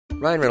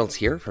Ryan Reynolds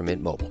here from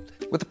Mint Mobile.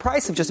 With the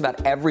price of just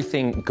about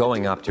everything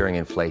going up during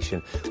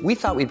inflation, we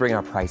thought we'd bring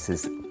our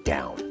prices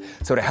down.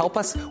 So to help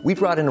us, we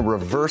brought in a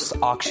reverse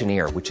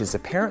auctioneer, which is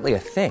apparently a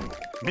thing.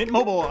 Mint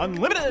Mobile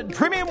Unlimited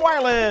Premium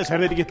Wireless. How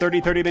to get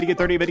 30, 30, bit to get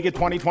 30, bit to get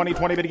 20, 20,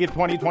 20, bit to get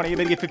 20, 20,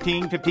 bit to get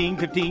 15, 15,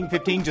 15,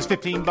 15, just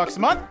 $15 a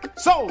month?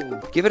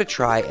 Sold! Give it a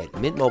try at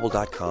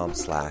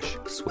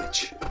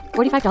mintmobile.com/switch.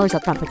 $45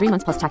 up front for 3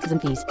 months plus taxes and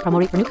fees. Promo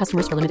rate for new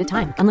customers for limited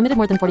time. Unlimited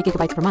more than 40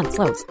 gigabytes per month.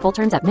 Slows full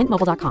terms at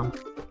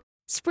mintmobile.com.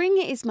 Spring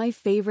is my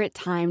favorite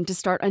time to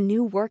start a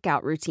new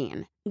workout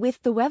routine.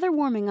 With the weather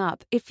warming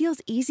up, it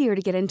feels easier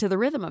to get into the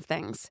rhythm of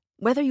things.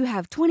 Whether you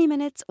have 20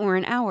 minutes or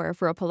an hour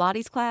for a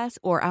Pilates class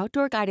or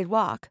outdoor guided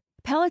walk,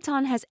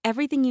 Peloton has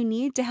everything you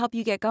need to help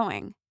you get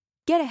going.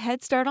 Get a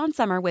head start on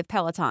summer with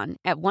Peloton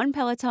at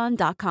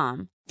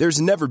onepeloton.com. There's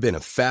never been a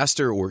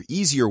faster or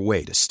easier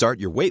way to start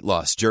your weight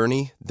loss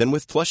journey than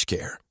with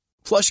PlushCare.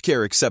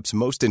 PlushCare accepts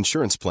most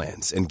insurance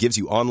plans and gives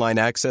you online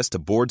access to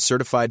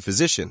board-certified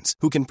physicians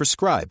who can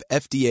prescribe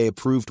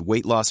FDA-approved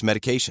weight loss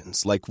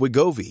medications like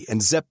Wegovy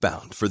and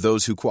Zepbound for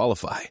those who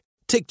qualify.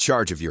 Take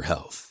charge of your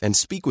health and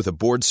speak with a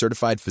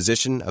board-certified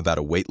physician about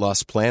a weight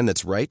loss plan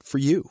that's right for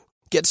you.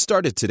 Get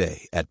started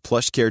today at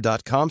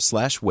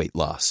plushcare.com/weight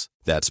loss.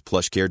 That's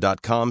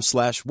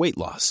plushcare.com/weight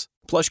loss.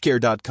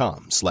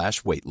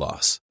 plushcare.com/weight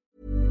loss.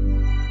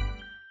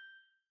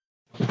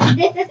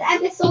 This is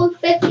episode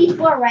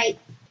 54, right?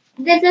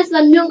 This is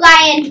a new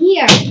guy in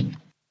here.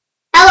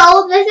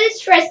 Hello, this is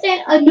Tristan,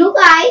 a new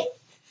guy.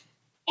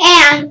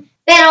 And,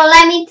 pero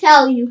let me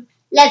tell you.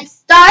 Let's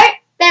start,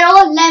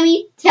 pero let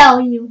me tell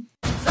you.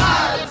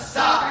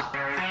 Salsa,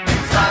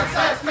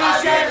 salsa es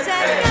caliente,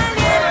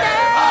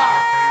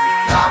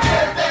 la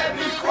miel de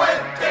mi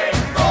fuente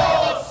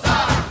goza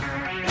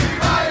y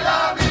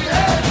baila mi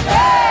gente.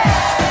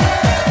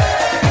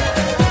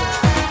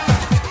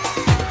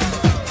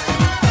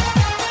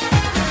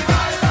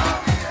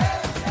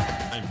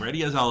 I'm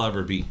ready as I'll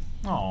ever be.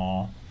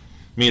 Aww.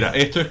 Mira,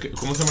 esto es...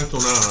 ¿Cómo se llama esto?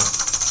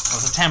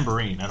 It's a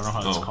tambourine. I don't know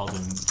how it's called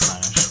in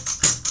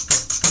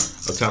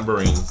Spanish. A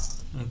tambourine.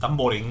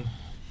 Tambourine.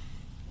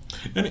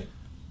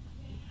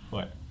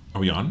 What?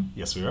 Are we on?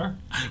 Yes, we are.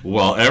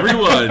 Well,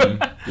 everyone,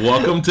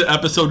 welcome to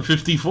episode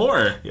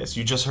 54. Yes,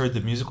 you just heard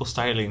the musical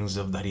stylings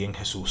of Darien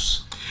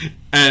Jesus.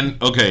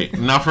 And, okay,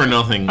 not for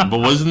nothing, but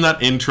wasn't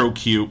that intro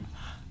cute?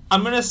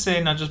 I'm going to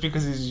say not just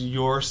because he's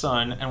your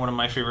son and one of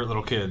my favorite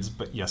little kids,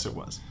 but yes, it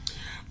was.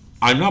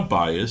 I'm not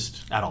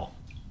biased. At all.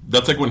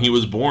 That's like when he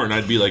was born,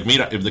 I'd be like,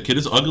 mira, if the kid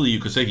is ugly, you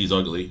could say he's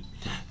ugly.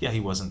 Yeah, he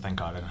wasn't, thank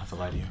God. I didn't have to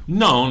lie to you.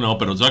 No,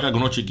 pero es like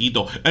uno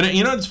chiquito. And,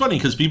 you know, it's funny,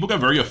 because people get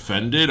very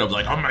offended of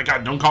like, oh my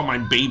God, don't call my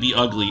baby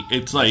ugly.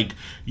 It's like,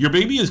 your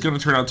baby is going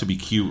to turn out to be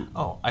cute.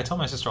 Oh, I tell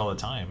my sister all the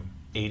time,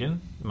 Aiden,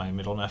 my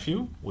middle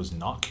nephew, was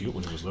not cute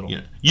when he was little.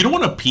 Yeah. You don't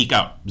want to peak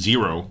out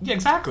zero. Yeah,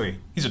 exactly.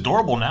 He's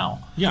adorable now.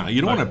 Yeah, you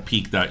don't want to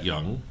peak that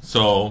young.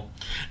 So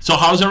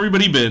how's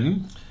everybody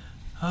been?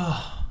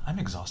 I'm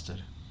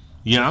exhausted.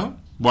 Yeah?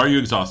 Why are you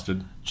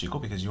exhausted? Chico,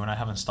 because you and I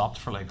haven't stopped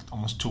for like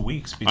almost 2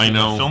 weeks. I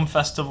know. Film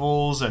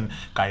festivals and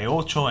Calle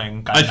Ocho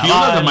and I feel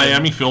that the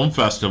Miami Film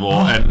Festival,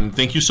 and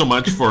thank you so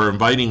much for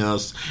inviting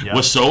us,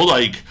 was so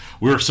like,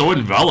 we were so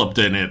enveloped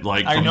in it.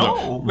 Like, from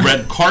the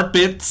red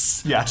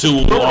carpets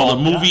to all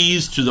the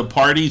movies to the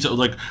parties. It was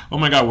like, oh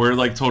my God, we're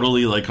like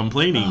totally like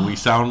complaining. We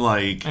sound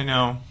like... I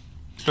know.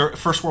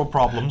 First world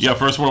problems. Yeah,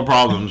 first world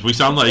problems. We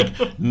sound like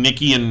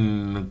Nikki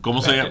and...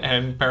 ¿Cómo se llama?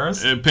 And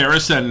Paris?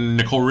 Paris and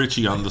Nicole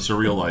Richie on The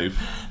Surreal Life.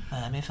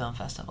 Miami Film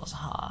Festival's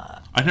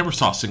hot. I never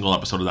saw a single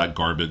episode of that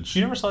garbage.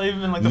 You never saw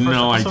even like the first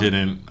episode? No, I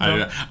didn't.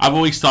 No. I've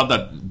always thought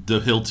that the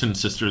Hilton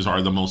sisters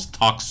are the most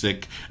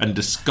toxic and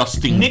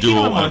disgusting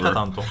duo ever.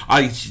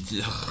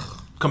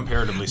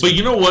 Comparatively speaking. But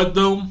you know what,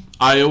 though?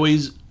 I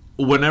always...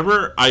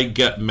 Whenever I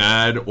get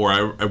mad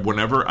or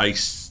whenever I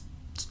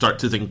start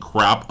to think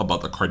crap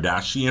about the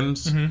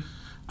Kardashians,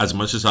 as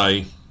much as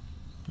I...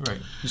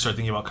 Right. You start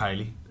thinking about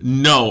Kylie?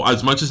 No,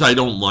 as much as I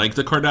don't like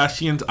the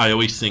Kardashians, I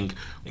always think,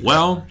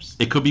 well,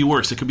 it could be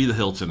worse. It could be the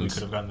Hiltons. We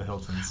could have gotten the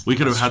Hiltons. We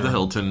could have had the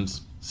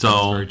Hiltons. So,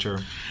 that's very true.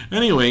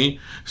 Anyway,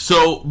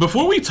 so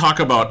before we talk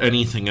about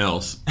anything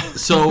else,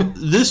 so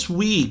this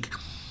week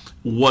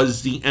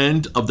was the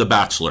end of The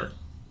Bachelor.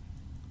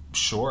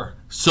 Sure.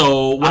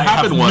 So what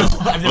happened was...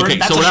 I've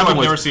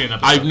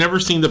never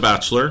seen The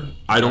Bachelor.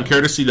 I don't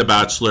care to see The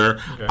Bachelor.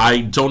 Okay.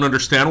 I don't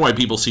understand why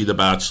people see The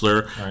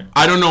Bachelor. Right.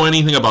 I don't know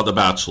anything about The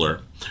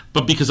Bachelor.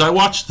 But because I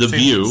watched The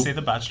View... Say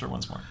The Bachelor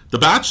once more. The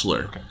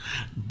Bachelor. Okay.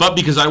 But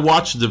because I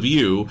watched The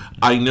View,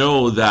 I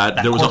know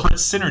that there was corporate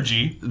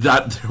synergy.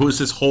 That there was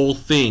this whole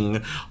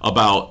thing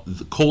about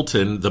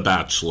Colton, the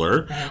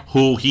Bachelor,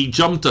 who he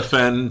jumped a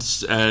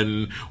fence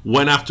and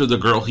went after the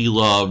girl he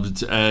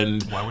loved.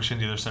 And why was she on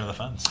the other side of the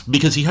fence?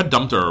 Because he had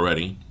dumped her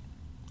already.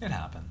 It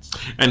happens.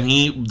 And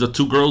the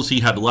two girls he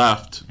had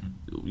left,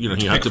 you know,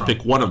 he had to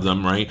pick one of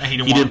them, right?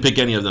 And he didn't pick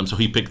any of them, so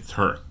he picked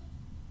her.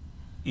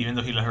 Even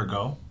though he let her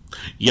go?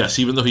 Yes,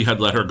 even though he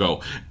had let her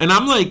go. And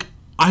I'm like,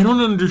 I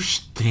don't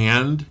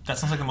understand that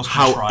sounds like the most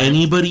how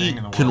anybody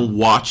can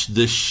watch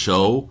this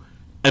show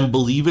and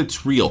believe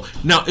it's real.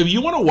 Now, if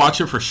you want to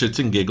watch it for shits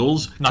and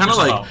giggles, kind of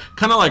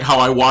like how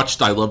I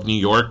watched I Love New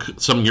York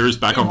some years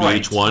back on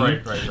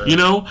VH1, right. You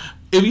know,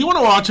 if you want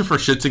to watch it for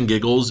shits and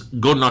giggles,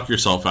 go knock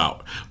yourself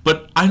out.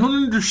 But I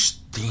don't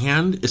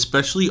understand,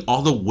 especially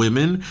all the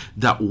women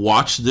that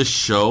watch this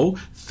show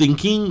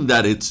thinking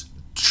that it's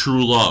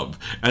true love.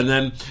 And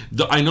then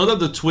I know that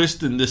the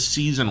twist in this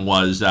season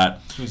was that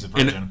he was a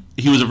virgin.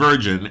 He was a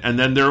virgin, and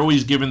then they're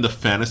always given the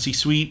fantasy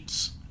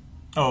suites.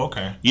 Oh,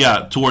 okay.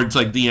 Yeah, towards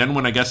like the end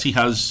when I guess he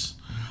has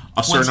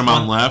a certain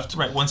amount left.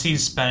 Right, once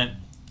he's spent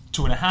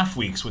 2.5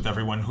 weeks with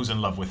everyone who's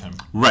in love with him.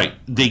 Right,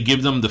 they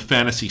give them the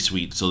fantasy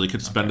suite so they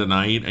could spend a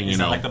night, and Is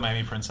that like the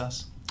Miami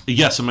Princess?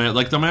 Yes,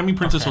 like the Miami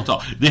Princess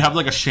Hotel. They have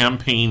like a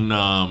champagne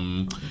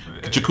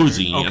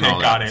jacuzzi and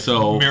all got that. It.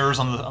 So mirrors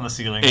on the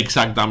ceiling.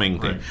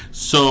 Exactamente. Right.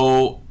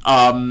 So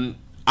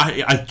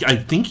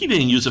I think he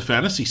didn't use the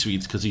fantasy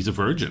suites because he's a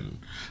virgin.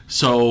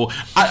 So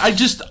I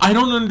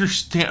don't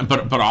understand.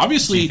 But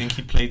obviously, do you think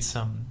he played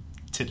some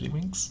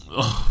tiddlywinks?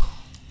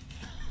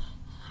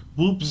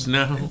 Whoops!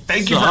 Now,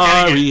 thank you.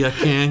 Sorry, I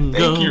can't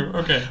go. Thank you.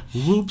 Okay.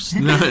 Whoops!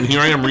 Now, and here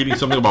I am reading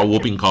something about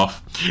whooping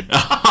cough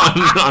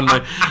on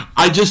my.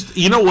 I just,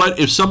 you know what?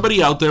 If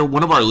somebody out there,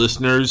 one of our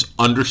listeners,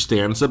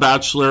 understands The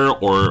Bachelor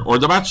or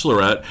The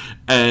Bachelorette,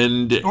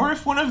 or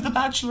if one of the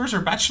bachelors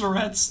or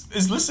bachelorettes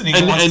is listening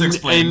and wants to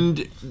explain,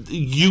 and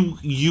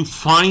you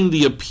find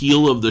the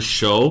appeal of the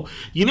show,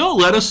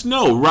 let us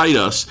know. Write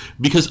us,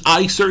 because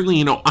I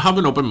certainly, I have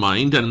an open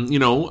mind, and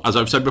as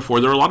I've said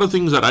before, there are a lot of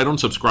things that I don't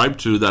subscribe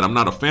to that I'm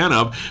not a fan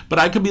of, but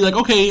I could be like,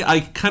 okay, I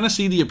kind of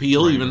see the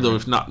appeal, though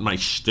it's not my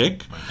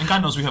shtick. Right. And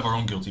God knows we have our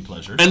own guilty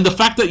pleasures. And the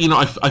fact that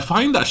I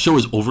find that show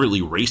is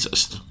overtly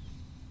racist.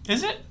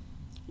 Is it?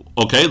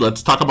 Okay,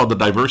 let's talk about the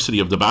diversity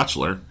of The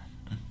Bachelor.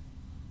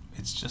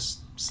 It's just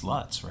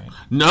sluts, right?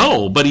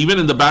 No, but even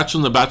in The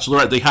Bachelor and The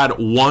Bachelorette, they had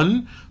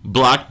one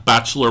black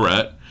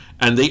bachelorette,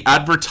 and they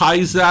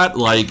advertised that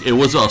like it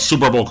was a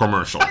Super Bowl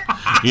commercial,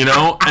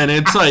 and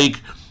it's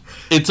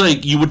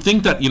like you would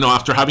think that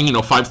after having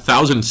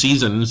 5,000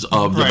 seasons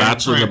of The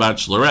Bachelor and The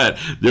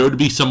Bachelorette, there would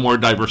be some more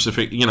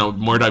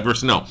more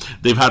diverse. No,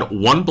 they've had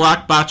one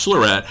black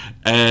bachelorette,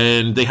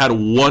 and they had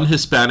one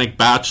Hispanic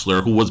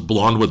bachelor who was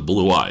blonde with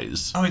blue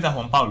eyes. Oh, that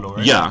Juan Pablo,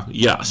 right?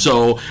 Yeah.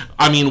 So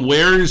I mean,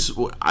 where's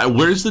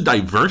the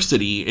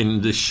diversity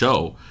in this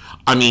show?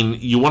 I mean,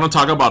 you want to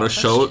talk about a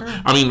show? True.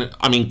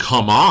 I mean,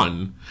 come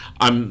on.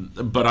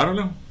 But I don't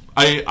know.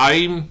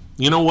 I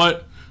you know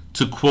what?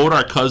 To quote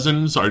our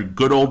cousins, our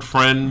good old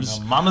friends,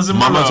 Mamas and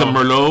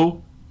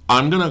Merlot,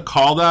 I'm going to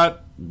call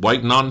that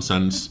white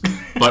nonsense.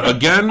 But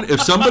again,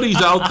 if somebody's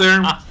out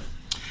there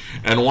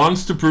and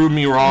wants to prove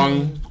me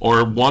wrong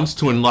or wants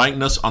to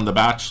enlighten us on The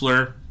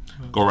Bachelor,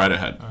 go right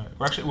ahead. All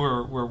right.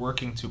 We're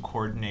working to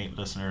coordinate,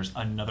 listeners,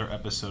 another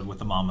episode with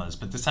the Mamas.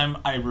 But this time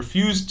I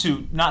refuse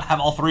to not have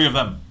all three of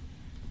them.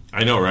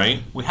 I know,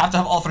 right? We have to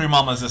have all three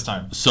Mamas this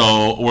time.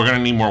 So we're going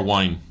to need more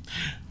wine.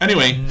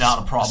 Anyway, not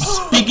a problem.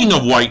 Speaking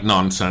of white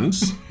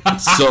nonsense,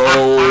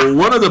 so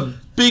one of the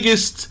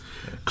biggest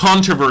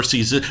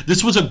controversies,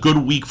 this was a good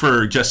week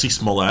for Jessie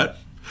Smollett,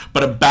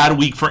 but a bad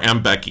week for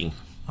Aunt Becky.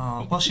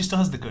 Well, she still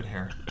has the good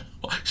hair.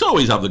 She'll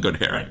always have the good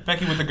hair. Right,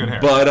 Becky with the good hair.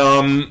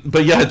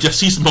 But yeah,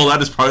 Jessie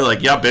Smollett is probably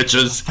like, yeah,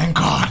 bitches. Thank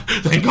God.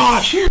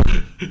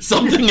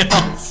 Something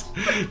else.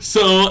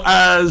 So,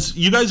 as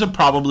you guys have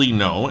probably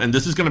know, and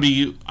this is going to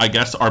be, I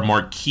guess, our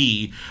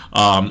marquee,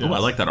 I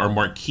like that, our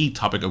marquee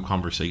topic of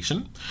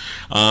conversation.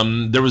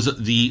 There was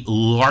the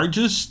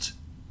largest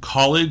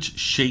college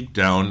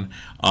shakedown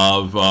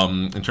of,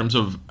 in terms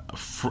of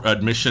fraud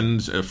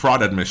admissions,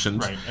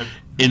 right,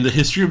 in the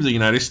history of the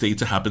United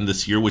States. It happened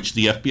this year, which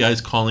the FBI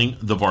is calling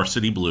the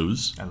Varsity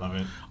Blues. I love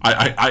it.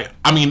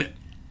 I mean,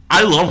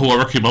 I love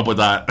whoever came up with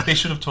that. They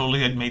should have totally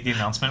had made the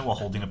announcement while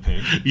holding a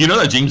pig. You know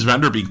that James Van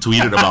Der Beek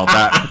tweeted about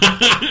that.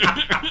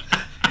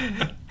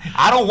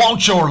 I don't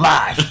want your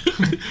life.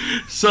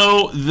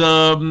 So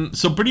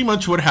pretty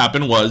much what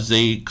happened was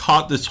they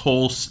caught there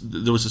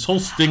was this whole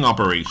sting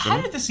operation.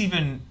 How did this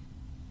even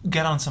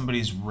get on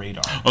somebody's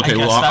radar? Okay,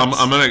 well,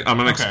 I'm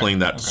gonna explain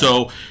that. Okay.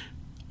 So,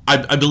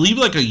 I believe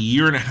like a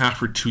year and a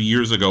half or 2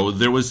 years ago,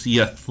 there was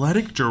the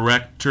athletic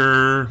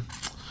director,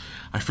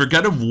 I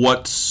forget of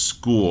what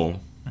school,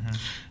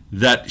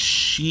 that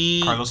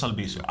she... Carlos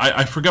Albizu.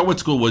 I forget what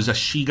school it was, that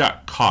she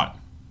got caught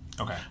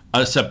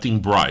accepting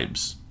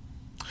bribes.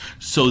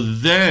 So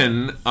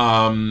then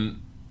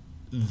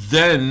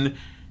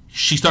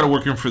she started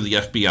working for the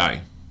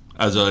FBI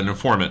as an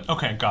informant.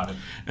 Okay, got it.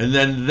 And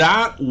then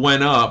that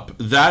went up,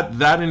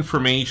 that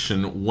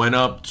information went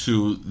up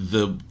to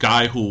the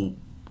guy who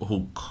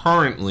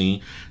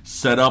currently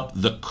set up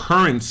the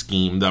current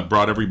scheme that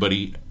brought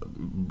everybody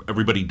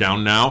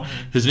down now.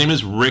 His name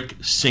is Rick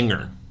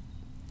Singer.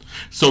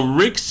 So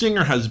Rick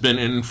Singer has been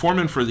an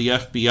informant for the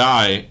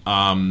FBI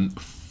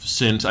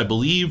since, I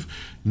believe,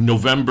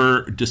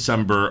 November,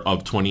 December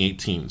of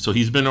 2018. So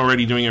he's been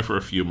already doing it for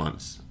a few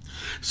months.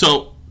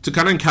 So to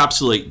kind of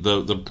encapsulate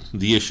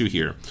the issue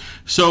here.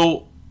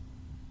 So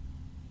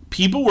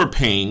people were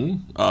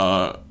paying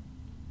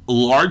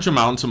large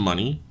amounts of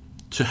money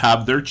to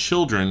have their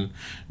children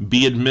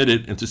be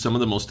admitted into some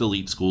of the most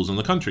elite schools in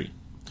the country.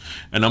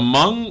 And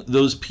among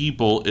those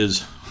people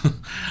is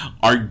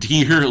our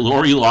dear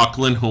Lori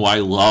Loughlin, who I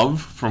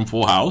love from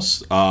Full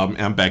House,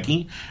 Aunt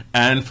Becky,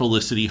 and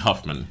Felicity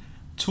Huffman.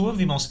 Two of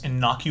the most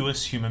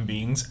innocuous human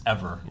beings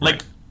ever.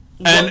 Like,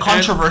 what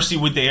controversy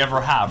would they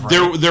ever have?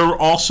 Right? There were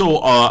also,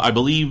 I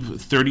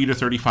believe, 30 to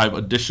 35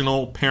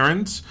 additional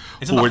parents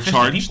who were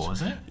charged. People,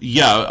 isn't it?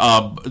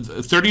 Yeah,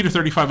 30 to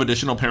 35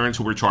 additional parents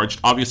who were charged.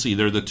 Obviously,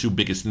 they're the two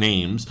biggest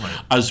names,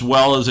 as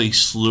well as a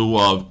slew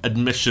of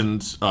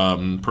admissions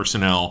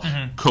personnel,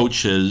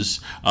 coaches,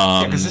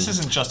 because this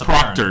isn't just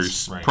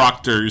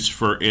proctors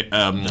for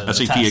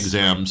SAT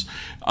exams.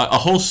 A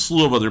whole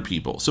slew of other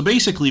people. So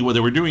basically what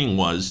they were doing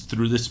was,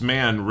 through this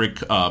man, Rick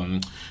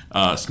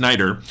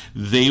Snyder,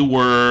 they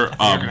were... I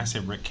thought you were going to say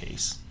Rick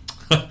Case.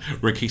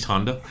 Rick Case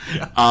Honda.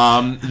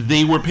 Yeah.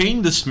 They were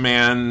paying this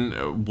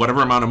man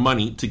whatever amount of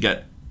money to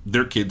get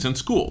their kids in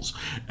schools.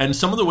 And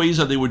some of the ways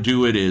that they would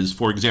do it is,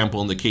 for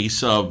example, in the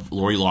case of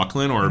Lori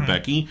Loughlin or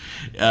Becky,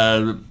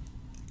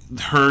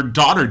 her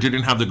daughter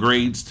didn't have the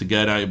grades to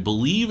get, I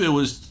believe it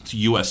was to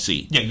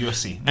USC. Yeah,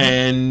 USC. Mm-hmm.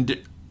 And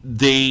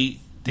they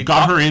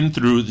got her in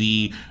through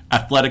the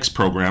athletics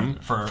program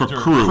for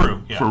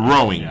crew, for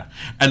rowing. Yeah.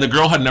 And the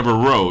girl had never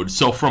rowed.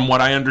 So from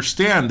what I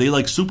understand, they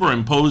like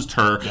superimposed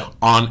her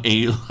on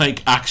a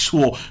like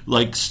actual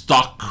like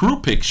stock crew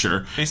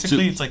picture.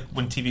 Basically, it's like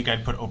when TV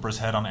Guide put Oprah's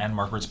head on Anne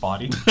Margaret's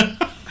body.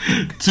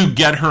 To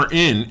get her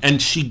in,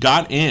 and she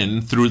got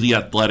in through the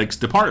athletics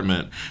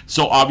department.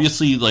 So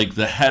obviously, like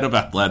the head of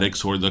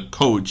athletics or the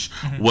coach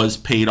was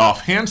paid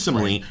off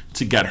handsomely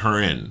to get her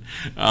in.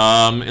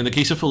 In the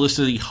case of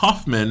Felicity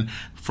Huffman,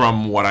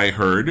 from what I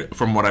heard,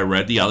 from what I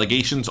read, the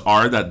allegations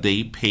are that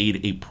they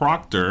paid a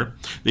proctor.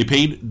 They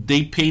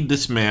paid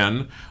this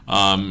man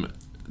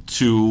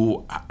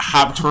to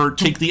have her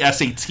take the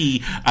SAT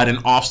at an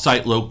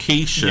off-site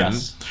location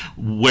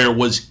where it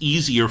was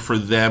easier for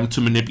them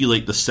to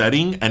manipulate the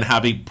setting and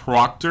have a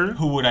proctor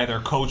who would either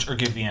coach or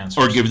give the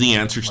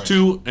answers.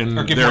 To, and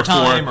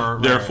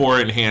therefore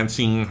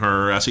enhancing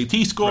her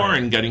SAT score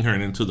and getting her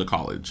into the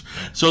college.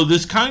 So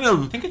this kind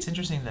of... I think it's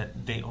interesting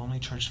that they only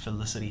charged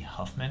Felicity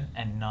Huffman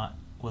and not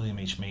William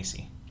H.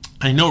 Macy.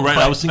 I know, right?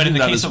 I was thinking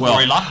that as well.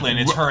 But in the case of Lori Loughlin,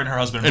 it's her and her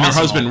husband. And her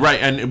husband,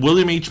 right? And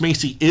William H.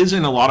 Macy is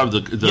in a lot of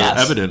the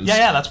evidence.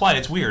 Yeah, that's why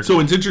it's weird.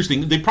 So it's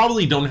interesting. They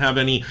probably don't have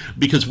any,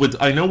 because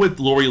I know with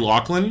Lori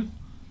Loughlin,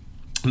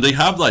 they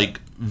have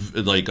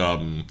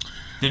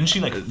didn't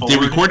she like? They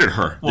recorded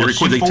her. Well,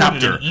 they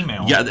tapped her. An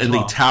email. Yeah, and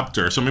they tapped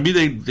her. So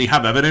maybe they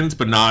have evidence,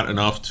 but not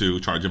enough to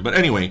charge him. But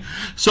anyway,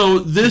 so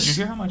this. Did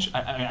you hear how much?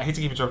 I hate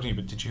to keep interrupting you,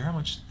 but did you hear how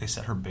much they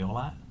set her bail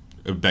at?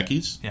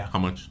 Becky's? Yeah. How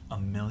much?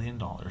 $1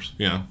 million.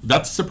 Yeah,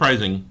 that's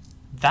surprising.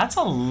 That's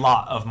a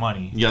lot of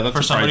money. Yeah, that's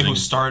for surprising. Somebody who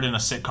starred in a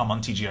sitcom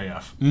on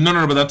TGIF.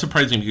 No, but that's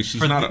surprising because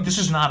she's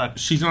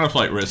she's not a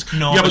flight risk.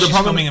 No, yeah, but she's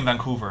filming in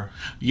Vancouver.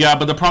 Yeah,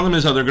 but the problem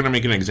is that they're going to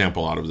make an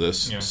example out of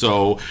this. Yeah.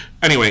 So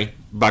anyway,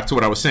 back to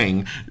what I was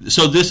saying.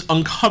 So this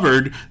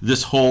uncovered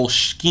this whole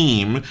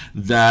scheme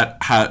that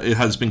it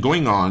has been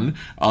going on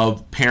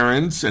of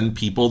parents and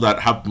people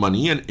that have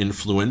money and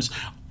influence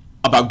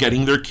about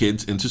getting their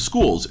kids into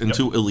schools,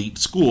 into elite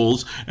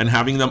schools, and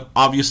having them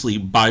obviously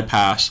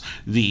bypass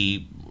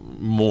the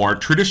more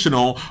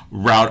traditional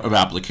route of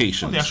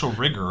application. Well, the actual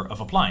rigor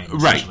of applying.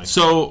 Right.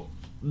 So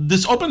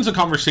this opens a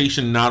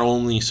conversation not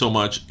only so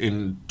much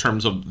in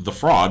terms of the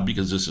fraud,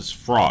 because this is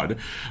fraud,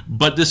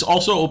 but this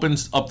also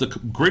opens up the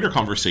greater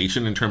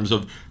conversation in terms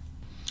of...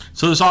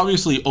 So this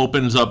obviously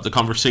opens up the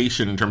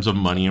conversation in terms of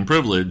money and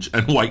privilege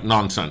and white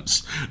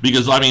nonsense.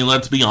 Because, I mean,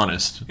 let's be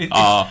honest.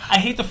 I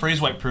hate the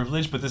phrase white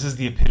privilege, but this is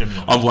the epitome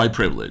of white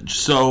privilege.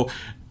 So,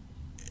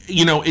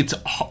 you know, it's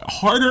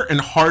harder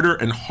and harder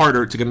and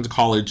harder to get into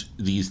college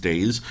these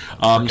days.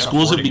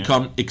 Schools have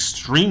become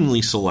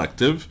extremely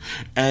selective.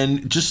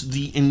 And just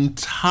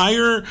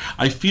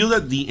I feel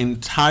that the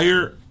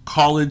entire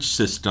college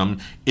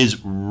system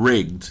is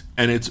rigged.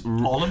 And it's...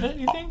 All of it,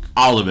 you think?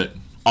 All of it,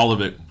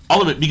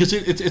 because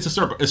it's a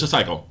circle. It's a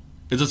cycle.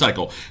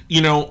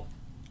 You know,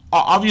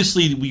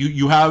 obviously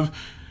you have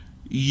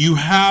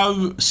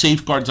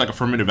safeguards like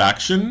affirmative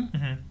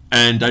action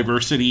and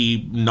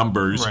diversity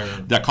numbers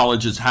that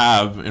colleges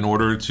have in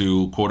order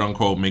to quote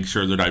unquote make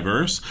sure they're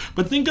diverse.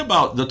 But think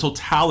about the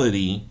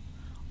totality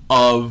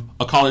of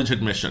a college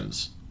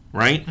admissions,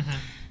 right?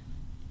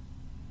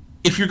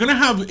 If you're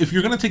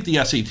gonna take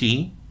the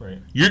SAT,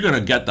 you're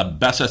gonna get the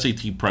best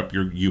SAT prep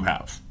you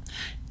have.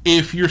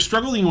 If you're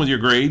struggling with your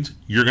grades,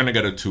 you're going to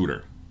get a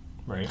tutor.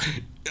 Right.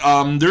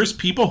 There's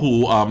people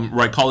who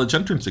write college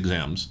entrance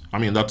exams. I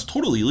mean, that's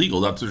totally legal.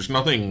 There's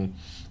nothing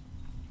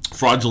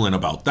fraudulent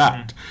about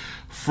that.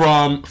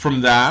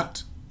 From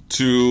that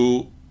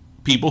to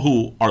people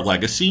who are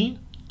legacy,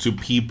 to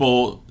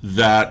people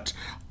that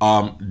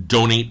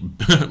donate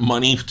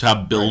money to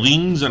have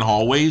buildings and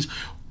hallways.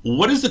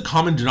 What is the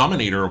common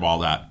denominator of all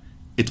that?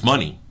 It's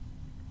money.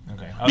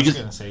 Okay. I was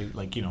going to say,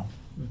 like, you know,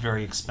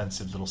 very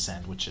expensive little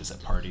sandwiches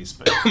at parties.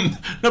 But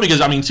no,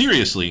 because I mean,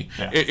 seriously,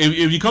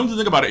 if you come to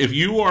think about it, if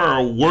you are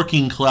a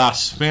working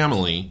class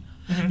family,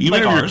 even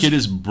like if ours. your kid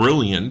is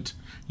brilliant,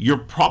 you're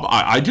probably.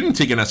 I didn't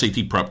take an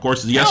SAT prep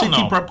course. The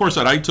SAT prep course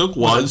that I took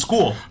was at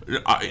school.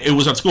 It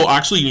was at school.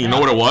 Actually, you know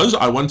what it was?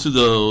 I went to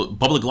the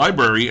public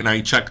library and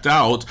I checked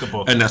out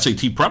an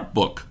SAT prep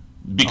book.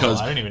 Because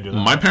I didn't even do that.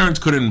 My parents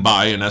couldn't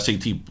buy an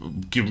SAT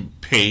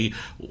pay,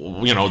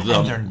 you know,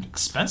 And they're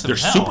expensive. They're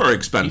as hell. super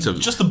expensive.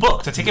 Just the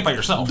book to take it by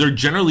yourself. They're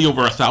generally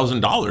over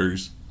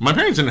 $1,000. My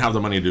parents didn't have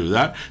the money to do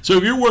that. So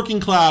if you're working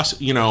class,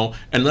 you know,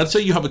 and let's say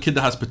you have a kid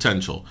that has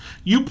potential,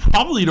 you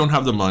probably don't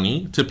have the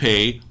money to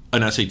pay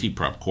an SAT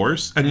prep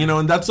course. And, you know,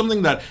 and that's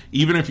something that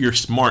even if you're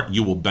smart,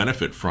 you will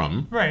benefit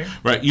from. Right.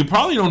 Right. You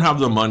probably don't have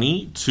the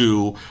money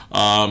to,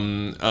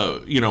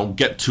 you know,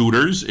 get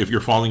tutors if you're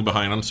falling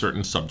behind on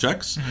certain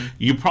subjects.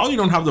 You probably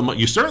don't have the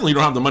money. You certainly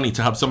don't have the money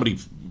to have somebody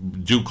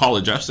do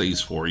college essays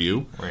for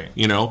you. Right.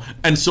 You know,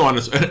 and so on.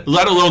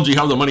 Let alone do you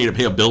have the money to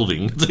pay a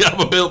building, to have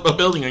a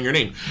building on your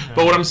name.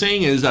 But what I'm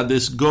saying is that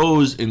this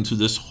goes into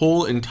this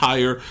whole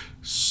entire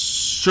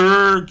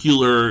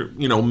circular,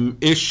 you know,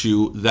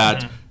 issue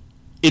that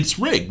it's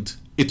rigged.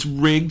 It's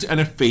rigged, and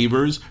it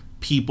favors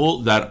people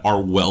that are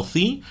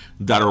wealthy,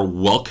 that are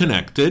well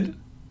connected,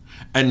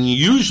 and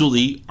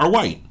usually are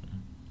white.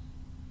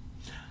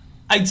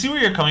 I see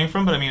where you're coming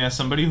from, but I mean, as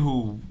somebody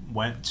who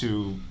went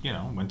to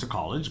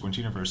college, went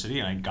to university,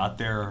 and I got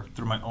there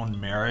through my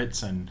own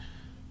merits, and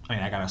I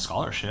mean, I got a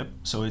scholarship,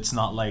 so it's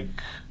not like,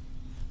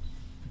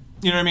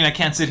 you know what I mean? I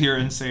can't sit here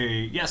and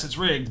say, yes, it's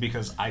rigged,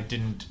 because I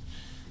didn't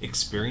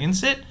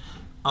experience it.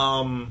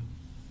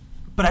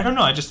 But I don't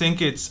know. I just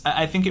think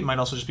I think it might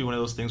also just be one of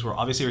those things where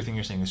obviously everything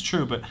you're saying is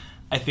true, but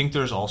I think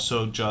there's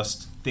also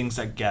just things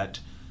that get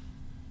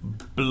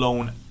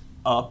blown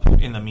up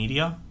in the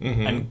media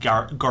and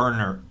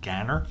garner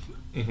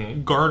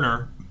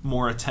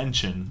more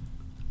attention,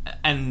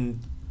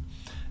 and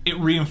it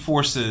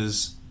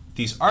reinforces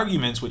these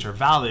arguments, which are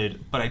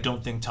valid, but I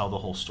don't think tell the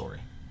whole story.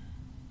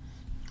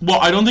 Well,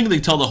 I don't think they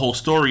tell the whole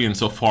story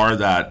insofar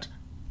that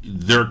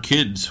they're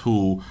kids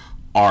who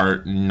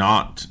are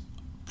not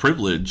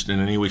privileged in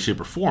any way,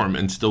 shape, or form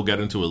and still get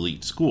into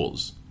elite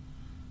schools,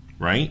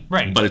 right?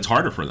 Right. But it's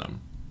harder for them.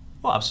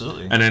 Well,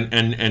 absolutely.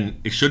 And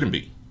it shouldn't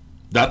be.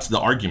 That's the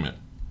argument.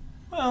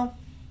 Well,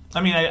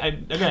 I mean, I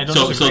don't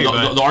so disagree.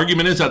 So the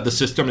argument is that the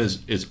system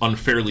is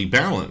unfairly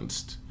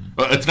balanced.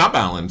 It's not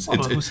balanced. Well,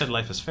 but who said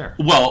life is fair?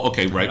 Well,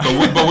 okay, right.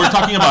 But we're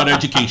talking about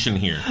education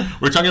here.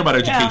 We're talking about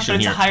education but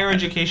it's here. a higher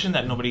education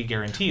that nobody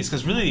guarantees,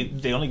 because really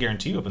they only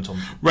guarantee you up until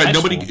right. high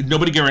school.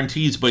 Nobody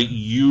guarantees, but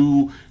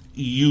you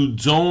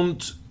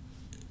don't.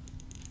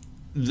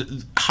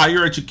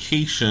 Higher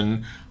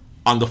education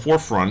on the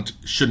forefront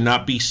should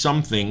not be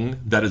something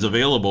that is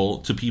available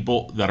to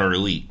people that are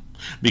elite.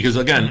 Because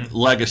again,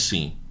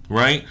 legacy,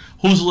 right?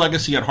 Whose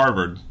legacy at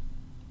Harvard?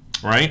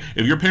 Right?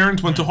 If your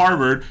parents went to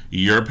Harvard,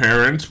 your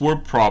parents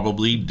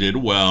probably did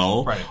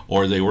well, right,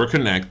 or they were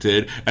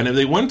connected. And if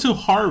they went to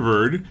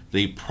Harvard,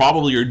 they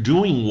probably are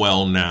doing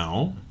well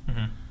now,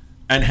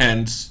 and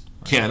hence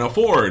can't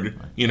afford,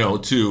 you know,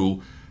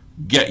 to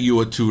get you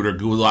a tutor.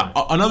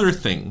 Another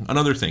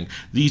thing.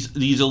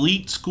 These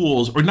elite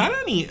schools, or not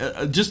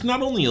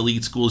only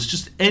elite schools,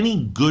 just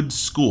any good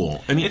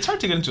school. It's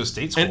hard to get into a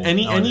state school.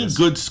 Any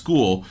good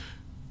school.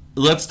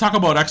 Let's talk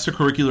about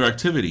extracurricular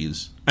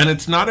activities. And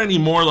it's not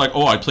anymore like,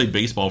 oh, I played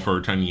baseball for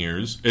 10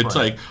 years. It's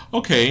like,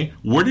 okay,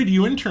 where did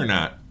you intern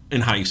at in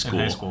high school?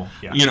 In high school,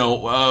 yeah. You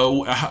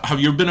know, have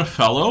you been a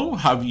fellow?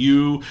 Have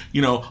you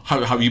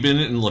been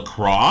in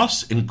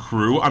lacrosse, in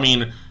crew? I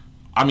mean,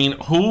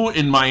 who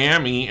in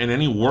Miami, in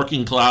any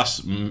working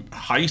class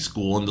high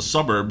school in the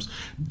suburbs,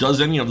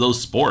 does any of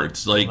those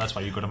sports? Like, that's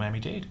why you go to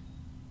Miami-Dade.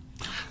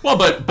 Well,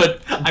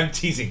 but I'm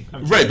teasing.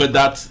 Right, but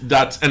that's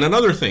and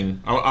another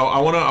thing. I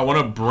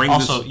wanna bring.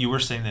 Also, this... you were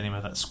saying the name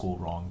of that school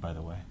wrong, by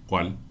the way.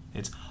 What?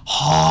 It's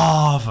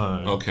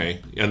Harvard. Okay,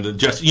 and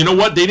you know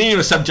what? They didn't even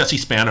accept Jessie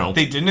Spano.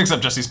 They didn't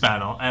accept Jessie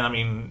Spano, and I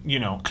mean, you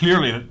know,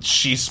 clearly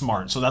she's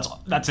smart. So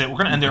that's it. We're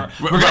gonna end there.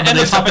 We're gonna end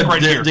the topic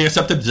right here. They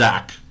accepted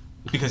Zach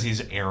because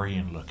he's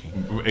Aryan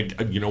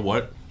looking. You know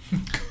what?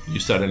 You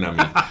said it, Emmy.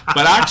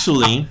 But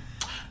actually,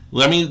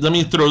 let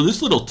me throw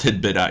this little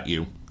tidbit at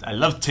you. I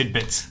love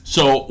tidbits.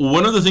 So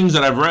one of the things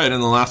that I've read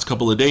in the last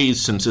couple of days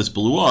since this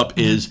blew up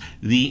is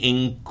the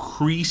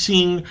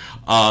increasing,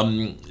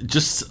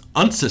 just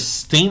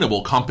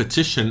unsustainable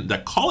competition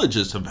that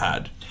colleges have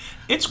had.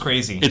 It's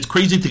crazy. It's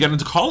crazy to get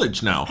into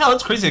college now. Hell,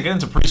 it's crazy to get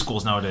into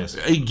preschools nowadays.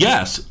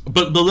 Yes,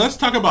 but let's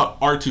talk about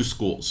our two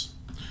schools.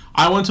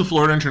 I went to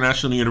Florida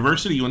International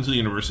University. You went to the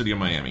University of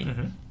Miami.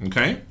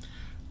 Okay?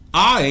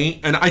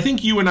 I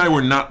think you and I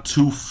were not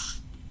too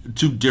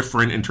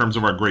different in terms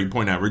of our grade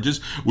point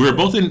averages. We were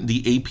both in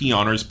the AP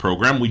honors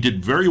program. We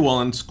did very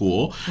well in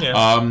school. Yeah.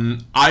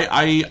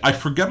 I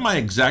forget my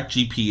exact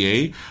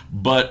GPA,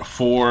 but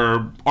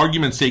for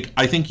argument's sake,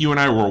 I think you and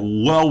I were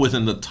well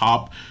within the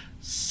top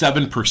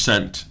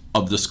 7%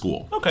 of the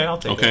school. Okay, I'll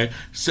take it.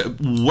 So,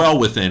 well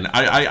within.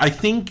 I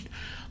think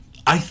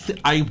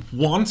I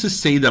want to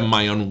say that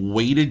my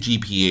unweighted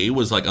GPA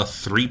was like a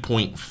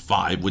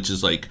 3.5, which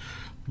is like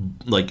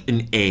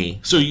an A.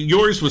 So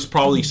yours was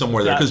probably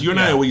somewhere there, because you and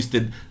I always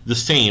did the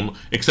same,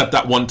 except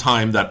that one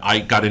time that I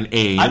got an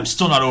A. I'm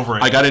still not over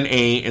it. I got an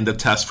A in the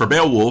test for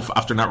Beowulf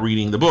after not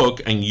reading the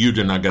book, and you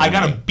did not get an A. I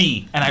got a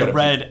B, and I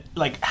read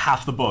like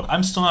half the book.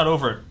 I'm still not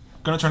over it.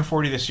 Gonna turn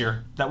 40 this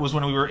year. That was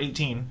when we were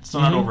 18.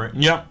 Still not over it.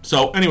 Yeah.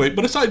 So anyway,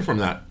 but aside from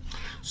that,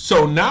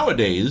 so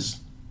nowadays,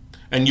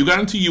 and you got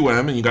into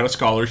UM and you got a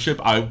scholarship.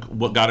 I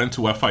got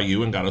into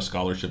FIU and got a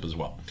scholarship as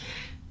well.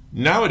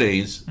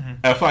 Nowadays,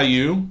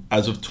 FIU,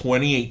 as of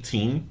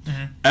 2018,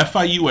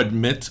 FIU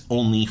admits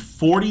only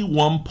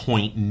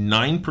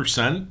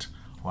 41.9%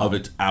 of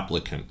its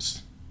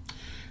applicants.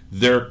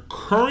 Their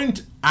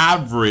current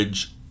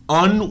average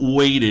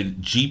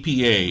unweighted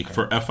GPA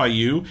for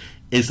FIU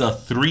is a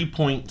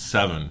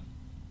 3.7.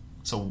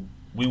 So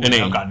we would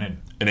have gotten in.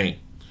 An A.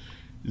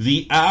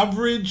 The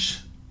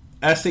average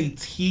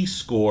SAT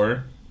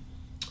score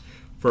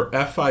for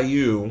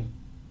FIU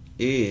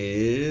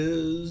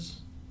is...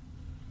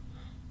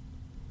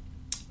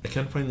 I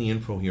can't find the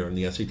info here on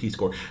the SAT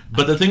score.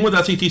 But the thing with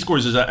SAT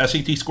scores is that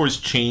SAT scores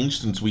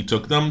changed since we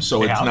took them,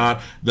 so it's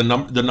not the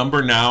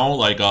number now,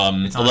 like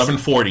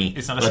 1140.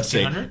 It's not a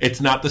 1600? It's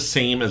not the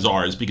same as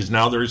ours, because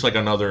now there's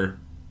another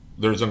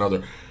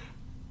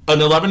an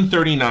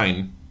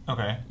 1139.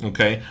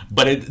 Okay.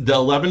 But the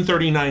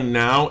 1139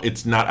 now,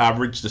 it's not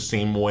averaged the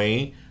same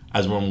way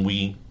as when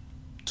we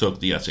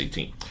took the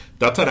SAT.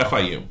 That's at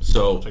FIU.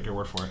 So I'll take your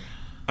word for it.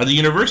 At the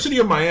University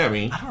of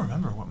Miami, I don't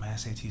remember what my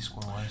SAT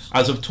score was.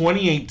 As of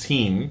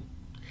 2018,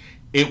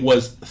 it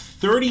was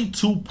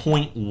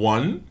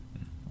 32.1.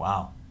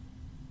 Wow.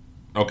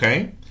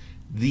 Okay.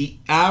 The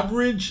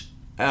average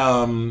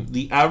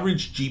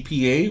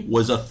GPA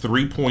was a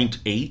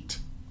 3.8.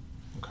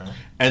 Okay.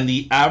 And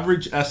the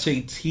average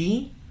SAT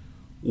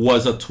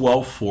was a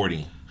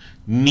 1240.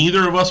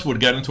 Neither of us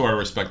would get into our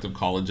respective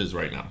colleges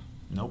right now.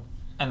 Nope.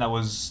 And that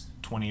was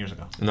 20 years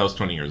ago.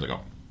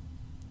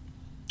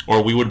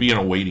 Or we would be in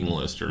a waiting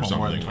list or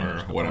something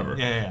or whatever.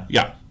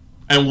 Yeah.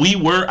 And we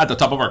were at the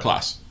top of our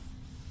class.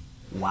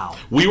 Wow.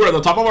 We were at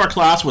the top of our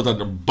class with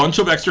a bunch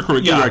of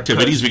extracurricular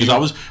activities because I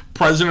was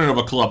president of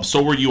a club.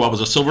 So were you. I was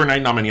a Silver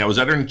Knight nominee. I was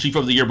editor-in-chief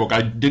of the yearbook.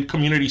 I did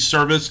community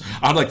service.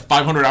 I had like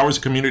 500 hours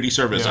of community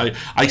service. Yeah.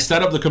 I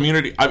set up the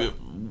community. We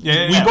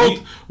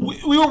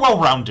were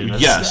well-rounded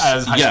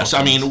as high school.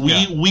 I mean,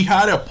 we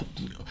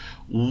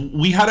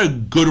had a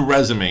good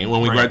resume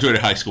when we graduated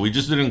high school. We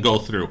just didn't go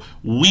through.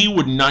 We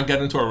would not get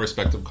into our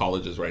respective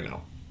colleges right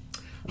now.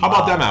 How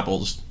about them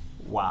apples?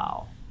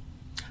 Wow.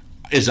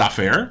 Is that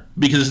fair?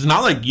 Because it's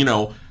not like,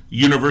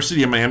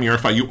 University of Miami or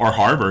FIU or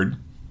Harvard.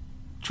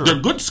 True. They're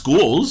good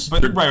schools.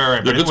 But,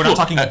 right. But we're not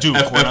talking Duke.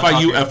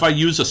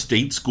 FIU is a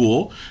state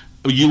school.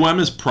 UM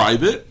is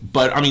private,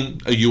 but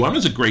UM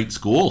is a great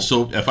school,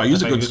 so FIU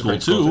is a good school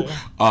too.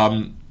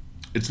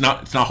 It's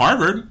not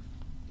Harvard.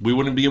 We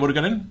wouldn't be able to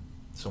get in.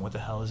 So what the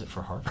hell is it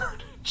for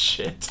Harvard?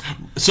 Shit.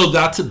 So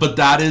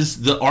that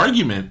is the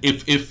argument.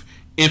 If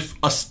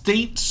a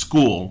state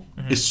school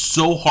is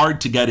so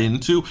hard to get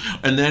into,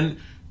 and then,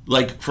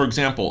 like, for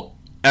example,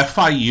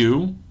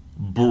 FIU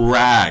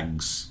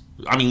brags.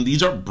 I mean,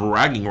 these are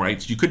bragging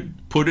rights. You could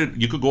go to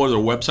their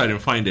website and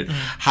find it.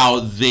 How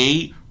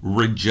they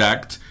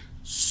reject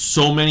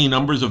so many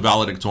numbers of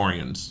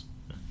valedictorians.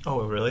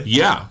 Oh, really?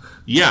 Yeah.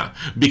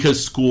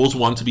 Because schools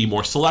want to be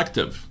more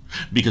selective.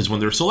 Because when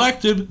they're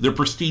selective, their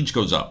prestige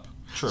goes up.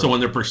 True. So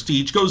when their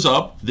prestige goes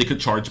up, they could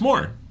charge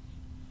more.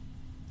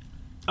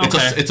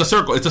 Okay. It's a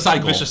circle. It's a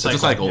cycle. It's a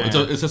cycle.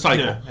 It's a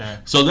cycle. Yeah.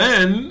 So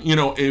then,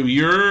 if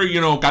you're,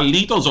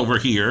 Carlitos over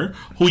here,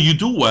 who you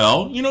do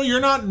well,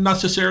 you're not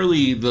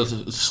necessarily the...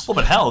 Well,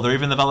 but hell,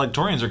 even the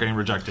valedictorians are getting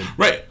rejected.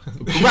 Right.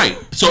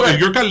 So if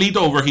you're Carlito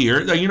over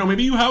here,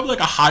 maybe you have like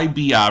a high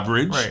B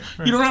average. Right.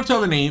 You don't have to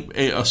have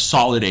a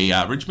solid A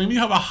average. Maybe you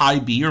have a high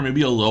B or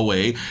maybe a low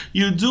A.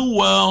 You do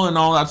well and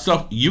all that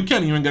stuff. You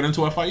can't even get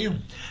into FIU.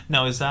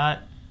 Now, is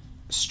that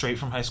straight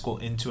from high school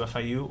into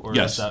FIU? Or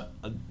yes. Is that...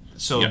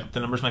 So the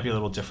numbers might be a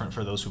little different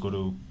for those who go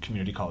to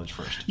community college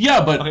first.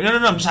 Yeah, but okay, no.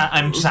 I'm just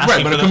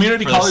asking. But for a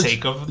community college, the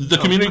sake of the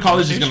community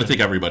college is going to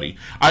take everybody.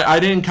 I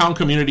didn't count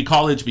community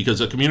college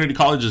because a community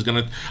college is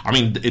going to.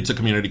 It's a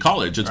community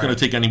college. It's going to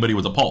take anybody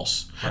with a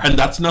pulse, and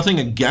that's nothing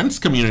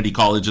against community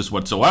colleges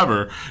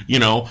whatsoever.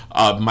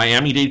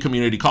 Miami-Dade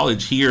Community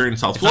College here in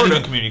South Florida. It's not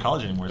even community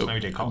college anymore. It's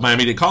Miami-Dade College.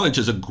 Miami-Dade College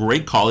is a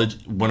great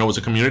college. When it was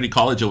a community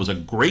college, it was a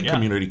great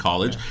community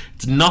college. Yeah.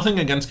 It's nothing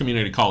against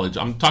community college.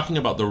 I'm talking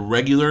about the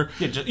regular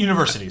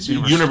universities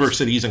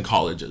and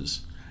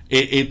colleges.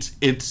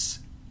 It's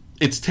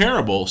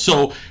terrible.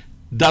 So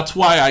that's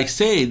why I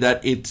say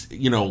that it's,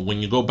 when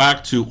you go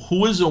back to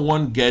who is the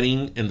one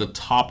getting in the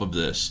top of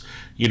this,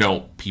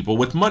 people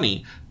with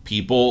money,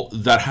 people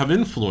that have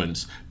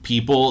influence,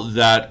 people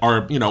that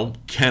are,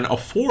 can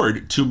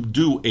afford to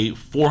do a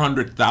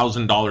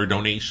 $400,000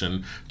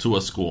 donation to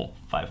a school.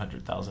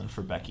 $500,000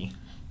 for Becky.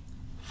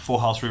 Full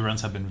House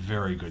reruns have been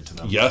very good to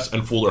them. Yes,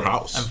 and Fuller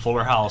House.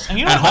 And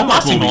you know, and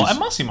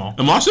Massimo.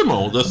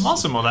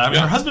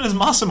 Her husband is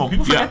Massimo.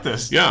 People forget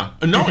this. Yeah.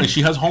 No, and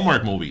she has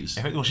Hallmark movies.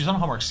 Well, she's on a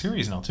Hallmark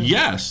series now, too.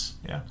 Yes.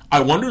 Yeah.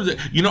 I wonder that,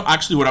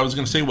 actually what I was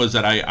going to say was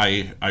that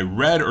I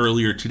read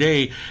earlier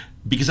today,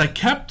 because I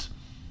kept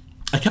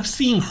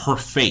seeing her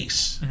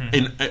face,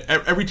 and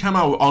every time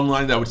I was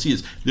online that I would see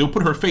is they would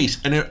put her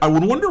face, and I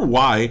would wonder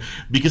why,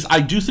 because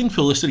I do think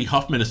Felicity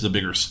Huffman is the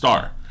bigger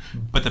star,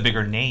 but the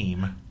bigger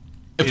name,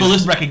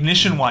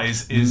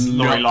 recognition-wise, is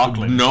Lori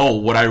Loughlin. No,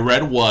 what I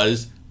read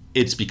was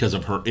it's because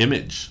of her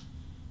image.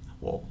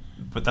 Well,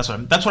 but that's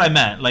what I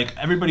meant. Like,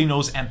 everybody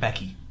knows Aunt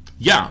Becky.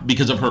 Yeah,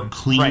 because of her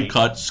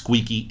clean-cut,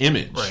 squeaky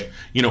image. Right.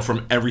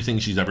 From everything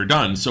she's ever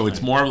done. So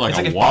it's more of like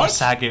if Bob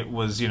Saget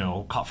was,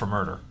 caught for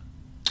murder.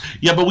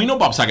 Yeah, but we know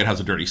Bob Saget has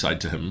a dirty side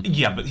to him.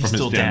 Yeah, but he's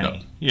still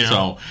Danny.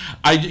 So,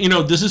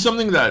 this is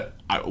something that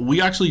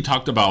we actually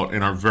talked about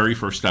in our very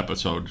first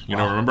episode.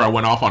 Remember I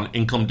went off on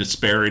income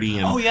disparity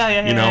and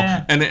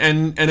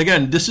And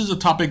again, this is a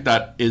topic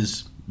that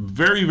is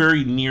very,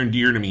 very near and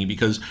dear to me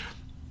because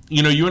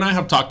you and I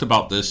have talked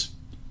about this,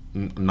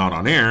 not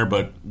on air,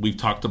 but we've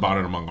talked about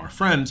it among our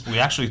friends. We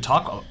actually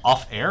talk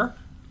off air?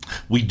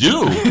 We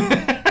do.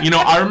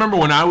 I remember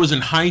when I was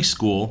in high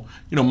school,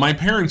 my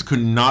parents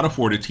could not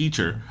afford a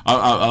tutor.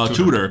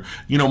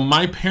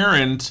 My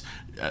parents,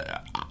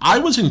 I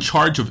was in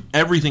charge of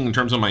everything in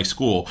terms of my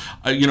school.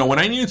 When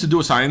I needed to do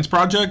a science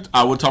project,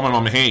 I would tell my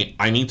mom, hey,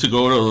 I need to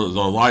go to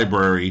the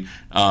library,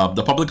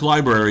 the public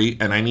library,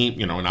 and I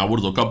need, and I would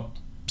look up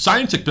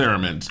science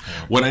experiments.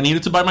 When I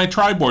needed to buy my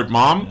triboard,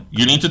 Mom,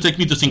 you need to take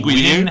me to Cinque. We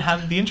didn't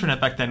have the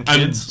internet back then,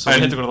 kids, so we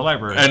had to go to the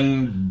library.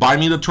 And buy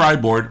me the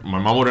triboard. My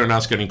mom wouldn't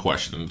ask any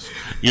questions.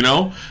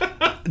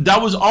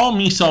 That was all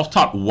me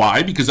self-taught.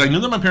 Why? Because I knew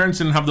that my parents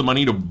didn't have the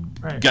money to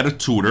get a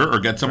tutor or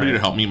get somebody to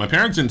help me. My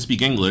parents didn't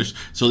speak English,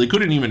 so they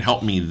couldn't even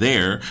help me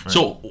there. Right.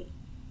 So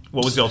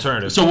what was the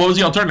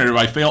alternative?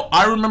 I failed.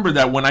 I remember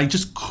that when I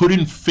just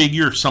couldn't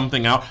figure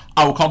something out,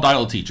 I would call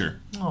Dial Teacher.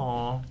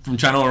 Aww. From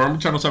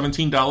Channel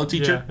 17, Dial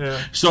Teacher.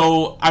 Yeah.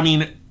 So, I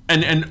mean,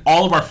 and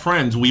all of our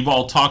friends, we've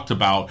all talked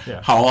about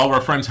how all of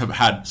our friends have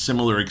had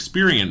similar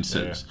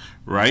experiences,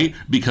 right?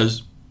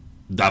 Because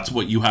that's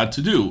what you had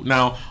to do.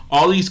 Now,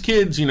 all these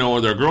kids,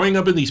 they're growing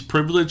up in these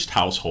privileged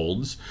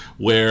households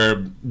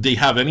where they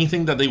have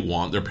anything that they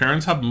want. Their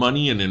parents have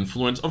money and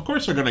influence. Of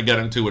course, they're going to get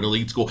into an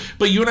elite school.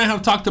 But you and I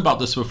have talked about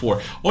this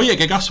before. Oye,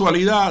 qué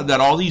casualidad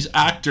that all these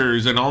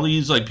actors and all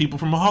these people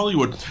from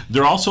Hollywood,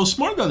 they're all so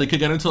smart that they could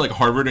get into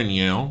Harvard and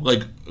Yale.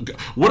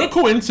 What a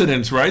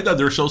coincidence, right? That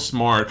they're so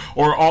smart.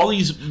 Or all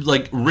these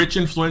rich,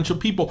 influential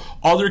people,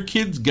 all their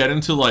kids get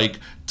into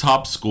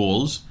top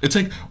schools. It's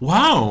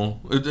wow.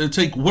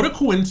 It's what a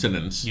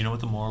coincidence. You know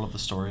what the moral of the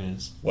story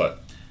is?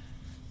 What?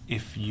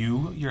 If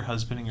you, your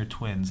husband, and your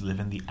twins live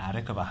in the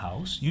attic of a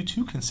house, you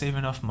too can save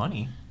enough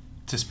money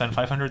to spend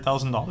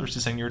 $500,000 to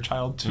send your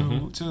child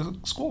to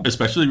school.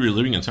 Especially if you're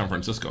living in San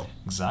Francisco.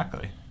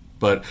 Exactly.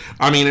 But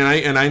I mean,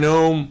 and I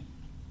know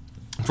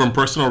from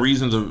personal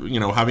reasons of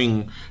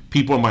having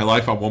people in my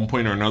life at one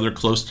point or another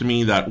close to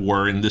me that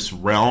were in this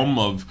realm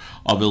of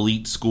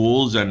elite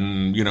schools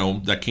and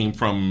that came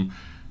from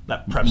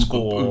that prep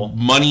school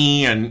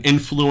money and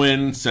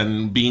influence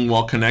and being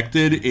well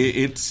connected.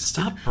 It's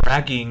stop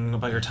bragging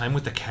about your time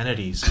with the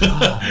Kennedys.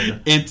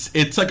 God.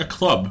 it's like a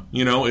club,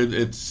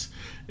 it's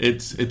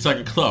like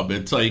a club.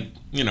 It's I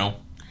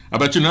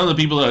bet you none of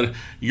the people that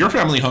your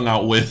family hung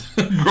out with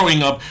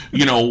growing up,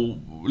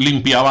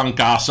 limpiaban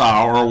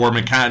casa or were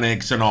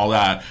mechanics and all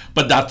that,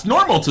 but that's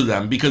normal to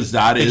them because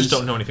they just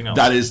don't know anything else.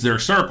 That is their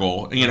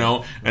circle,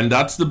 and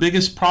that's the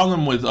biggest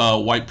problem with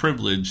white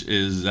privilege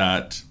is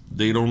that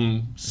they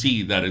don't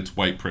see that it's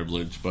white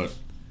privilege, but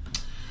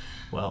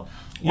or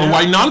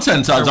white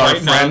nonsense as our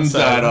friends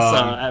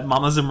at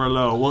Mamas and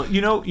Merlot. Well, you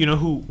know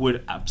who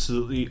would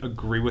absolutely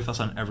agree with us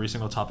on every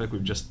single topic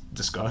we've just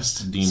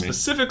discussed, Demon.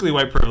 Specifically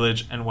white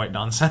privilege and white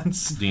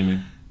nonsense.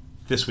 Demon.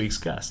 This week's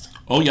guest.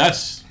 Oh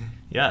yes.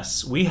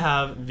 Yes, we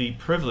have the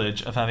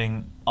privilege of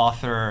having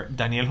author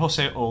Daniel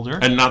Jose Older.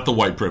 And not the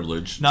white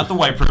privilege. Not the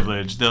white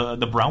privilege.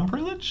 The brown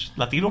privilege?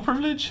 Latino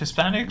privilege?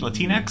 Hispanic?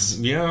 Latinx?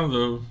 Yeah,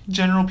 the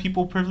general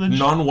people privilege?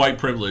 Non-white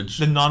privilege.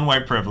 The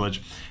non-white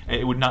privilege.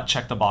 It would not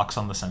check the box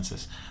on the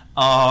census.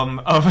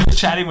 Of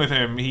chatting with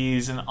him.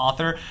 He's an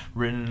author,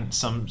 written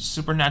some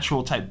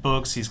supernatural type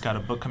books. He's got a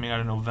book coming out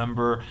in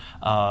November,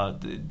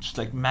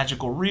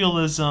 magical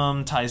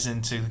realism, ties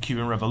into the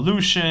Cuban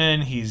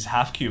Revolution. He's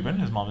half Cuban.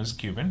 His mom is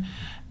Cuban.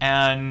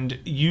 And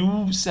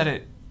you said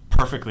it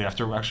perfectly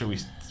after once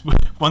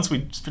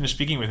we finished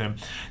speaking with him.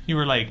 You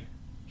were like,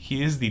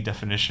 he is the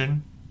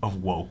definition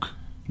of woke.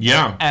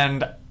 Yeah.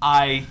 And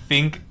I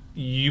think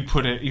you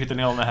hit the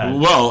nail on the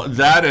head. Well,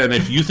 that, and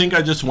if you think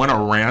I just went a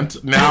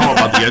rant now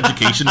about the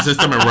education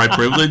system and white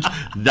privilege,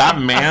 that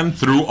man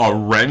threw a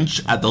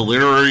wrench at the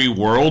literary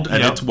world,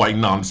 and it's white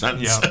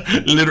nonsense. Yep.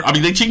 I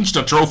mean, they changed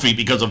the trophy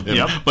because of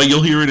him, but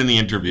you'll hear it in the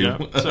interview.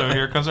 Yep. So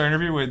here comes our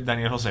interview with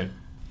Daniel Jose.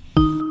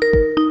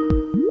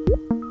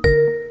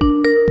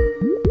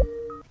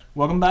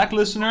 Welcome back,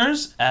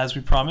 listeners. As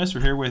we promised,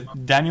 we're here with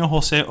Daniel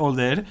Jose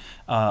Older,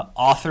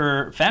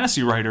 author,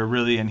 fantasy writer,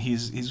 really, and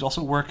he's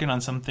also working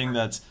on something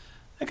that's,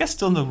 I guess,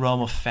 still in the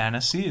realm of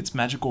fantasy. It's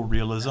magical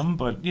realism,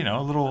 but you know,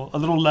 a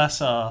little less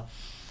about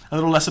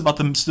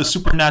the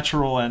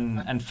supernatural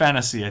and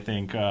fantasy, I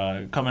think,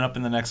 coming up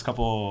in the next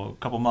couple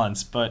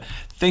months. But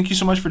thank you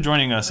so much for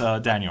joining us,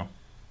 Daniel.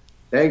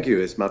 Thank you.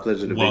 It's my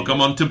pleasure to be here.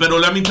 Welcome on to Pero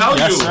Let Me Tell You.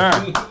 Yes, sir.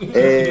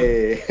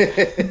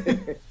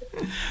 Hey.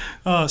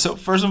 So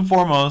first and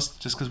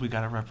foremost, just because we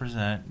got to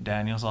represent,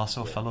 Daniel's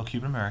also a fellow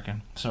Cuban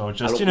American. So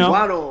just, you know,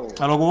 a lo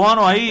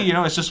cubano ahí, you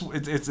know, it's just,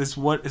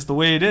 it's the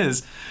way it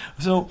is.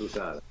 So,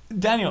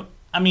 Daniel,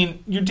 I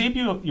mean, your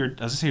debut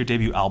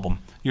album,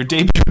 your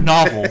debut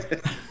novel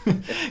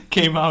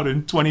came out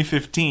in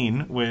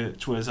 2015,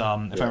 which was, if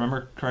I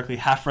remember correctly,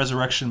 Half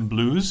Resurrection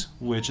Blues,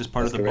 which is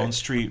part of the Bone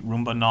Street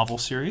Rumba novel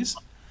series.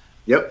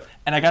 Yep.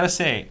 And I gotta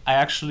say,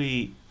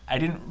 I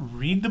didn't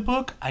read the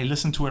book. I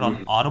listened to it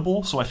on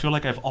Audible, so I feel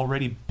like I've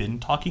already been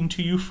talking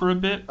to you for a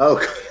bit.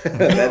 Oh,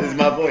 that is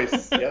my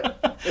voice.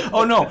 Yep.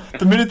 Oh no!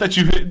 The minute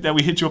that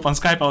we hit you up on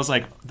Skype, I was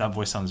like, that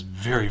voice sounds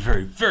very,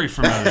 very, very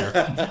familiar,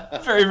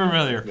 very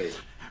familiar.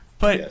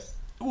 But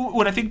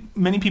what I think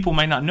many people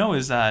might not know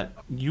is that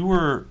you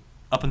were,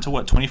 up until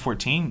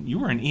 2014, you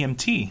were an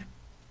EMT.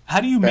 How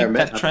do you make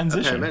that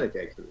transition? A paramedic,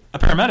 actually. A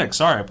paramedic.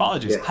 Sorry,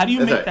 apologies. Yeah, how do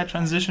you make that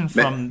transition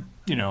from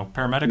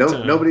paramedic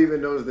to... Nobody even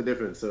knows the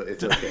difference, so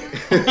it's okay.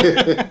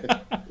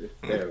 It's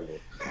terrible.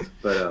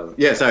 But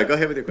sorry. Go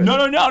ahead with your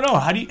question. No.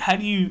 How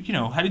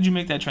did you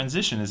make that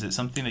transition? Is it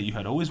something that you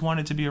had always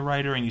wanted to be a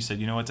writer, and you said,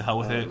 you know what, to hell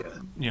with it,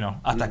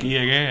 hasta aquí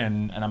llegué,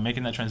 and I'm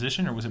making that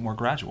transition, or was it more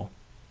gradual?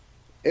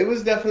 It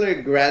was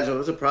definitely gradual. It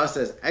was a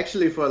process.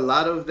 Actually, for a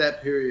lot of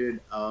that period,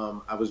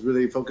 I was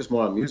really focused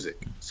more on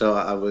music. So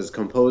I was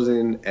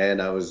composing, and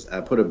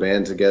I put a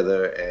band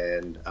together,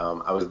 and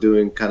I was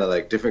doing kind of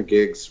like different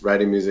gigs,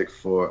 writing music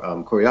for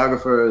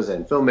choreographers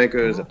and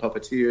filmmakers and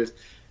puppeteers,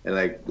 and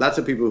like lots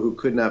of people who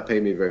could not pay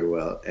me very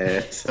well.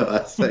 And so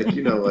I was like,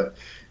 you know what?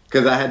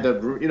 Because I had to,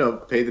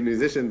 pay the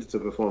musicians to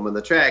perform on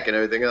the track and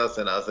everything else.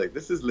 And I was like,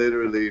 this is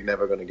literally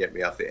never going to get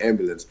me off the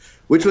ambulance,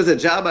 which was a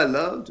job I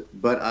loved.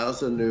 But I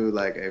also knew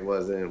like it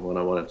wasn't what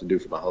I wanted to do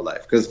for my whole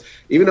life. Because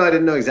even though I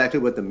didn't know exactly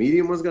what the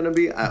medium was going to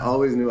be, I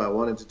always knew I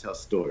wanted to tell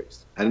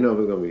stories. I didn't know if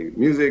it was going to be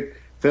music,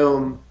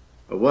 film,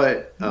 or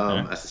what.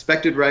 I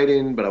suspected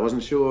writing, but I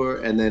wasn't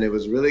sure. And then it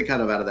was really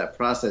kind of out of that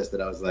process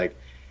that I was like,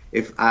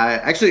 it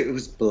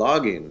was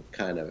blogging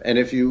kind of. And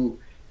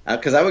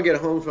because I would get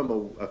home from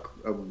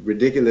a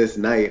ridiculous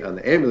night on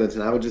the ambulance,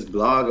 and I would just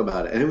blog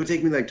about it. And it would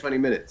take me like 20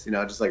 minutes,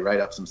 I'd just like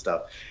write up some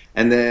stuff.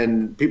 And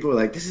then people were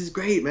like, this is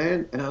great,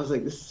 man. And I was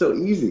like, this is so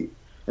easy.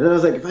 And then I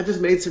was like, if I just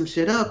made some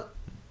shit up,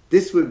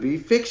 this would be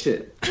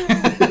fiction.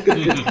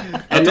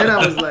 And then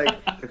I was like,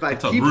 if I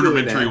keep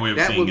doing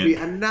that would be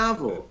a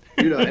novel.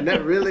 And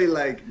that really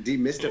like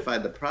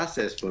demystified the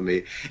process for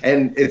me.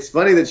 And it's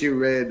funny that you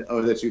read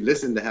or that you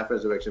listened to Half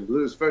Resurrection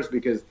Blues first,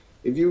 because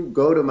if you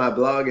go to my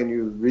blog and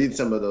you read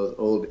some of those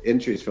old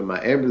entries from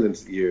my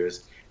ambulance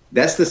years,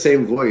 that's the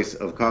same voice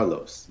of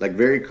Carlos. Like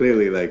very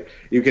clearly, like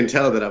you can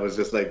tell that I was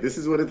just like, this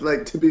is what it's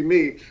like to be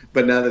me,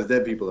 but now there's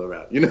dead people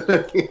around. You know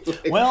what I mean?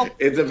 Like,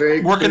 it's a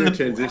very clear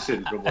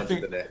transition from one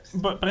to the next.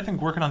 But I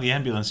think working on the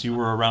ambulance, you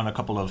were around a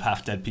couple of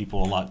half dead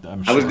people a lot.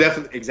 I'm sure. I was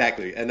definitely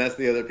exactly, and that's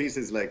the other piece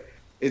is like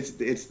it's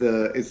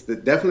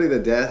definitely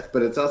the death,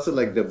 but it's also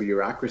like the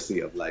bureaucracy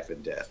of life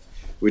and death,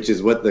 which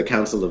is what the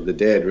Council of the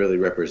Dead really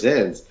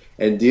represents.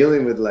 And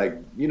dealing with like,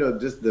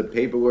 just the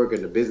paperwork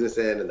and the business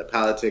end and the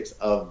politics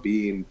of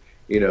being,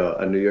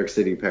 a New York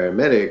City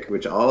paramedic,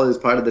 which all is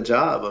part of the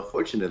job,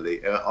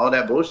 unfortunately, all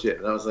that bullshit.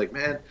 And I was like,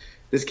 man,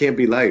 this can't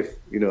be life.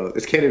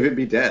 This can't even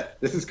be death.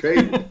 This is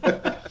crazy.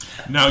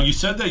 Now, you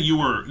said that you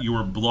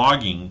were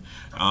blogging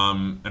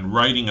and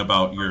writing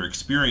about your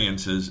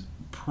experiences.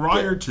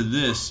 Prior to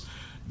this,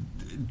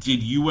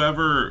 did you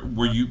ever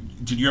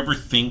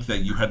think that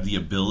you had the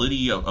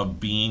ability of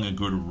being a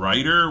good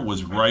writer?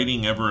 Was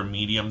writing ever a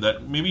medium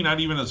that maybe not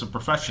even as a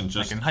profession,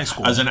 just like in high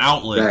school, as an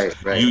outlet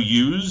you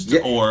used?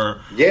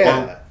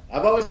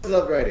 I've always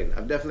loved writing.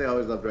 I've definitely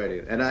always loved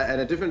writing, and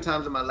at different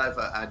times in my life,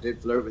 I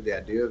did flirt with the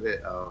idea of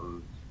it.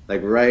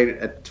 Like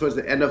towards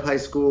the end of high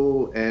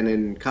school and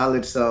in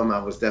college, I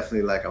was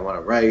definitely like, I want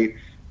to write,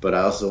 but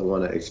I also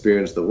want to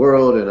experience the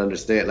world and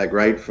understand, like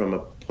write from a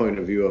point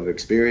of view of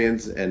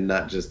experience and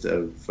not just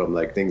from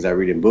like things I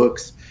read in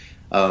books,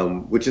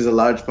 which is a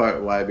large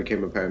part why I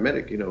became a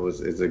paramedic.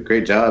 It's a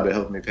great job. It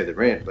helped me pay the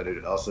rent, but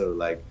it also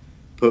like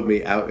put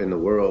me out in the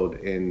world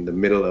in the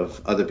middle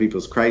of other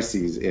people's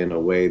crises in a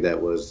way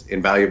that was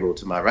invaluable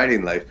to my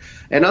writing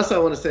life. And also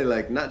I want to say,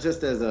 like, not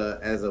just as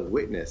a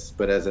witness,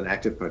 but as an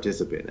active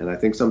participant. And I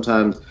think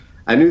sometimes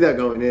I knew that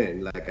going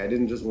in, like I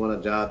didn't just want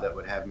a job that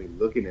would have me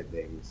looking at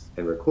things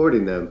and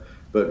recording them,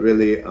 but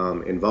really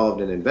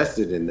involved and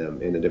invested in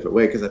them in a different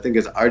way. Because I think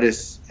as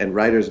artists and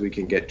writers, we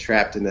can get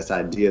trapped in this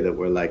idea that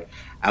we're like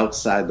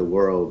outside the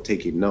world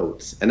taking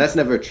notes. And that's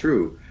never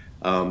true.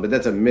 But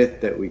that's a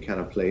myth that we kind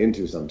of play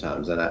into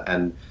sometimes.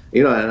 And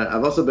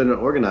I've also been an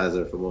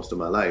organizer for most of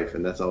my life,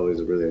 and that's always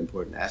a really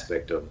important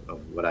aspect of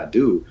what I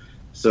do.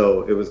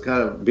 So it was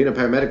kind of, being a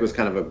paramedic was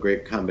kind of a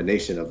great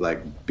combination of like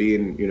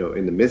being,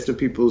 in the midst of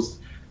people's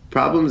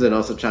problems and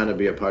also trying to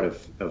be a part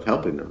of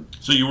helping them.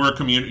 So you were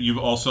you've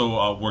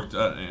also worked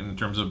in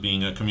terms of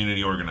being a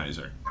community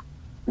organizer.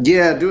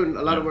 Yeah, doing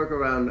a lot of work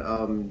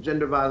around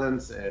gender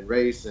violence and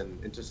race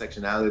and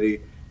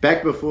intersectionality.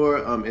 Back before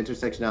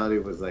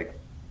intersectionality was like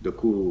the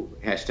cool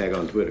hashtag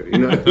on Twitter,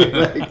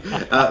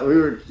 we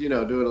were,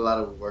 doing a lot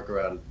of work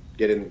around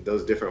getting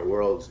those different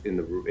worlds in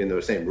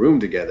the same room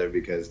together,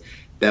 because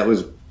that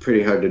was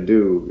pretty hard to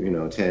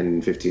do,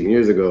 10, 15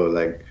 years ago.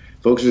 Like,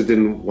 folks just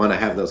didn't want to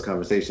have those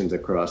conversations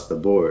across the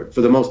board.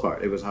 For the most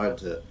part, it was hard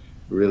to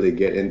really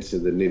get into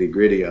the nitty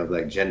gritty of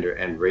like gender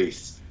and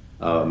race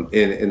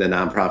in the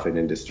nonprofit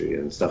industry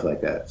and stuff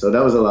like that. So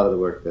that was a lot of the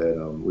work that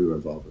we were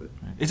involved with.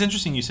 It's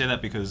interesting you say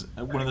that, because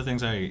one of the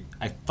things I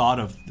thought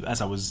of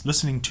as I was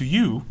listening to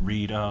you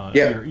read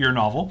your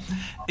novel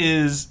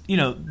is,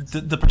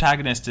 the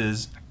protagonist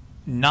is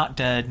not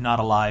dead, not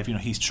alive.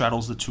 He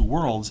straddles the two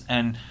worlds,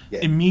 and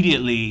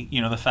immediately,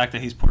 the fact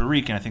that he's Puerto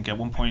Rican. I think at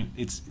one point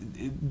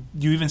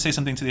you even say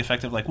something to the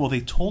effect of like, "Well,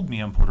 they told me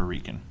I'm Puerto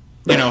Rican."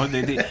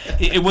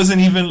 It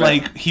wasn't even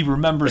like he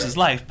remembers his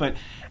life, but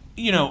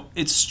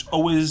it's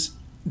always.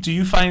 Do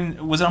you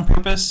find, was it on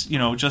purpose?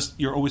 Just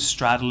you're always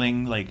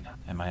straddling like,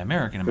 am I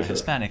American? Am I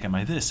Hispanic? Am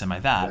I this? Am I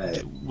that?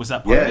 Right. Was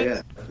that part of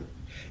it?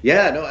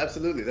 Yeah, no,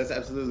 absolutely. That's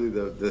absolutely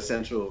the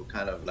central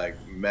kind of like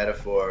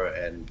metaphor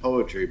and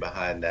poetry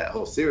behind that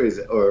whole series,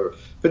 or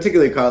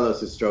particularly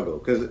Carlos's struggle.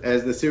 Because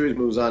as the series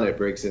moves on, it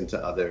breaks into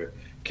other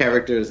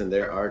characters and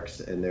their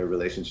arcs and their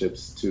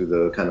relationships to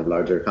the kind of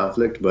larger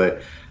conflict.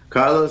 But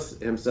Carlos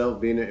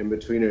himself, being an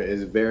in-betweener,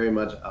 is very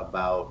much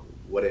about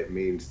what it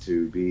means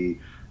to be,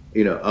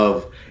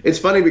 it's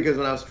funny because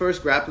when I was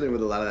first grappling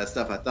with a lot of that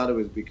stuff, I thought it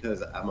was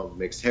because I'm of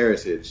mixed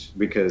heritage,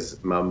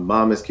 because my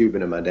mom is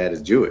Cuban and my dad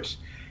is Jewish.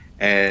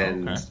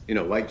 And,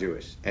 white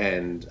Jewish.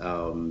 And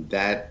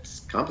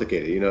that's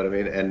complicated, you know what I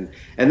mean?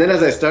 And then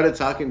as I started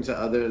talking to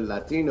other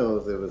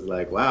Latinos, it was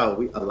like,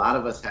 wow, a lot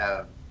of us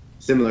have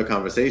similar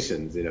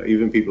conversations,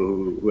 even people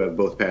who have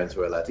both parents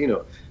who are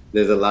Latino.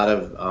 There's a lot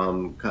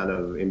of kind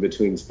of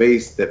in-between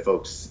space that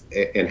folks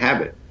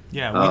inhabit.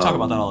 Yeah, we talk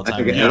about that all the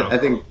time. I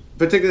think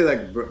particularly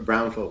like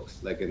brown folks,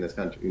 like in this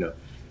country,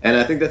 And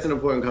I think that's an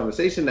important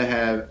conversation to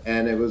have,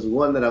 and it was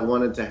one that I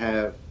wanted to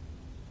have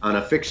on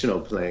a fictional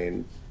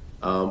plane.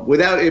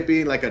 Without it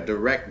being like a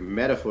direct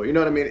metaphor, you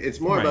know what I mean? It's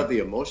more about the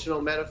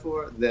emotional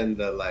metaphor than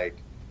the like,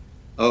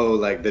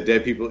 like the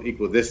dead people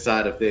equal this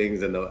side of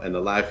things and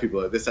the live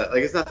people are this side.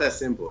 Like, it's not that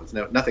simple.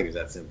 Nothing is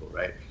that simple,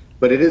 right?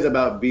 But it is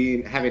about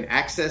having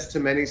access to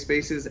many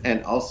spaces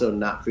and also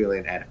not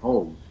feeling at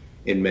home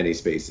in many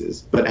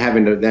spaces, but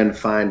having to then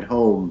find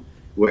home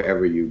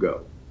wherever you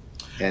go.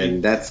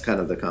 And that's kind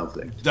of the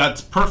conflict. That's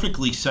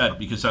perfectly said,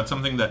 because that's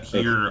something that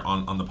here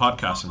on the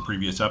podcast in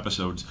previous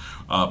episodes,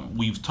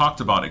 we've talked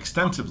about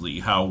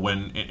extensively, how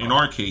when, in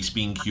our case,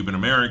 being Cuban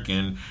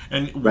American,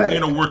 and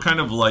we're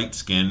kind of light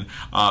skinned,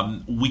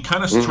 we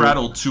kind of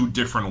straddle two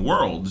different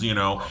worlds, and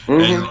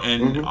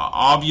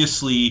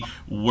obviously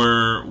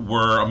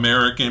we're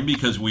American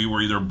because we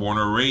were either born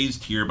or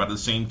raised here, but at the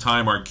same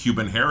time our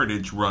Cuban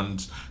heritage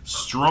runs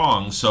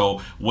strong.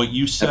 So what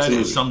you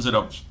said sums it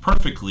up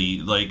perfectly.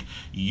 Like,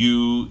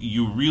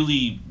 you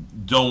really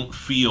don't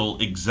feel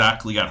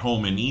exactly at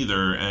home in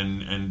either,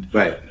 and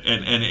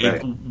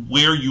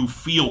where you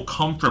feel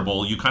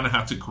comfortable, you kind of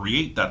have to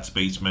create that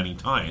space many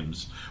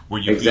times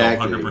where you feel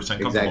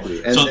 100% comfortable.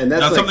 Exactly. So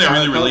that's something that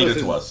really related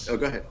to us. Oh,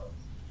 go ahead.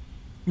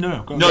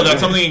 No,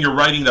 that's something in your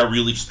writing that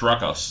really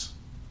struck us.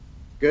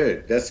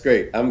 Good. That's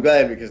great. I'm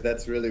glad, because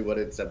that's really what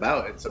it's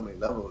about at so many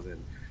levels.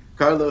 And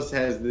Carlos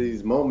has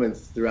these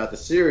moments throughout the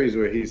series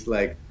where he's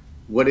like,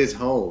 what is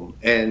home?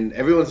 And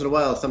every once in a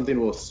while, something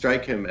will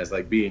strike him as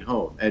like being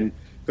home. And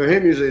for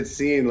him, usually it's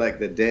seeing like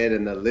the dead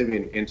and the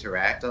living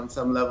interact on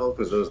some level,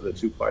 because those are the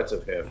two parts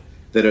of him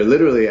that are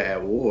literally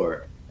at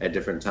war at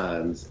different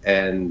times.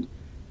 And,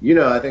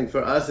 I think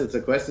for us, it's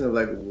a question of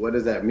like, what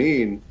does that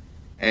mean?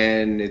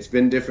 And it's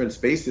been different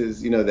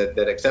spaces,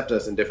 that accept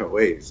us in different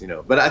ways,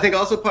 But I think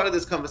also part of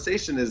this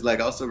conversation is like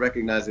also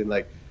recognizing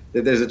like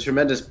that there's a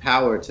tremendous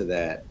power to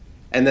that.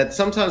 And that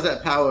sometimes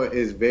that power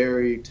is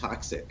very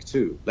toxic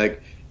too.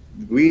 Like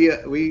we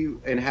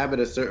inhabit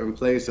a certain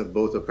place of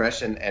both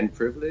oppression and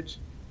privilege.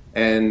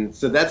 And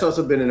so that's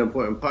also been an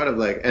important part of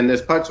like, and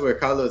there's parts where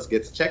Carlos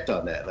gets checked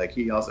on that. Like,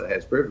 he also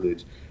has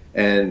privilege.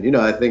 And,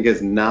 I think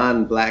as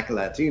non-Black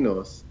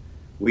Latinos,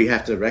 we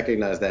have to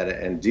recognize that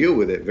and deal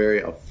with it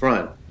very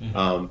upfront.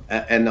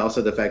 And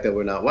also the fact that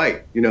we're not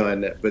white,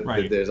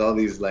 but there's all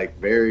these like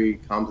very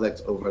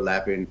complex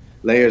overlapping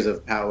layers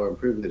of power and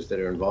privilege that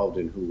are involved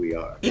in who we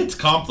are. It's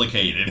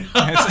complicated.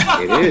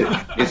 It is.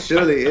 It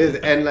surely is.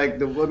 And like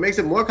what makes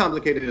it more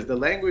complicated is the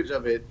language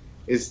of it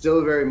is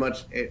still very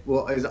much,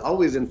 is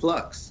always in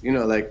flux. You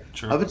know, like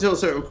up until a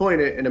certain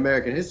point in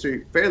American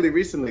history, fairly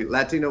recently,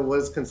 Latino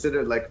was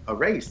considered like a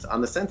race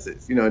on the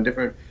census, you know, in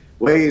different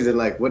ways. And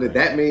like, what did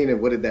that mean?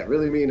 And what did that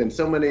really mean? And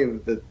so many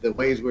of the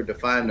ways we're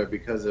defined are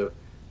because of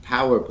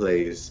power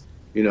plays,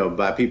 you know,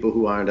 by people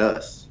who aren't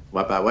us,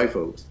 by white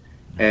folks.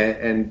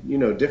 And you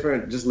know,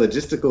 different just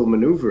logistical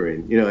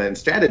maneuvering, you know, and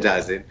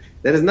strategizing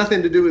that has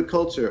nothing to do with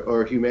culture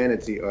or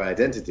humanity or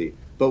identity.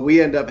 But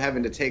we end up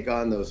having to take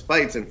on those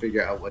fights and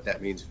figure out what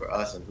that means for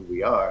us and who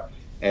we are.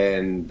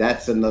 And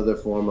that's another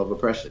form of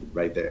oppression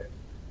right there.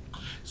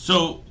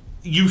 So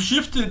you've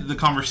shifted the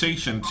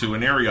conversation to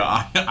an area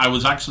I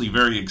was actually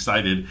very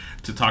excited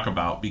to talk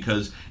about,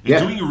 because in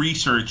doing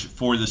research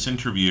for this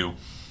interview,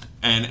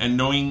 and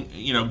knowing,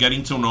 you know,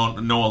 getting to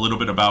know a little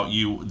bit about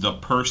you, the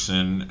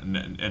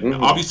person, and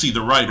obviously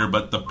the writer,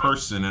 but the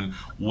person and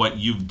what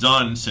you've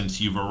done since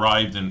you've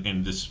arrived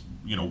in this,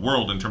 you know,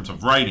 world in terms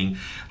of writing,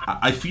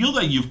 I feel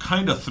that you've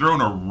kind of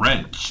thrown a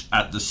wrench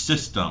at the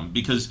system,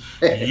 because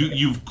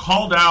you've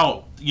called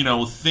out, you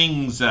know,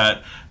 things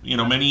that, you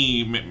know,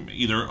 many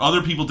either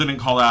other people didn't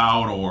call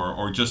out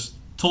or just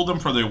told them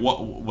for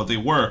what they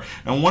were.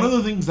 And one of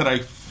the things that I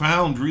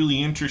found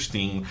really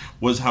interesting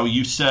was how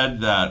you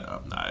said that,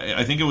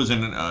 I think it was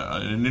in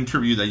an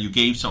interview that you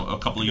gave a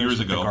couple of years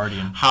ago,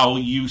 how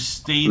you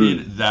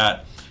stated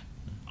that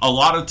a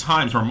lot of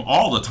times, or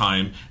all the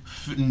time,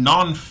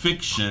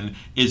 nonfiction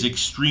is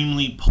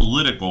extremely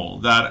political.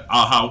 That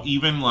how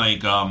even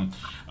like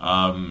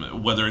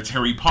whether it's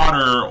Harry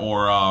Potter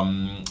or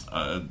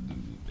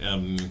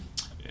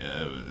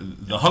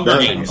the Hunger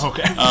Games.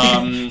 Okay.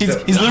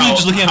 He's literally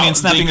just looking at me and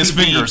snapping his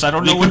fingers. I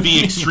don't know what they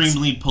could be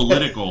extremely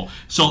political.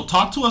 So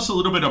talk to us a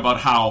little bit about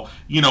how,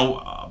 you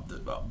know,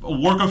 a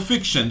work of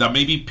fiction that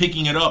maybe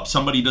picking it up,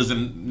 somebody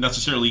doesn't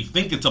necessarily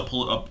think it's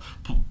a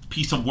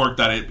piece of work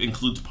that it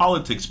includes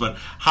politics, but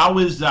how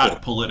is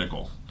that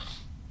political?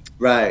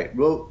 Right.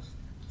 Well,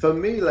 for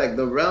me, like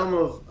the realm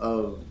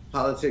of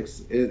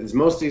politics is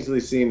most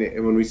easily seen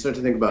when we start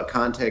to think about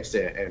context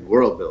and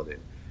world building.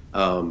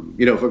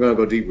 You know, if we're going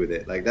to go deep with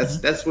it, like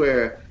that's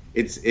where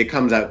it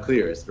comes out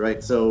clearest,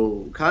 right?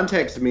 So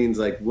context means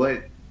like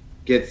what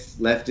gets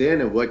left in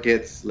and what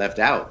gets left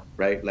out,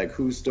 right? Like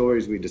whose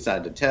stories we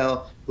decide to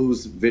tell,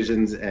 whose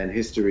visions and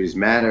histories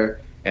matter,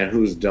 and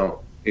whose don't,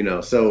 you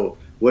know. So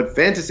what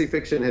fantasy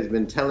fiction has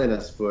been telling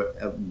us for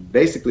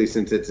basically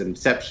since its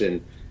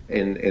inception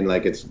in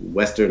like its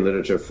Western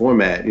literature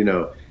format, you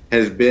know,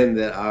 has been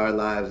that our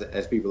lives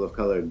as people of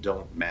color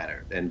don't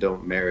matter and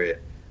don't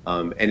merit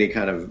any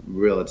kind of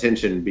real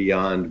attention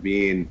beyond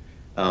being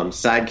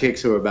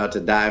sidekicks who are about to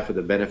die for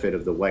the benefit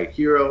of the white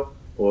hero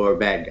or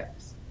bad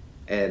guys.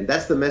 And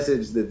that's the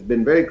message that's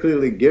been very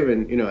clearly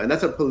given, you know, and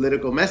that's a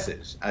political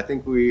message. I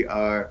think we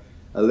are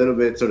a little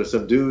bit sort of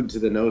subdued to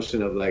the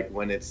notion of like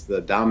when it's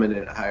the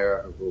dominant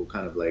hierarchical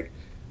kind of like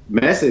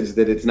message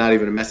that it's not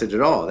even a message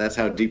at all. That's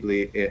how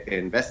deeply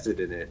invested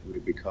in it we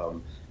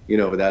become, you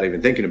know, without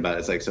even thinking about it.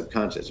 It's like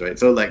subconscious, right?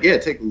 So like, yeah,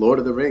 take Lord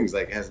of the Rings,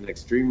 like has an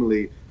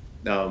extremely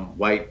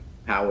white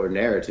power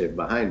narrative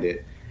behind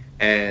it.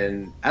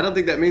 And I don't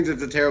think that means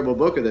it's a terrible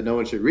book or that no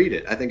one should read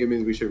it. I think it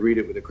means we should read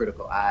it with a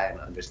critical eye and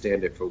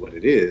understand it for what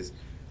it is,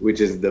 which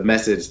is the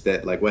message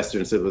that like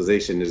Western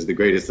civilization is the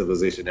greatest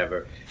civilization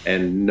ever,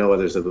 and no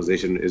other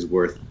civilization is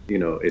worth, you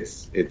know,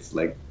 it's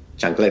like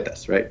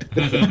chancletas, right?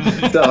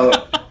 So,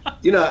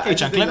 you know, hey,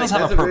 chancletas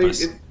have a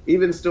purpose.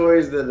 Even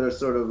stories that are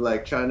sort of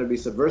like trying to be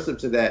subversive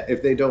to that,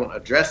 if they don't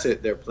address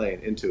it, they're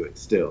playing into it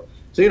still.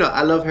 So, you know,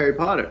 I love Harry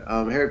Potter.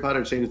 Harry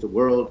Potter changed the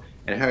world,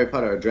 and Harry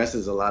Potter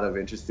addresses a lot of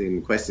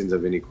interesting questions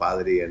of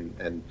inequality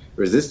and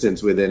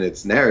resistance within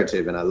its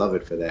narrative, and I love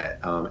it for that.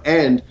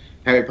 And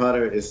Harry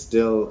Potter is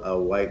still a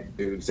white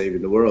dude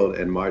saving the world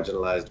and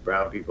marginalized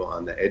brown people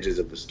on the edges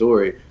of the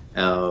story.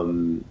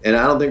 And I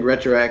don't think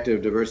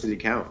retroactive diversity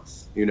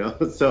counts, you know?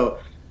 So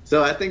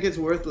I think it's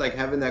worth like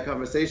having that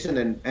conversation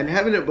and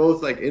having it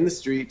both like in the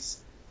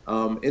streets,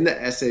 in the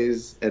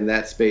essays and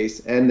that space,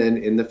 and then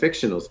in the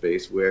fictional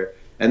space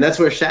and that's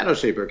where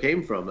Shadowshaper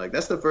came from. Like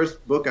that's the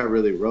first book I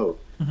really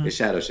wrote, is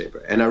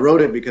Shadowshaper. And I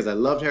wrote it because I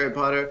loved Harry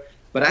Potter,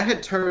 but I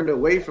had turned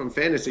away from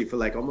fantasy for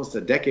like almost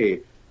a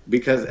decade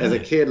because as a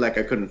kid, like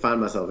I couldn't find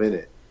myself in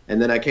it.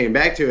 And then I came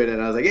back to it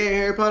and I was like, hey,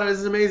 Harry Potter, this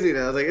is amazing. And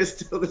I was like, it's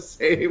still the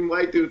same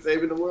white dude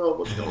saving the world.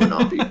 What's going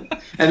on, people?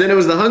 And then it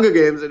was the Hunger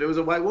Games and it was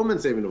a white woman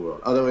saving the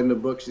world. Although in the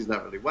book, she's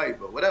not really white,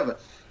 but whatever.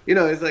 You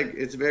know, it's like,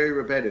 it's very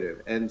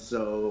repetitive. And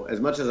so as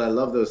much as I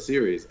love those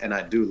series, and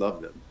I do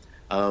love them,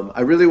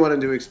 I really wanted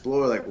to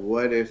explore, like,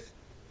 what if,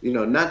 you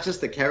know, not just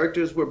the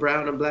characters were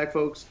brown and black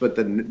folks, but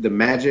the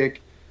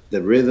magic,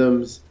 the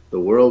rhythms, the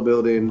world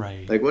building.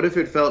 Right. Like, what if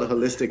it felt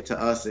holistic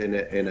to us in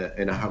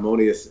a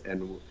harmonious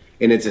and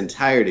in its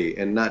entirety,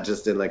 and not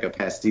just in like a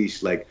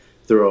pastiche, like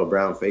throw a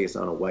brown face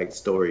on a white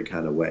story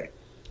kind of way.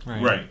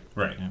 Right.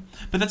 Yeah.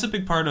 But that's a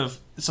big part of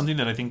something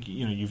that I think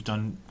you've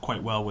done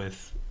quite well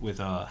with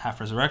Half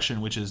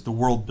Resurrection, which is the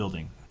world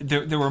building.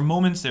 There were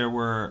moments there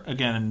where,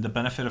 again, the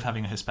benefit of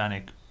having a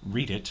Hispanic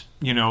read it,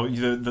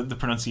 the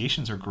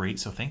pronunciations are great,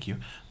 so thank you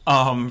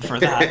for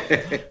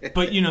that.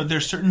 But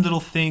there's certain little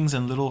things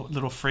and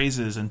little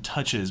phrases and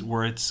touches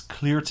where it's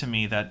clear to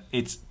me that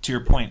it's, to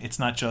your point, it's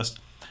not just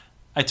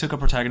I took a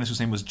protagonist whose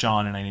name was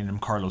John and I named him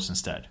Carlos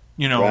instead,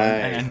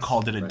 and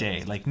called it a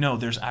day. Like, no,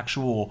 there's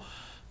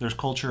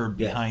culture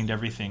behind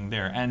everything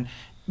there. And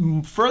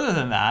further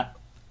than that,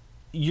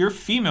 your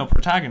female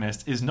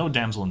protagonist is no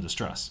damsel in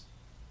distress.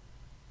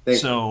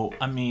 So,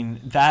 I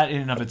mean, that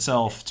in and of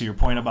itself, to your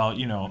point about,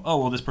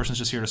 this person's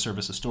just here to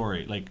service a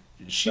story. Like,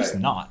 she's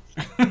not.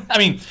 I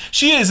mean,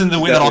 she is in the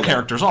way that all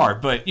characters are,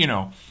 but,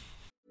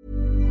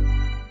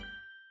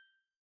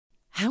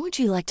 How would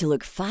you like to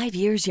look 5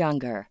 years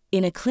younger?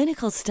 In a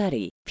clinical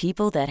study,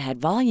 people that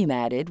had volume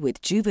added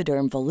with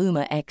Juvederm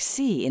Voluma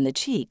XC in the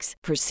cheeks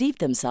perceived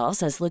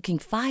themselves as looking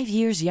 5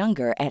 years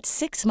younger at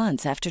 6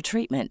 months after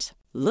treatment.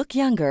 Look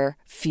younger,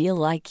 feel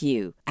like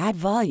you. Add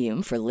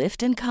volume for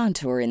lift and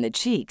contour in the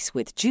cheeks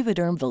with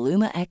Juvederm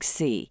Voluma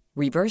XC.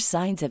 Reverse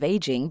signs of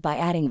aging by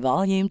adding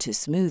volume to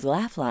smooth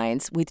laugh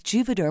lines with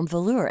Juvederm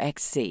Volure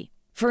XC.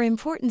 For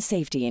important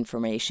safety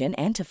information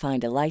and to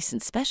find a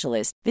licensed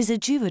specialist,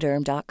 visit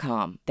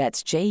Juvederm.com.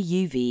 That's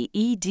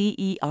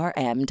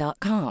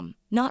JUVEDERM.com.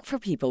 Not for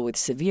people with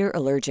severe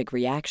allergic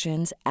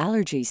reactions,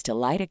 allergies to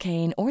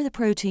lidocaine, or the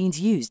proteins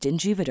used in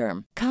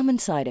Juvederm. Common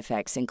side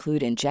effects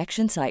include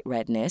injection site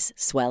redness,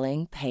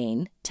 swelling,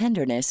 pain,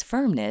 tenderness,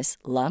 firmness,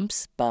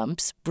 lumps,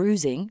 bumps,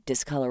 bruising,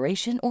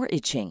 discoloration, or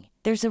itching.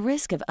 There's a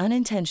risk of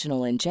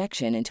unintentional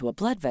injection into a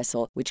blood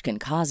vessel, which can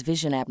cause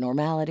vision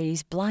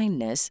abnormalities,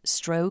 blindness,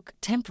 stroke,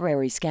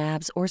 temporary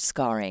scabs, or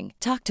scarring.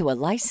 Talk to a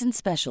licensed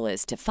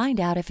specialist to find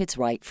out if it's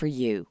right for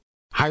you.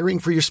 Hiring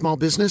for your small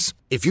business?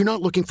 If you're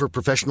not looking for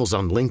professionals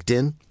on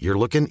LinkedIn, you're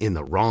looking in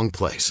the wrong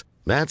place.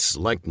 That's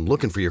like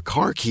looking for your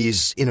car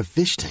keys in a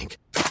fish tank.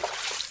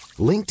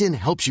 LinkedIn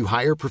helps you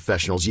hire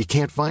professionals you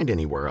can't find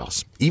anywhere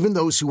else, even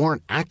those who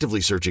aren't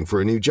actively searching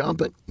for a new job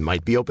but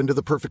might be open to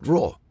the perfect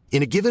role.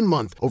 In a given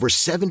month, over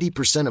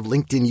 70% of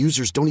LinkedIn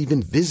users don't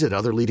even visit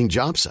other leading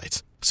job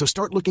sites. So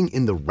start looking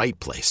in the right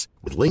place.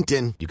 With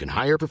LinkedIn, you can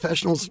hire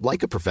professionals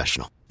like a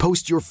professional.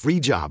 Post your free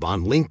job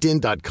on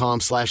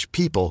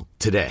linkedin.com/people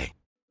today.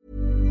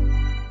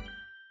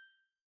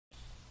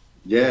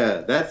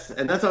 Yeah,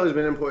 that's always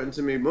been important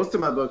to me. Most of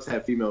my books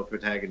have female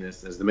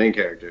protagonists as the main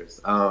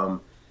characters.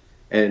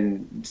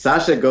 And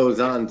Sasha goes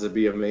on to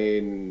be a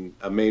main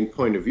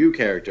point of view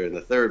character in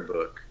the third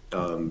book.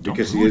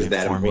 Because she is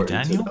that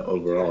important to the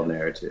overall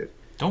narrative.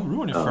 Don't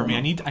ruin it for me.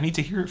 I need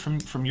to hear it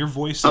from your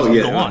voice. Oh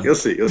yeah, go on. You'll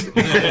see.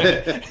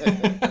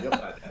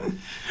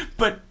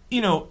 But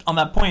on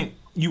that point,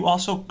 you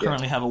also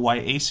currently have a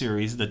YA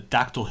series, the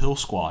Dactyl Hill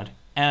Squad,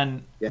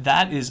 and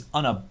that is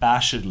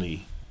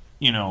unabashedly,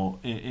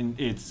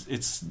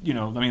 it's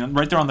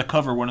right there on the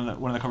cover. One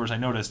of the covers I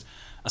noticed,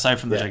 aside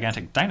from the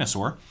gigantic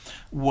dinosaur,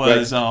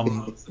 was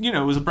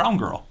it was a brown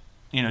girl.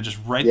 Just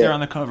there on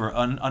the cover,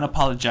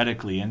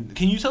 unapologetically. And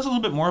can you tell us a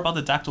little bit more about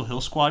the Dactyl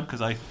Hill Squad?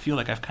 Because I feel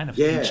like I've kind of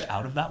aged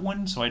out of that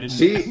one, so I didn't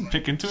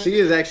pick into it. She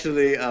is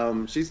actually,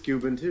 she's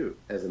Cuban too,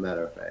 as a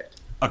matter of fact.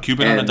 A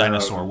Cuban and a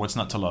dinosaur. What's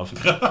not to love?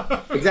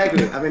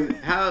 Exactly. I mean,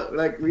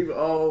 we've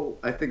all,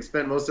 I think,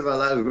 spent most of our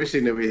lives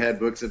wishing that we had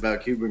books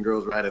about Cuban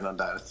girls riding on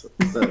dinosaurs.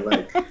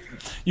 So,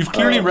 you've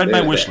clearly read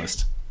my wish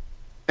list.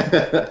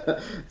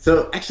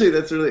 So actually,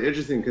 that's really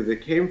interesting because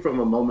it came from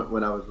a moment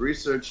when I was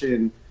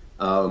researching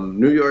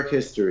New York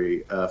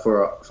history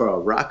for a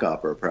rock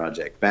opera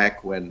project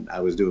back when I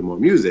was doing more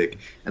music,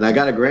 and I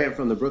got a grant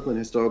from the Brooklyn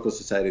Historical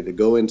Society to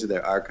go into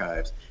their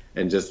archives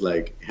and just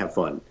have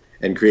fun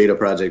and create a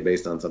project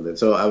based on something.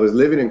 So I was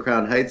living in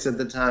Crown Heights at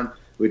the time,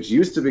 which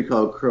used to be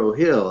called Crow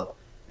Hill,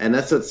 and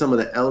that's what some of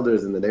the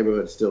elders in the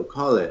neighborhood still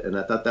call it, and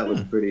I thought that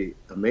was pretty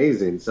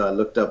amazing. So I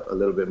looked up a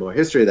little bit more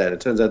history of that.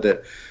 It turns out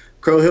that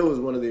Crow Hill was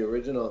one of the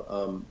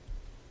original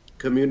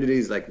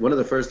communities, like one of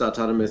the first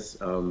autonomous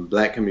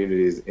black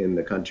communities in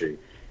the country.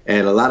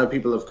 And a lot of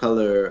people of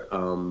color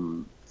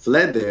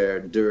fled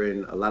there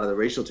during a lot of the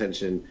racial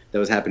tension that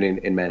was happening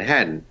in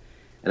Manhattan.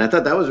 And I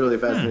thought that was really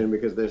fascinating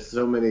because there's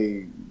so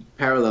many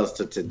parallels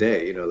to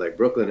today. Like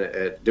Brooklyn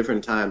at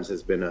different times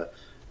has been a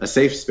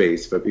safe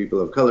space for people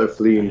of color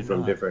fleeing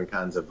from different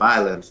kinds of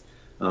violence.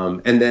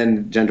 And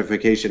then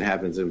gentrification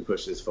happens and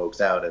pushes folks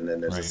out, and then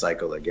there's a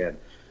cycle again.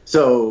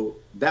 So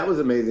that was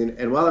amazing.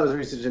 And while I was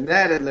researching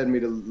that, it led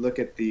me to look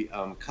at the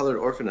Colored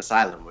Orphan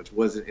Asylum, which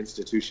was an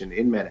institution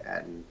in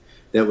Manhattan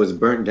that was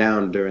burnt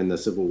down during the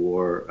Civil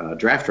War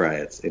draft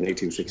riots in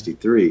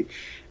 1863.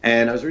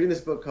 And I was reading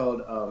this book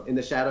called In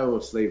the Shadow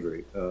of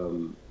Slavery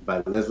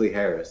by Leslie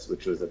Harris,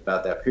 which was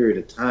about that period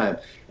of time.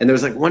 And there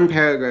was one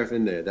paragraph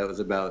in there that was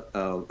about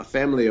a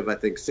family of, I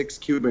think, 6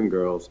 Cuban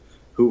girls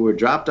who were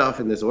dropped off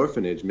in this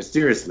orphanage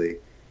mysteriously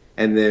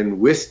and then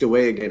whisked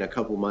away again a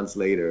couple months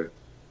later.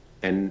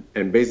 And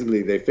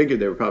basically they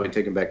figured they were probably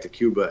taken back to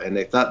Cuba, and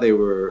they thought they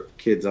were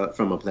kids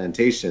from a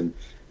plantation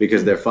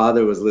because their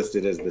father was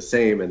listed as the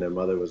same and their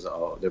mothers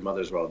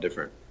were all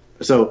different.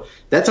 So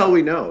that's all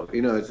we know.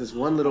 It's this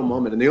one little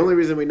moment. And the only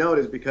reason we know it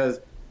is because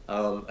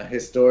a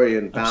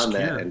historian found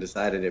that and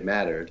decided it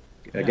mattered.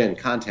 Again,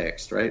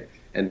 context, right?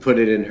 And put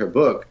it in her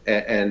book.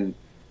 And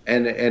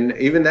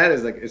even that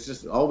is like, it's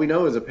just all we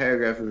know is a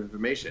paragraph of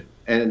information.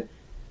 And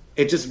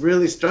it just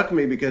really struck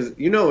me because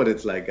you know what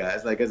it's like,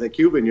 guys. Like as a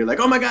Cuban, you're like,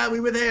 oh my God, we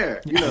were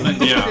there.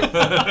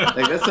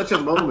 Like that's such a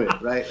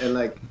moment, right? And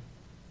like,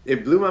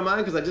 it blew my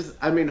mind because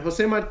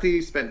Jose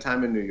Marti spent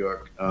time in New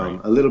York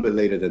a little bit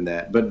later than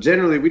that. But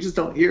generally, we just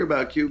don't hear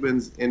about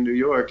Cubans in New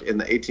York in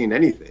the 18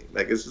 anything.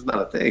 Like, it's just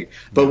not a thing.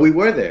 But we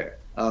were there.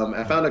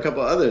 I found a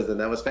couple others, and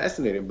that was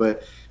fascinating.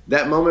 But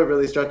that moment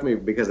really struck me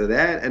because of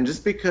that, and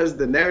just because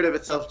the narrative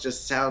itself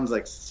just sounds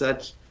like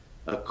such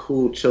a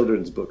cool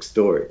children's book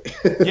story.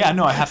 Yeah,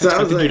 no, I half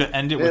expected you to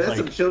end it with that's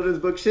some children's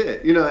book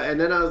shit, And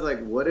then I was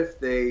like, what if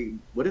they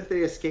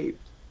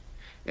escaped?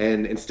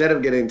 And instead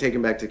of getting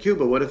taken back to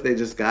Cuba, what if they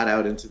just got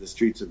out into the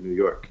streets of New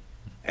York?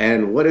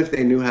 And what if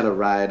they knew how to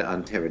ride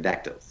on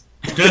pterodactyls?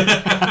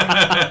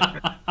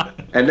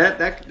 And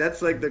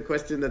that's like the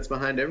question that's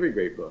behind every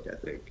great book, I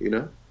think,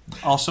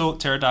 Also,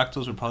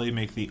 pterodactyls would probably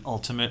make the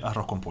ultimate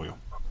arroz con pollo.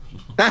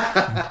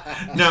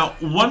 Now,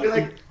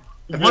 one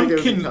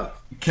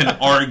can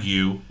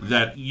argue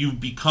that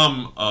you've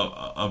become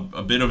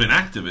a bit of an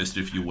activist,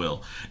 if you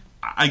will.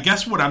 I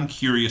guess what I'm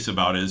curious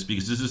about is,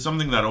 because this is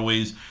something that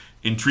always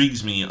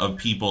intrigues me of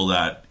people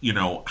that,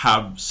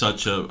 have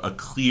such a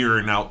clear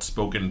and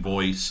outspoken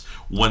voice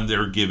when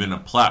they're given a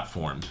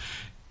platform.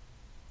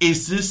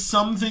 Is this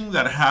something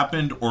that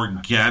happened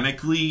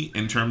organically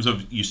in terms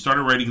of you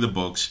started writing the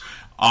books,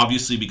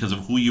 obviously because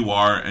of who you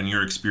are and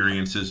your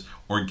experiences,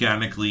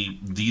 organically,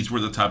 these were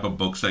the type of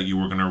books that you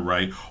were going to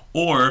write?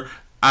 Or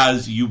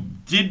as you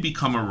did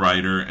become a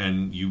writer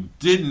and you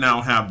did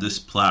now have this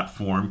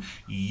platform,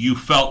 you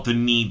felt the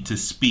need to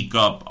speak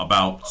up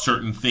about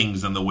certain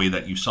things and the way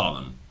that you saw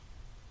them?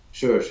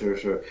 Sure.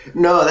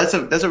 No, that's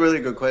a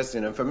really good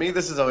question. And for me,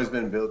 this has always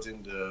been built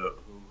into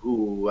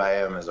who I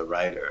am as a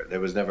writer. There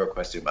was never a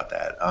question about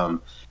that.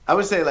 I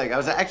would say, I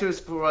was an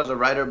activist before I was a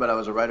writer, but I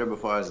was a writer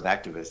before I was an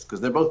activist,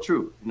 because they're both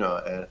true.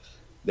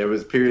 There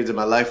was periods in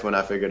my life when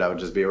I figured I would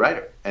just be a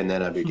writer, and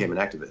then I became an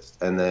activist,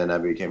 and then I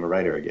became a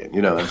writer again,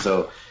 and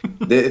so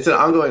it's an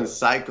ongoing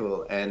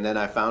cycle. And then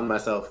I found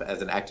myself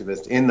as an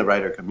activist in the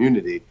writer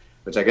community,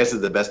 which I guess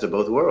is the best of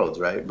both worlds,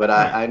 right? But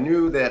I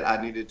knew that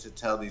I needed to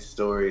tell these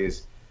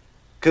stories,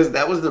 because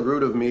that was the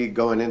root of me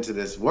going into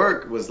this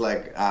work, was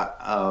like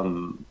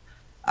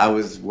I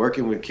was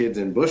working with kids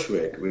in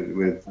Bushwick,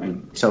 with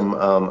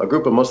a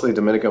group of mostly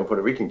Dominican and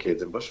Puerto Rican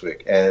kids in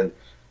Bushwick, and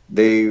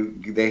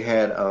they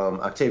had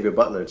Octavia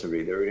Butler to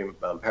read. They were reading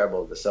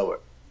Parable of the Sower.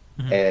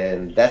 Mm-hmm.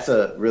 And that's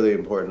a really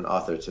important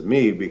author to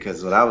me,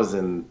 because when I was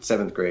in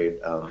 7th grade,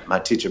 my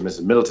teacher,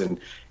 Mrs. Middleton,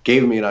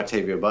 gave me an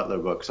Octavia Butler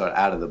book sort of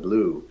out of the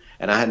blue.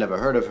 And I had never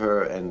heard of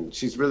her, and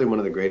she's really one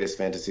of the greatest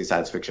fantasy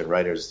science fiction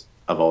writers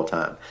of all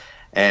time.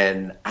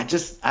 And I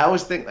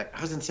always think,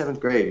 I was in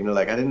 7th grade,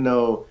 I had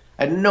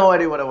no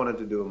idea what I wanted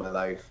to do in my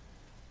life.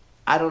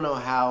 I don't know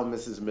how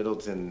Mrs.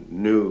 Middleton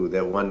knew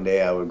that one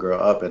day I would grow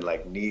up and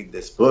need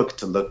this book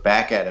to look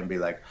back at and be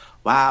like,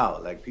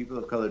 wow, people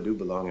of color do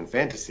belong in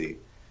fantasy.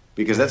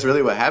 Because that's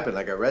really what happened.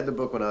 I read the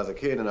book when I was a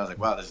kid and I was like,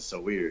 wow, this is so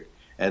weird.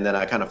 And then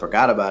I kind of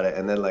forgot about it.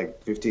 And then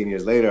 15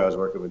 years later, I was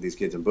working with these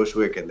kids in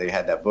Bushwick and they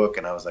had that book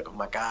and I was like, oh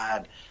my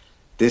God,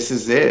 this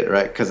is it,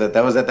 right? Because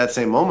that was at that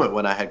same moment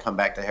when I had come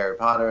back to Harry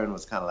Potter and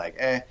was kind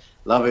of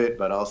love it,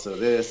 but also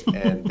this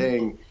and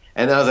thing.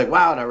 And then I was like,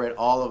 wow, and I read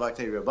all of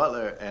Octavia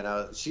Butler,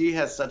 and she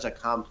has such a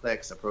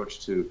complex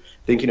approach to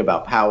thinking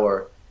about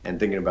power and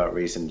thinking about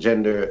race and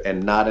gender,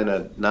 and not in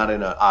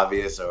an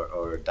obvious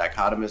or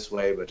dichotomous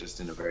way, but just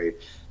in a very,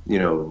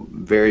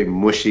 very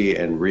mushy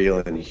and real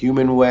and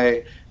human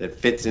way that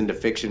fits into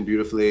fiction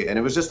beautifully. And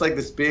it was just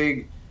this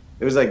big,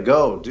 it was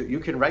go, you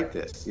can write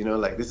this,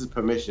 this is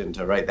permission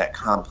to write that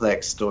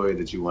complex story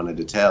that you wanted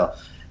to tell.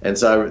 And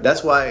so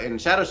that's why in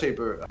Shadow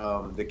Shaper,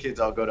 the kids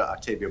all go to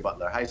Octavia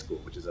Butler High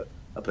School, which is a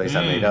place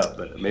I made up,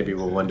 but maybe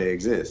will one day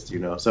exist,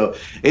 So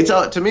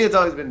to me, it's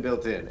always been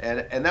built in.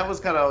 And that was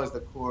kind of always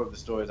the core of the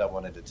stories I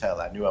wanted to tell.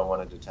 I knew I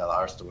wanted to tell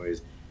our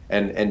stories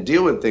and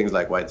deal with things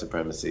like white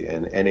supremacy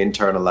and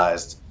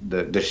internalize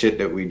the shit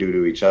that we do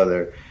to each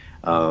other.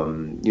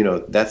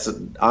 That's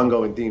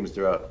ongoing themes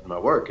throughout my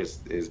work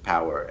is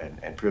power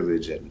and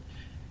privilege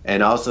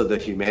and also the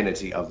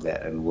humanity of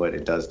that and what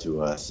it does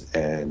to us.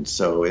 And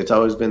so it's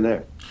always been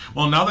there.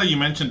 Well, now that you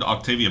mentioned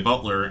Octavia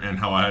Butler and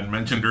how I had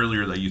mentioned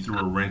earlier that you threw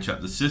a wrench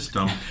at the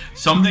system,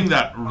 something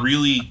that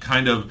really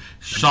kind of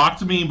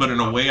shocked me, but in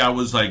a way I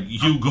was like,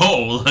 you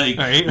go, was,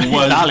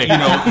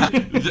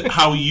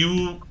 how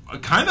you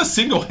kind of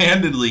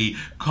single-handedly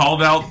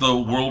called out the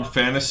World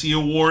Fantasy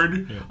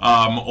Award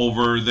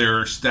over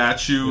their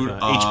statue.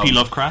 H.P.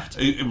 Lovecraft?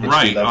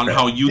 Right, on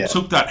how you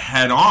took that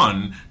head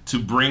on to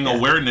bring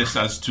awareness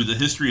as to the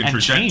history and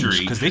trajectory.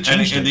 Because they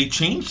changed it. And they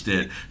changed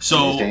it.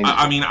 So,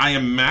 I mean, I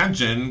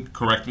imagine,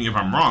 correct me if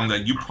I'm wrong,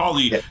 that you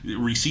probably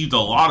received a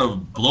lot of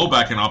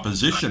blowback and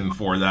opposition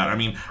for that. I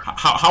mean,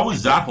 how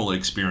was that whole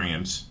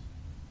experience?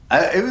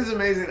 It was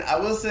amazing. I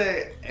will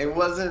say it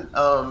wasn't,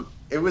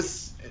 it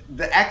was,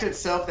 the act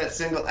itself, that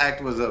single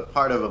act, was a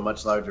part of a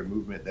much larger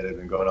movement that had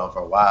been going on for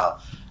a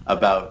while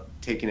about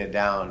taking it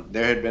down.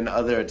 There had been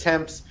other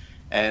attempts,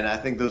 and I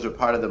think those were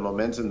part of the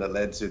momentum that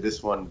led to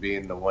this one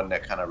being the one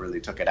that kind of really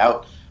took it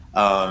out.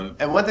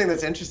 And one thing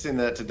that's interesting,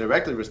 that to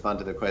directly respond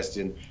to the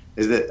question,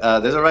 is that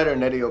there's a writer,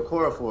 Nnedi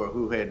Okorafor,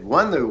 who had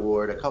won the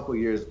award a couple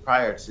years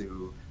prior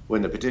to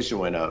when the petition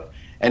went up.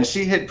 And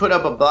she had put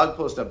up a blog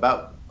post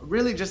about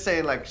really just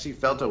saying, like, she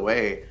felt a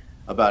way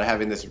about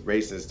having this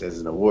racist as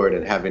an award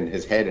and having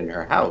his head in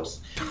her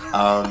house.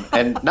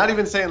 And not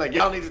even saying, like,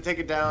 y'all need to take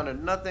it down or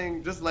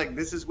nothing, just like,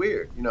 this is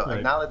weird, you know,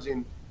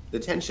 acknowledging the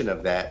tension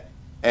of that.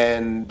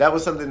 And that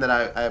was something that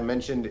I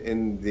mentioned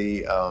in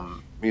the,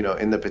 you know,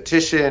 in the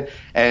petition,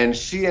 and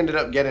she ended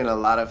up getting a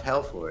lot of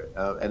hell for it.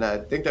 And I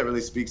think that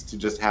really speaks to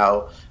just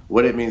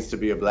what it means to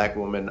be a black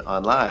woman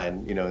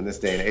online, you know, in this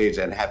day and age,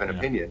 and have an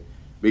opinion,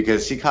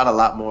 because she caught a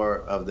lot more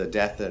of the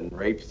death and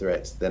rape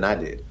threats than I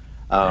did.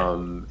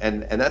 And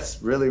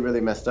that's really,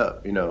 really messed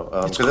up, you know,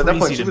 because at that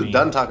point she was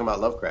done talking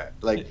about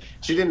Lovecraft. Like,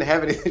 she didn't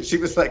have anything. She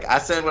was like, I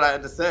said what I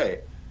had to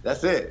say.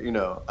 That's it, you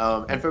know.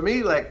 And for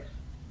me, like,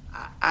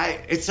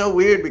 it's so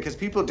weird because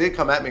people did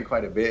come at me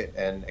quite a bit,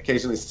 and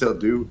occasionally still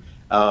do.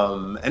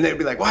 And they'd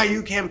be like, why are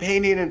you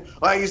campaigning, and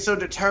why are you so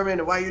determined,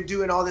 and why are you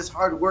doing all this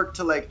hard work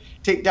to, like,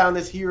 take down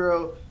this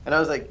hero? And I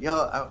was like,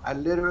 yo, I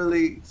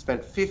literally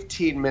spent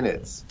 15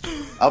 minutes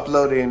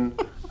uploading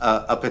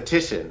a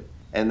petition,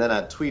 and then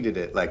I tweeted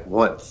it like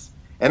once,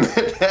 and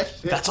then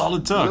that's all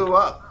it took. Blew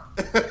up.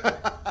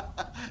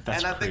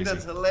 And I think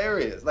that's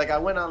hilarious. Like, I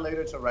went on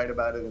later to write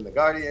about it in The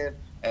Guardian,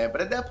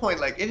 but at that point,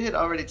 like, it had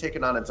already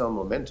taken on its own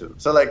momentum.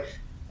 So, like,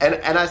 and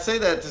I say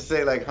that to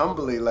say, like,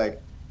 humbly, like,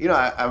 you know,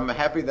 I'm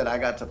happy that I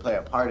got to play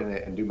a part in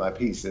it and do my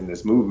piece in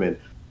this movement.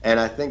 And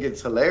I think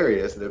it's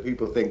hilarious that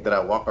people think that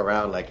I walk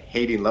around, like,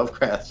 hating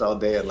Lovecraft all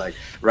day and, like,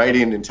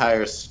 writing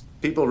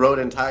people wrote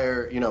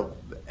you know,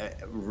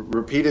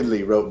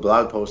 repeatedly wrote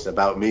blog posts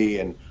about me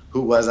and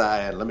who was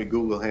I, and let me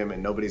Google him,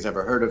 and nobody's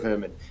ever heard of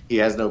him, and he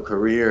has no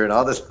career, and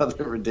all this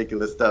other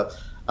ridiculous stuff.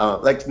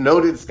 Like,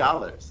 noted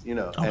scholars, you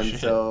know.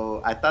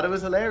 So I thought it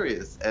was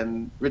hilarious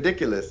and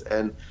ridiculous.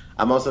 And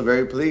I'm also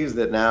very pleased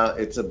that now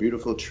it's a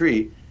beautiful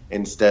tree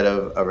instead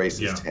of a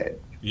racist head.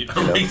 Yeah,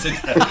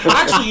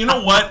 actually, you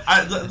know what?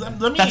 Let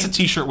me. That's a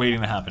T-shirt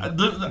waiting to happen.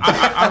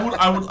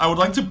 I would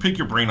like to pick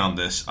your brain on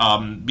this,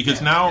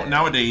 because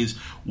nowadays,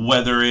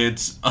 whether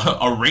it's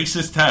a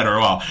racist head or,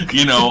 well,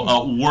 you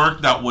know,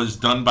 work that was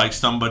done by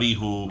somebody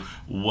who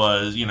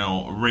was, you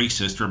know,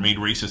 racist or made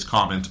racist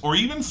comments, or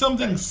even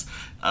something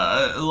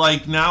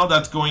like now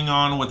that's going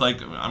on with,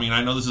 like, I mean,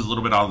 I know this is a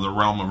little bit out of the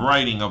realm of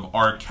writing, of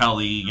R.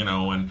 Kelly, you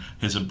know, and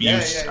his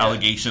abuse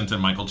allegations,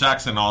 and Michael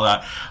Jackson and all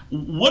that.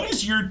 What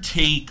is your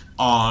take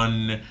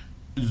on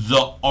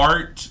the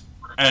art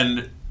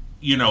and,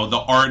 you know, the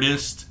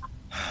artist?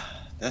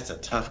 That's a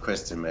tough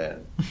question,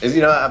 man.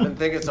 You know, I've been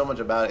thinking so much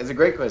about it. It's a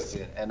great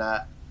question, and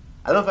I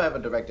don't know if I have a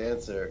direct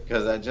answer,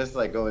 because I just,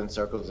 like, go in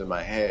circles in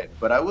my head.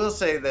 But I will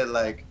say that,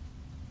 like,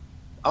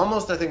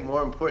 almost, I think,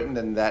 more important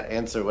than that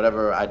answer,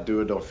 whatever I do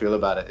or don't feel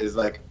about it, is,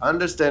 like,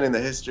 understanding the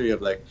history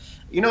of, like,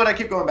 you know what I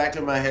keep going back to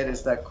in my head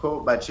is that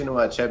quote by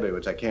Chinua Achebe,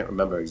 which I can't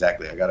remember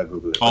exactly. I gotta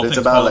Google it. All Things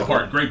Fall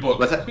Apart, great book.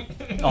 What's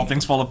that? All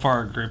Things Fall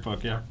Apart, great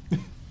book, yeah.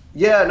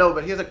 Yeah, no,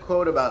 but he has a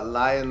quote about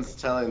lions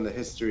telling the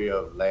history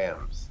of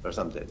lambs or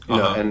something, you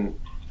know, and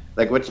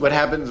like what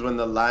happens when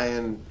the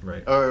lion,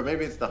 or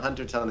maybe it's the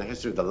hunter telling the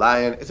history of the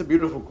lion. It's a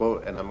beautiful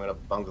quote, and I'm going to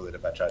bungle it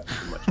if I try to do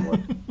too much more.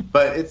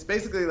 But it's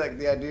basically like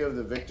the idea of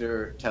the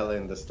victor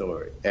telling the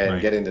story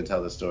and getting to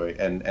tell the story,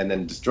 and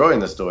then destroying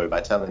the story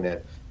by telling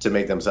it to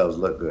make themselves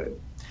look good.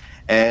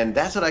 And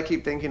that's what I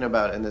keep thinking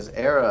about in this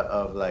era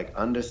of, like,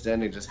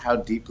 understanding just how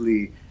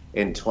deeply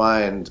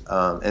entwined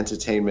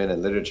entertainment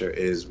and literature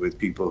is with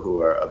people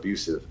who are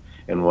abusive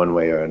in one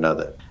way or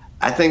another.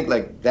 I think,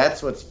 like,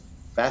 that's what's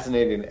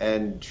fascinating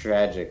and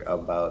tragic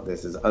about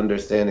this, is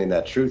understanding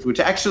that truth, which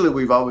actually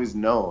we've always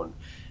known,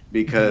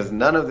 because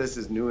none of this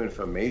is new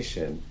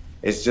information.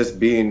 It's just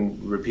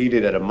being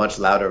repeated at a much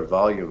louder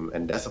volume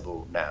and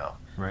decibel now.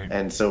 Right.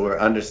 And so we're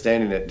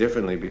understanding it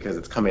differently because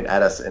it's coming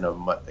at us in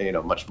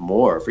a much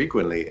more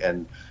frequently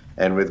and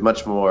with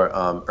much more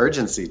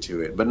urgency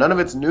to it. But none of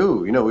it's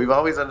new. You know, we've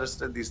always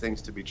understood these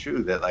things to be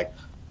true, that, like,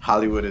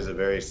 Hollywood is a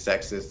very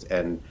sexist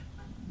and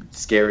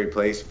scary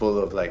place full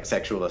of, like,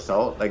 sexual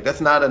assault. Like,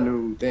 that's not a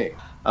new thing.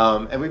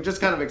 And we've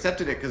just kind of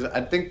accepted it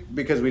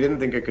because we didn't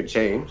think it could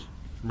change.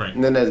 Right.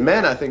 And then as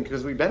men, I think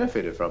because we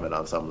benefited from it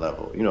on some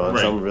level, you know, on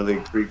some really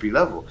creepy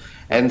level.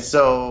 And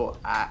so,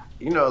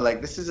 you know,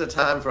 like, this is a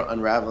time for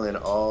unraveling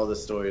all the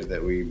stories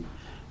that we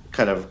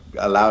kind of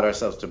allowed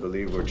ourselves to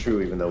believe were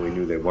true, even though we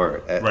knew they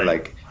weren't.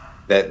 Like,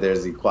 that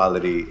there's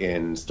equality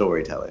in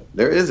storytelling.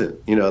 There isn't,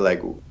 you know,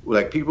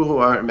 like people who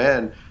aren't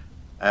men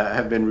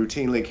have been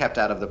routinely kept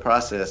out of the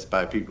process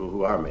by people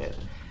who are men.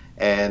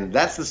 And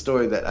that's the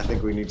story that I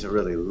think we need to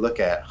really look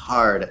at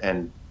hard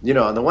and, you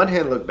know, on the one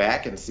hand, look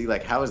back and see,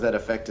 like, how has that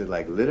affected,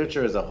 like,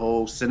 literature as a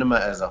whole, cinema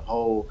as a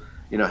whole?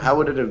 You know, how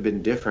would it have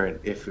been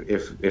different if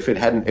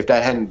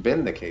that hadn't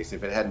been the case,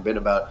 if it hadn't been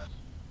about,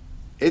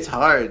 it's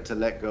hard to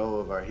let go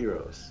of our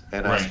heroes.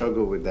 And I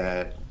struggle with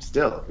that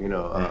still, you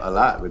know, a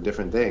lot with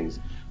different things.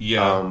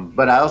 Yeah.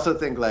 But I also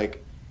think,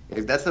 like,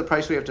 if that's the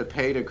price we have to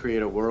pay to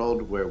create a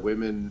world where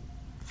women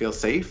feel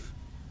safe,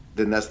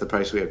 then that's the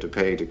price we have to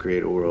pay to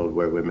create a world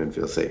where women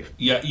feel safe.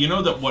 Yeah, you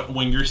know that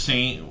when you're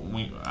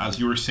saying, as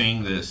you were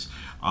saying this,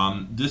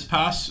 this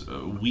past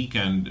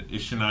weekend,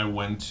 Ish and I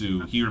went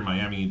to, here in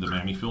Miami, the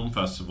Miami Film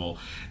Festival,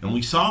 and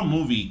we saw a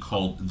movie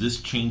called This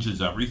Changes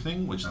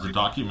Everything, which is a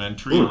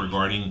documentary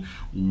regarding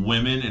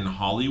women in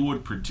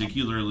Hollywood,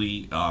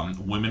 particularly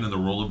women in the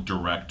role of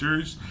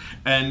directors.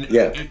 And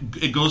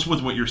it goes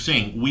with what you're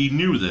saying. We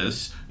knew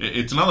this.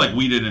 It's not like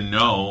we didn't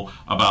know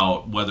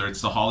about whether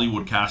it's the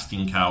Hollywood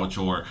casting couch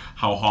or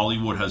how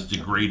Hollywood has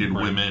degraded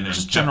women and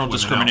just general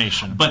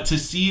discrimination. But to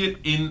see it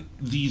in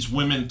these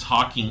women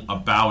talking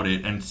about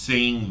it and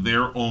saying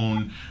their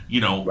own,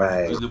 you know,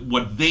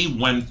 what they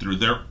went through,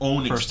 their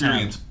own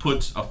experience,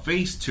 puts a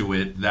face to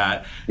it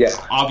that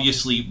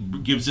obviously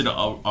gives it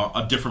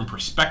a different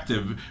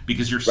perspective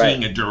because you're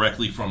seeing it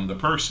directly from the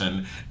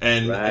person.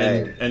 And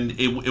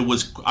it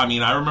was, I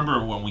mean, I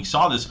remember when we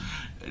saw this,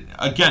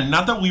 again,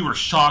 not that we were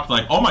shocked,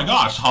 like, oh my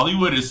gosh,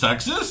 Hollywood is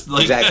sexist,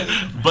 like,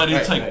 but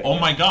it's oh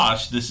my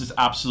gosh, this is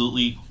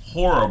absolutely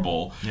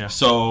horrible.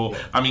 So,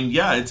 I mean,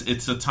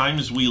 it's the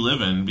times we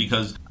live in,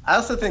 because I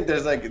also think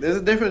there's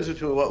a difference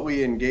between what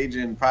we engage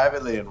in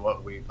privately and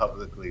what we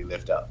publicly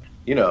lift up.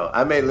 You know,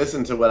 I may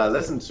listen to what I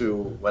listen to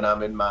when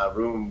I'm in my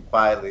room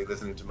quietly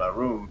listening to my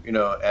room. You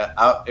know,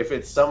 if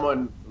it's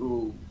someone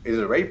who is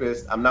a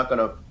rapist, I'm not going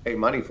to pay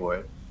money for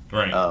it.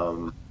 Right.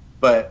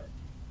 But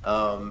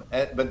I'm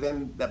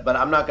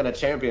not going to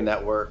champion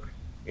that work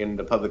in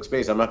the public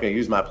space. I'm not going to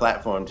use my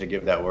platform to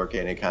give that work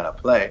any kind of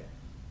play.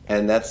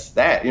 And that's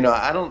that. You know,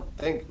 I don't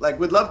think, like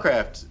with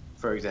Lovecraft,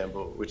 for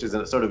example, which is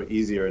a sort of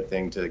easier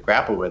thing to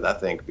grapple with, I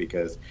think,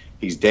 because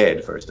he's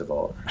dead, first of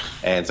all.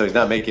 And so he's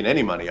not making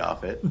any money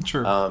off it.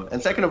 True.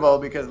 And second of all,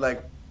 because,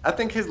 like, I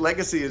think his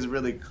legacy is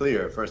really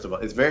clear, first of all.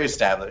 It's very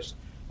established.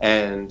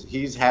 And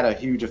he's had a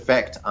huge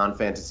effect on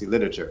fantasy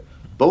literature,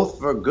 both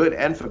for good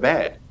and for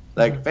bad.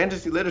 Like,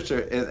 fantasy literature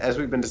is, as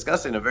we've been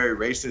discussing, a very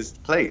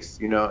racist place,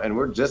 you know, and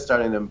we're just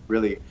starting to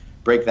really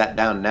break that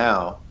down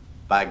now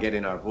by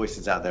getting our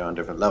voices out there on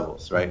different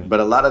levels, right? But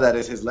a lot of that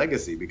is his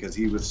legacy, because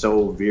he was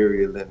so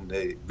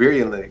virulently,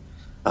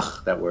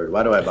 that word,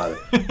 why do I bother?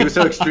 He was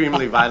so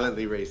extremely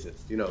violently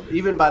racist, you know,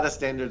 even by the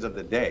standards of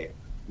the day,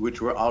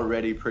 which were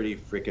already pretty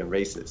freaking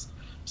racist.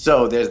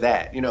 So there's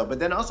that, you know, but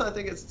then also I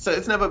think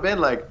it's never been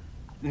like,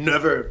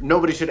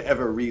 nobody should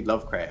ever read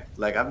Lovecraft.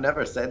 Like, I've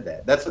never said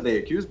that. That's what they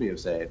accuse me of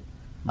saying.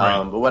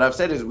 Right. But what I've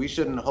said is we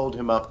shouldn't hold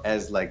him up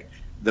as, like,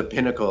 the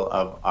pinnacle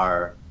of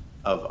our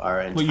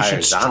entire well, you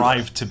should genre.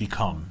 strive to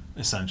become,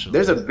 essentially.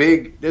 There's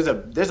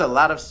a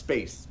lot of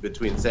space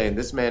between saying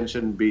this man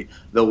shouldn't be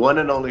the one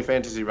and only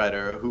fantasy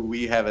writer who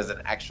we have as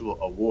an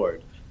actual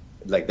award,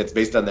 like, that's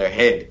based on their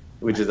head,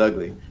 which is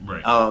ugly.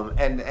 Right.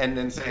 And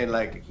then saying,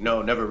 like,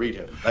 no, never read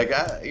him. Like,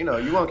 you know,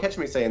 you won't catch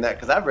me saying that,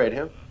 because I've read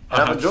him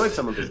and I've enjoyed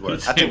some of his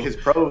work. I think his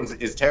prose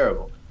is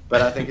terrible,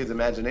 but I think his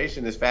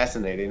imagination is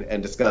fascinating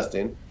and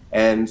disgusting,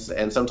 and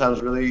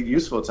sometimes really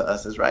useful to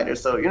us as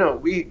writers. So, you know,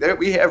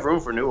 we have room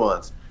for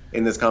nuance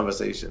in this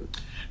conversation.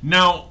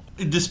 Now,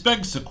 this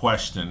begs the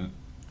question,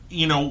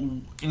 you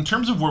know, in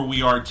terms of where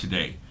we are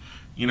today,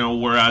 you know,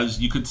 whereas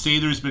you could say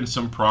there's been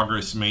some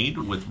progress made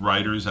with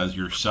writers as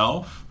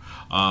yourself,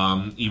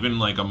 even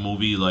like a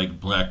movie like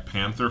Black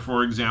Panther,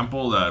 for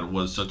example, that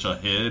was such a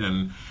hit,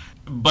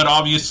 but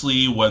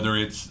obviously whether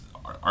it's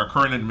our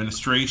current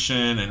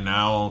administration and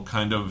now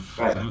kind of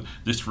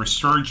this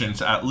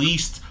resurgence, at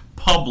least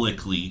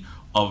publicly,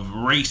 of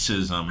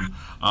racism,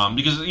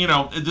 because, you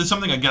know, there's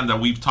something, again, that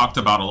we've talked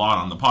about a lot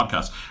on the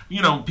podcast.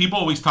 You know, people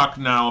always talk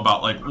now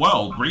about, like,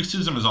 well,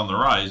 racism is on the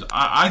rise.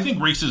 I think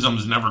racism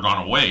has never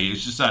gone away.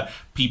 It's just that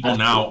people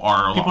now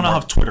are a lot more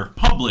have Twitter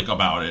public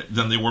about it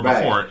than they were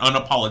before,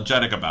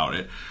 unapologetic about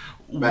it.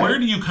 Where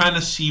do you kind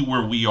of see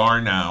where we are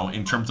now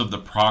in terms of the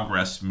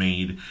progress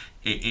made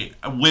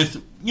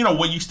with, you know,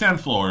 what you stand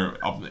for,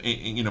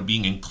 you know,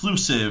 being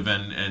inclusive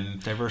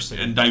and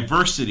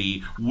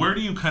diversity? Where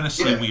do you kind of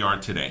see we are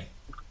today?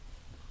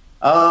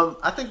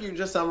 I think you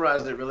just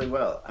summarized it really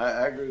well.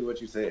 I agree with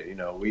what you said. You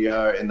know, we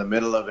are in the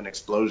middle of an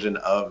explosion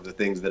of the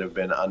things that have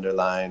been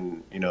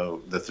underlying, you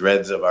know, the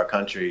threads of our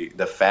country,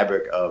 the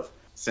fabric of,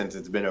 since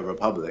it's been a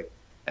republic.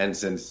 And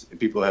since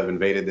people have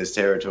invaded this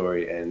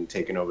territory and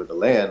taken over the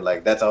land,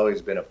 like, that's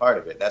always been a part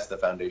of it. That's the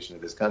foundation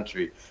of this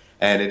country.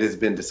 And it has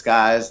been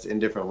disguised in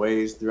different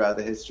ways throughout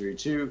the history,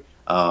 too.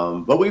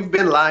 But we've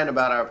been lying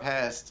about our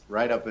past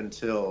right up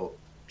until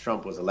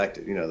Trump was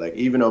elected. You know, like,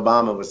 even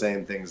Obama was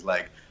saying things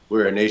like,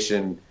 we're a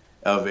nation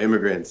of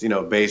immigrants,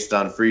 based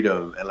on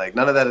freedom. And like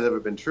none of that has ever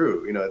been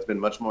true. It's been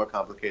much more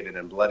complicated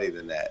and bloody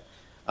than that.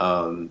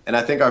 And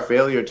I think our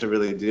failure to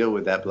really deal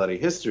with that bloody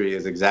history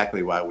is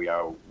exactly why we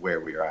are where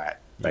we are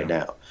at right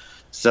now.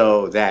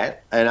 So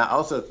that, and I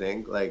also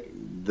think like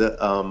the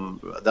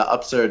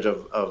upsurge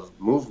of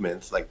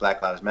movements like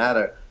Black Lives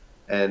Matter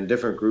and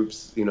different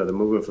groups, the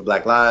movement for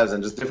Black Lives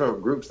and just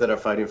different groups that are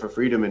fighting for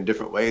freedom in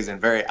different ways, in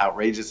very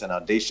outrageous and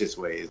audacious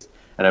ways.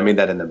 And I mean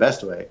that in the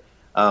best way.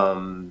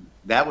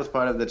 That was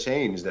part of the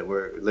change that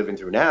we're living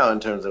through now in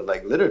terms of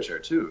like literature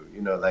too.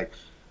 Like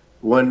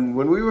when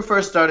we were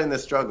first starting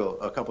this struggle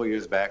a couple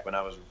years back, when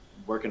I was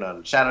working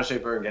on Shadow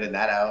Shaper and getting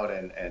that out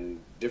and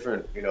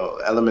different,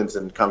 elements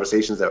and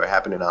conversations that were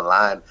happening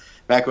online,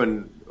 back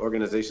when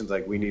organizations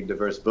like We Need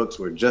Diverse Books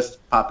were just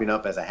popping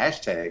up as a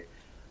hashtag,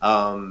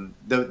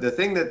 the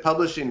thing that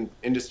publishing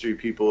industry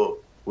people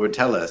would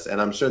tell us,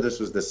 and I'm sure this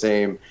was the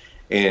same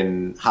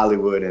in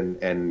Hollywood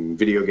and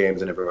video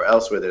games and everywhere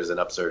else where there's an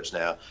upsurge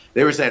now,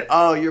 they were saying,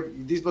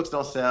 these books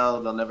don't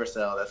sell, they'll never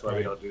sell, that's why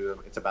we don't do them,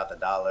 it's about the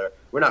dollar,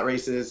 we're not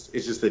racist,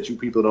 it's just that you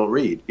people don't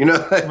read,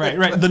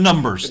 right, the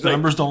numbers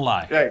don't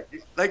lie. Right,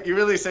 like you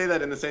really say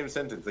that in the same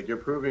sentence, like you're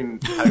proving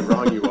how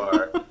wrong you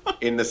are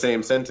in the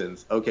same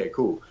sentence. Okay,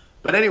 cool.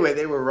 But anyway,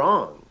 they were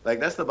wrong. Like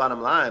that's the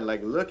bottom line.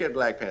 Like look at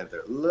Black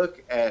Panther,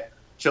 look at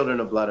Children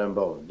of Blood and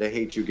Bone, The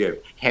Hate U Give,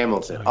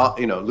 Hamilton,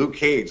 Luke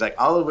Cage, like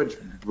all of which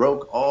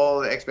broke all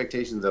the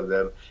expectations of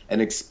them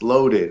and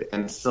exploded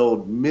and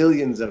sold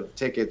millions of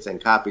tickets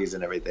and copies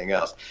and everything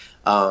else.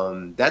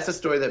 That's a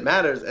story that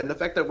matters. And the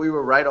fact that we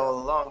were right all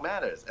along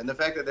matters. And the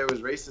fact that there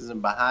was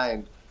racism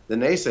behind the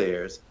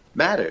naysayers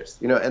matters.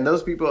 And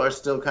those people are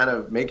still kind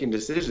of making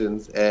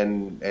decisions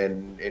and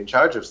in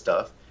charge of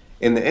stuff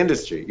in the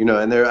industry,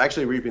 and they're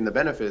actually reaping the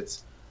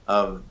benefits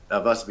of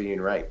us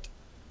being right.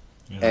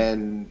 Yeah.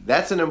 And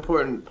that's an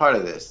important part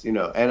of this,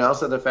 and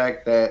also the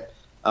fact that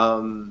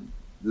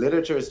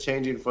literature is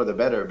changing for the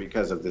better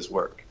because of this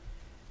work.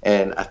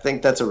 And I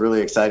think that's a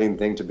really exciting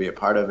thing to be a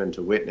part of and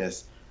to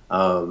witness.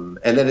 And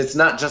then it's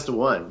not just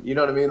one, you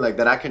know what I mean? Like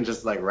that I can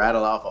just like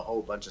rattle off a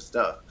whole bunch of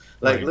stuff.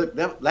 Like, look,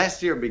 that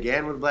last year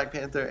began with Black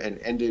Panther and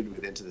ended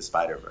with Into the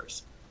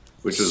Spider-Verse,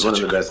 which was one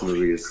of the best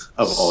movies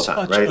of all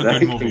time, right?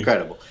 Like,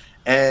 incredible.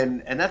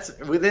 And that's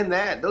within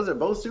that, those are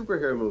both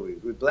superhero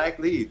movies with Black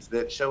leads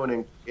that show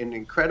an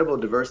incredible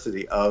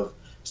diversity of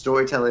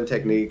storytelling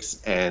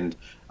techniques and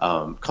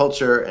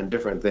culture and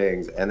different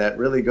things. And that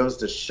really goes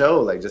to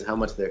show like just how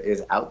much there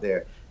is out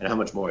there and how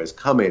much more is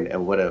coming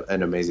and what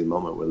an amazing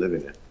moment we're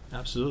living in.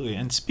 Absolutely.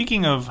 And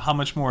speaking of how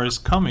much more is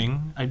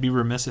coming, I'd be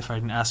remiss if I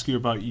didn't ask you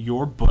about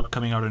your book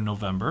coming out in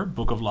November,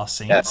 Book of Lost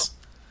Saints.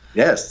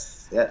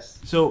 Yes.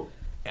 So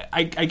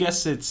I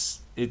guess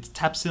it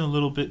taps in a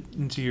little bit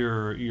into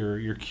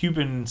your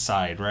Cuban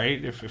side,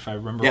 right? If I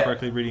remember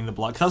correctly reading the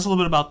blog. Tell us a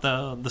little bit about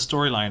the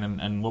storyline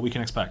and what we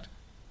can expect.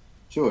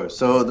 Sure.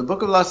 So the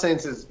Book of Lost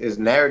Saints is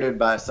narrated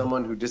by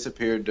someone who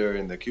disappeared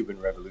during the Cuban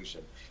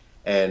Revolution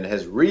and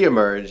has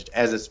reemerged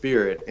as a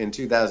spirit in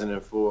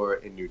 2004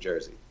 in New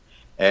Jersey.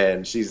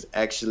 And she's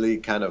actually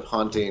kind of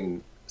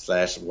haunting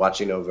 /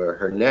 watching over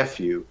her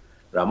nephew,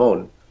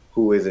 Ramon,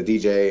 who is a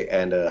DJ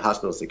and a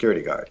hospital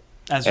security guard.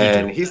 What's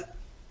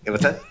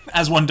that?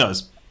 As one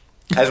does.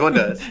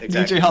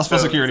 Exactly. DJ hospital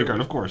security guard,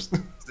 of course.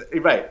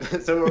 Right.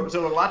 So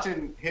we're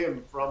watching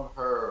him from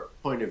her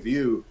point of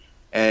view,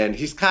 and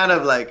he's kind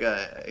of like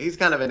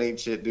an ain't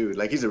shit dude.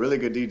 Like he's a really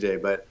good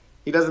DJ, but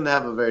he doesn't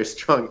have a very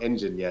strong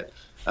engine yet,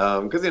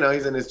 because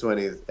he's in his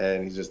 20s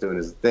and he's just doing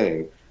his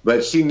thing.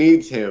 But she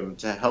needs him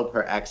to help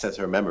her access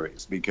her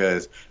memories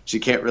because she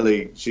can't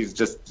really.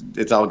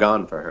 It's all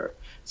gone for her.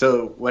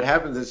 So what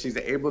happens is she's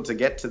able to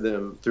get to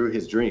them through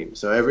his dreams.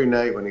 So every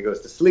night when he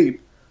goes to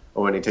sleep,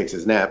 or when he takes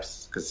his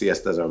naps, because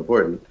siestas are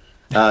important,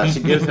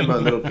 she gives him a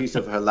little piece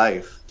of her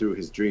life through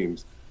his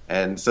dreams.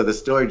 And so the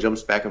story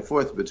jumps back and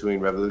forth between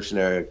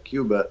revolutionary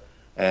Cuba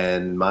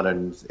and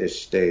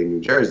modern-ish day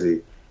New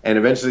Jersey. And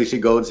eventually she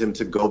goads him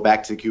to go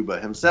back to Cuba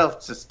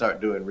himself to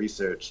start doing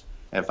research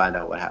and find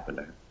out what happened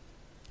to her.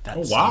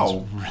 That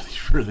sounds really,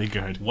 really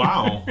good.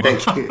 Wow.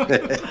 Thank you.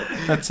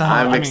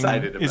 I'm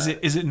excited about it.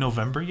 Is it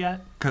November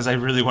yet? Because I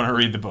really want to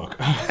read the book.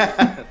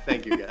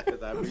 Thank you, guys.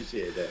 I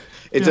appreciate that.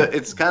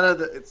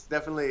 It's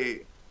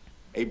definitely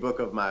a book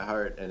of my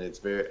heart, and it's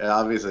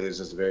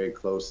just very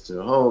close to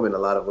home in a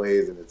lot of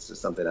ways, and it's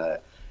just something I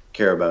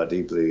care about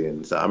deeply,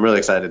 and so I'm really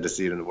excited to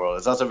see it in the world.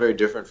 It's also very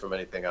different from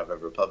anything I've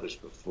ever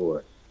published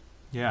before.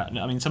 Yeah,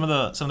 I mean, some of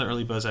the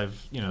early buzz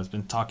I've has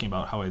been talking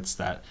about how it's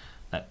that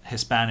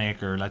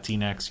Hispanic or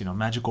Latinx,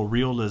 magical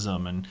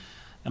realism, and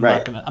I'm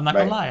not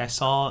gonna lie, I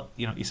saw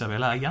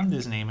Isabella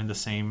Allande's name in the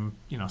same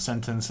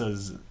sentence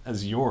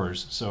as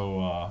yours,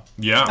 so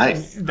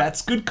nice.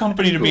 That's good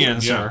company to be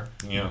in, sir.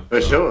 Yeah,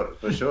 for sure,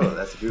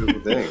 that's a beautiful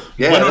thing.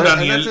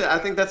 Yeah, I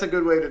think that's a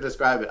good way to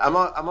describe it. I'm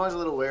always a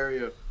little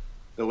wary of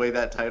the way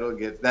that title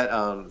gets, that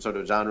sort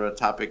of genre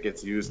topic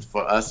gets used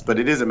for us, but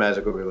it is a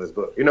magical realist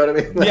book. You know what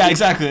I mean? Yeah,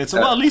 exactly. It's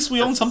at least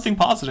we own something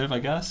positive, I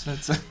guess.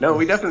 No,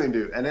 we definitely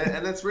do, and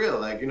it's real.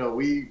 Like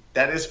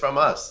that is from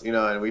us,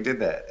 and we did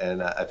that,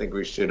 and I think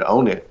we should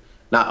own it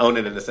not own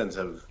it in the sense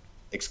of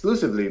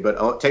exclusively,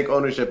 but take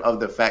ownership of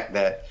the fact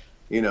that,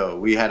 you know,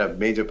 we had a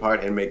major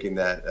part in making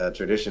that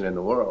tradition in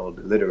the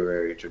world,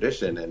 literary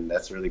tradition, and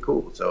that's really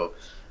cool. So,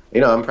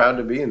 you know, I'm proud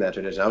to be in that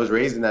tradition. I was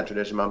raised in that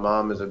tradition. My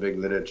mom is a big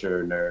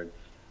literature nerd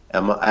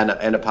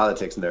and a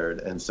politics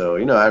nerd. And so,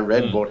 you know, I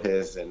read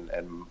Borges and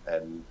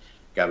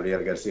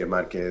Gabriel Garcia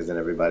Marquez and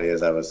everybody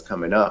as I was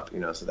coming up, you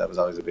know, so that was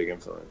always a big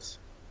influence.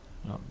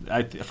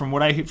 From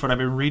what I've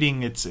been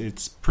reading,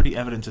 it's pretty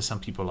evident to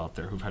some people out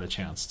there who've had a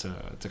chance to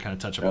kind of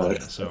touch upon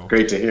it. So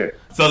great to hear.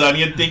 So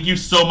Daniel, thank you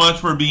so much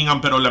for being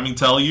on Pero Let Me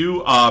Tell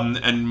You,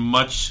 and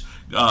much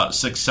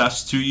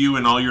success to you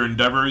in all your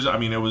endeavors. I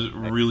mean, it was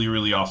really,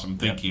 really awesome.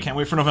 Thank you. Can't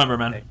wait for November,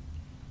 man.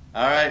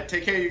 All right,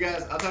 take care, you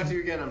guys. I'll talk to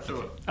you again, I'm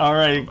sure. All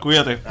right,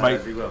 cuídate. Bye.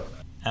 Right, be well.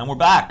 And we're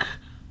back.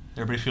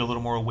 Everybody feel a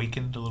little more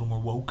awakened, a little more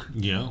woke?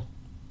 Yeah.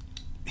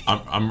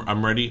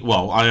 I'm ready.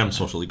 Well, I am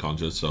socially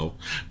conscious, so.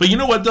 But you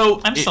know what,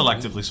 though? I'm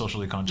selectively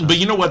socially conscious. But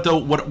you know what, though?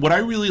 What I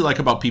really like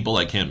about people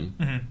like him,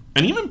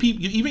 and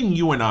even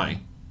you and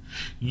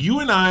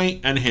I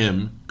and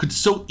him could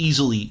so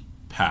easily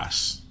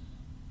pass.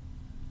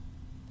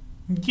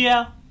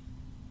 Yeah.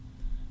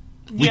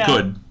 We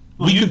could.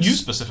 Well, you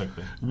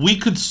specifically. We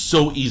could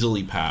so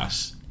easily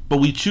pass, but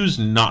we choose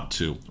not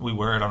to. We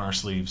wear it on our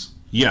sleeves.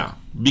 Yeah,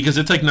 because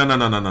it's like, no.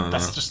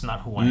 That's just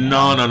not who I am.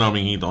 No,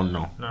 amiguito,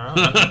 no.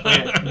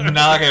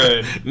 Nada que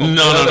ver.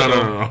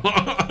 No.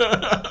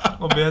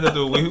 Olvídate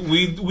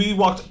tú. We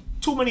walked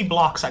too many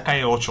blocks at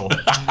Calle Ocho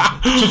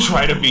to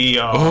try to be...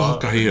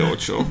 Calle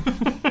Ocho.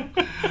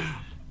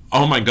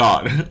 Oh my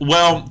God.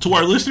 Well, to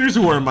our listeners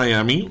who are in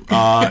Miami,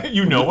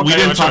 you know what we Calle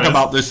didn't Ocho talk is.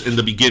 about this in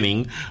the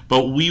beginning,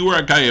 but we were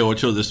at Calle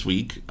Ocho this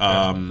week.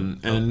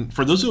 And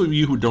for those of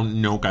you who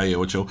don't know Calle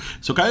Ocho,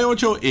 so Calle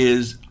Ocho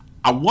is,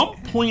 at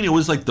one point, it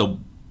was like the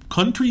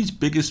country's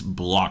biggest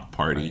block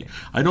party. Right.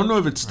 I don't know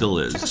if it still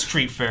is. It's like a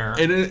street fair.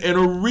 And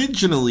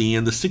originally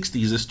in the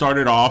 60s, it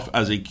started off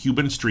as a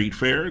Cuban street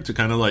fair to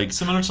kind of like...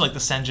 Similar to like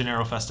the San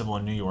Gennaro Festival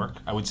in New York,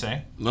 I would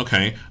say.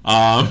 Okay.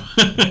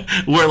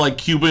 Where like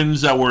Cubans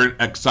that were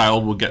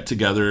exiled would get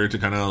together to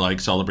kind of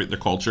like celebrate their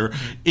culture.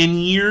 Mm-hmm. In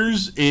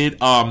years, it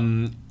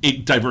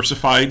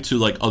diversified to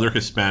like other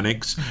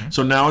Hispanics. Mm-hmm.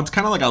 So now it's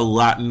kind of like a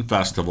Latin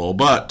festival.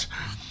 But...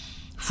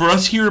 for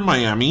us here in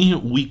Miami,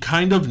 we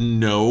kind of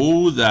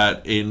know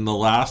that in the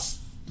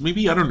last,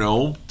 maybe,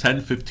 10,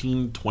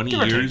 15, 20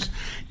 years,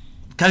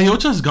 Calle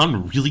Ocho has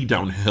gone really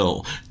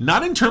downhill.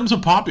 Not in terms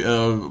of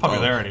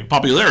popularity.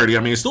 Popularity. I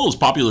mean, it's still as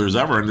popular as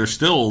ever, and there's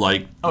still,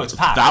 like,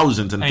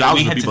 thousands and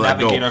thousands of people that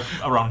go.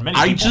 Around many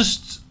people.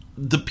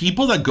 The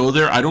people that go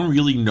there, I don't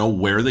really know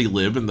where they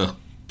live in the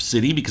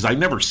city because I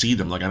never see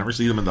them. Like, I never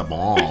see them in the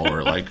mall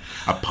or like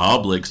at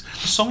Publix.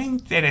 Son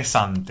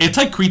interesante. It's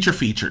like creature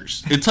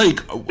features. It's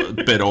like,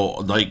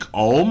 pero like,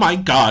 oh my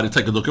God! It's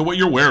like, look at what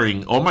you're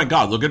wearing. Oh my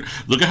God! Look at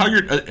how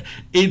you're.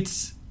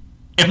 It's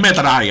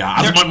metralla,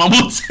 as my mom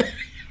would say.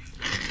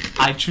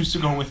 I choose to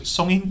go with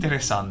son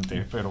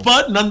interesante.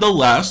 But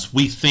nonetheless,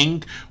 we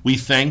thank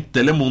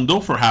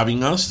Telemundo for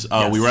having us.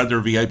 Yes. We were at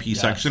their VIP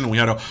section, and we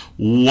had a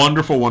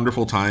wonderful,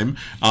 wonderful time.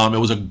 It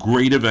was a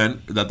great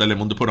event that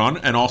Telemundo put on,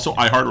 and also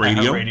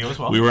iHeartRadio. As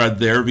well. We were at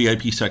their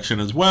VIP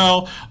section as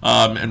well,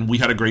 and we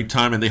had a great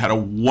time, and they had a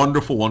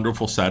wonderful,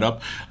 wonderful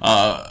setup.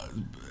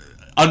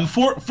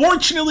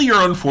 Fortunately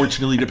or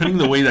unfortunately, depending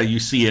on the way that you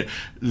see it,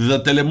 the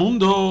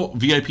Telemundo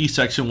VIP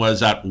section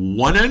was at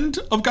one end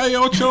of Calle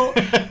Ocho,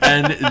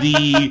 and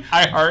the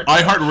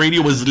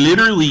iHeartRadio was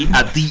literally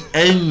at the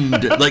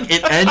end. Like,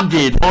 it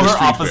ended. Polar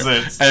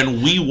opposites.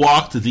 And we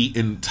walked the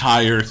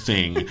entire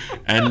thing.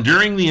 And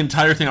during the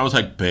entire thing, I was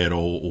like, pero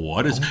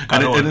what is...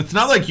 And it's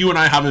not like you and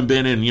I haven't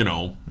been in,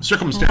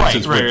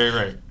 circumstances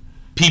right.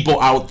 people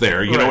out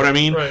there, you know what I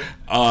mean? Right.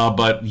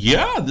 But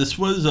yeah, this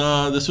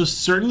was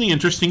certainly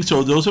interesting.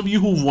 So those of you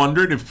who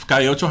wondered if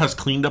Calle Ocho has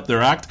cleaned up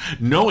their act,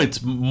 no,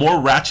 it's more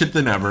ratchet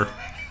than ever.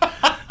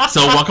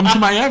 So welcome to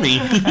Miami.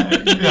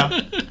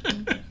 Yeah.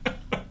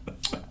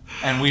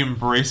 And we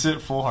embrace it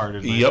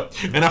full-heartedly. Yep.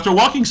 And after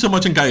walking so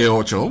much in Calle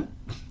Ocho,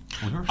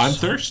 I'm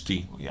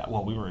thirsty. Yeah,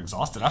 well, we were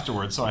exhausted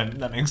afterwards, so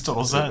that makes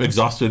total sense.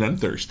 Exhausted and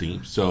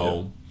thirsty.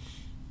 So,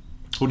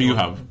 who do you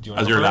have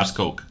as your last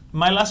Coke?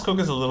 My last Coke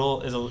is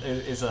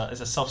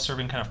a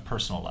self-serving kind of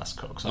personal last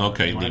Coke. So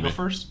okay, you want to go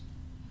first?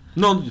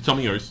 No, tell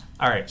me yours.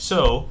 All right.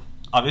 So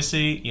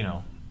obviously,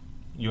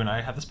 you and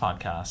I have this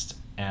podcast,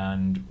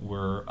 and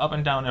we're up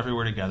and down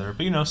everywhere together.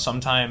 But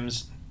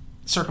sometimes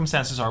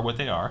circumstances are what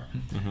they are,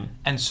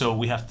 and so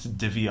we have to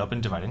divvy up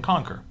and divide and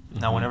conquer.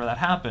 Now, whenever that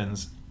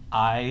happens,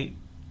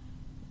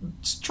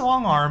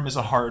 strong arm is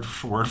a hard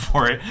word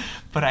for it,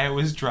 but I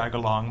always drag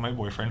along my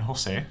boyfriend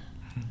Jose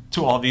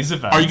to all these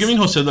events. Are you giving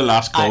Jose the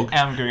last Coke? I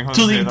am giving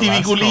Jose the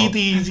last Coke.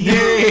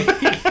 Yay!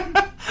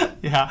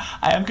 Yeah,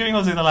 I am giving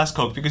Jose the last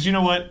Coke because you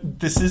know what?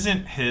 This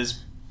isn't his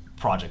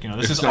project.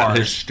 This is ours.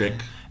 His shtick.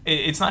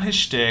 it's not his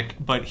shtick,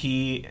 but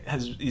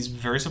he's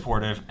very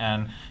supportive,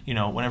 and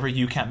whenever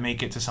you can't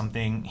make it to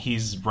something,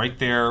 he's right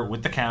there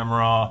with the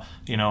camera,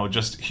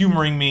 just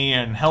humoring me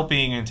and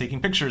helping and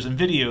taking pictures and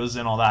videos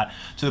and all that,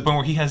 to the point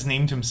where he has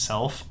named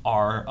himself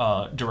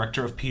our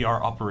director of PR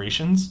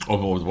operations.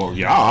 Oh, well,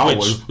 yeah, it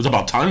was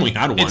about time we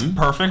had one. It's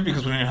perfect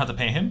because we don't even have to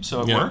pay him,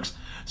 so it works.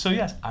 So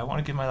yes, I want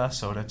to give my last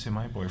soda to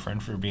my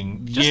boyfriend for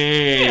being just,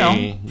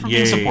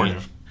 being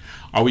supportive.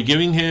 Are we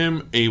giving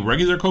him a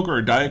regular Coke or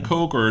a Diet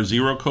Coke or a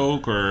Zero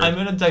Coke or? I'm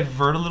going to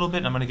divert a little bit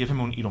and I'm going to give him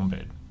un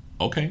Irombed.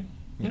 Okay.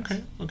 Yes.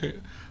 Okay.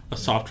 A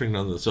soft drink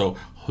nonetheless. So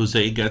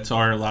Jose gets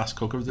our last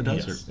Coke of the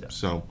desert. Yes.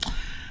 So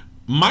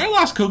my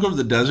last Coke of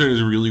the desert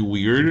is really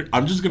weird.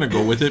 I'm just going to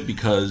go with it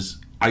because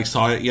I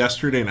saw it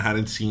yesterday and I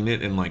hadn't seen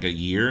it in like a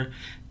year.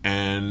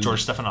 And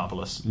George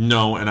Stephanopoulos.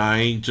 No, and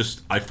I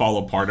fall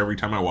apart every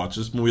time I watch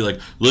this movie.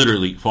 Like,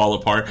 literally fall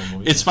apart.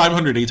 It's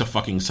 500 Days of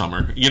fucking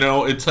Summer.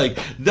 It's like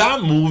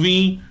that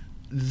movie.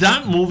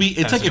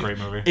 It's like a great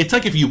movie. It's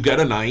like if you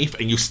get a knife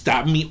and you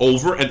stab me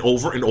over and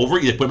over and over,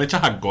 y después me echas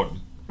hagón.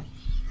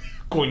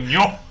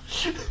 Coño.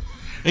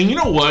 And you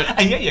know what?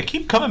 And yet you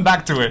keep coming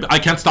back to it. I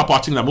can't stop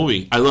watching that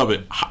movie. I love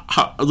it.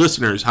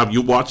 Listeners, have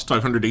you watched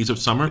 500 Days of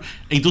Summer?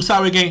 Y tú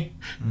sabes qué?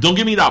 Don't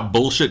give me that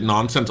bullshit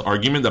nonsense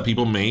argument that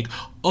people make.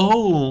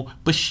 Oh,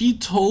 but she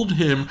told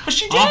him. But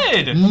she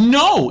did.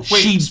 No,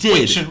 she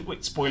did.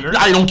 Wait, spoiler?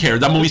 I don't care.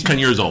 That movie's 10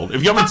 years old.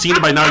 If you haven't seen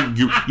it by now,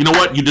 you know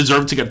what? You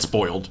deserve to get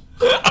spoiled.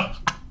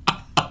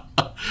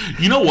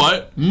 You know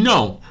what?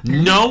 No.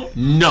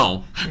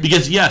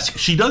 Because yes,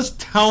 she does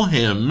tell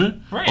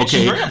him, right,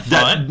 okay,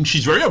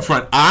 she's very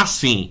upfront. I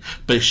see.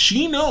 But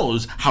she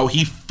knows how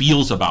he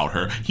feels about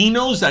her. He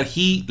knows that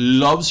he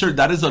loves her.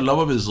 That is the love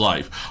of his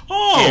life.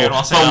 Oh,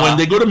 but when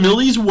they go to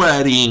Millie's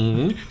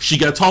wedding, she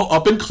gets all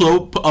up and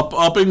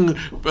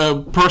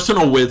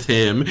personal with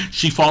him.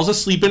 She falls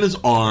asleep in his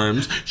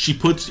arms. She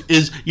puts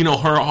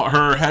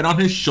her head on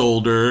his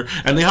shoulder,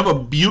 and they have a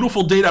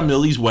beautiful date at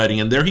Millie's wedding.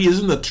 And there he is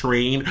in the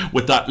train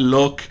with that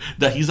look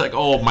that he's like,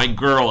 oh, my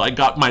girl, I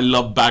got my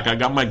love back, I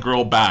got my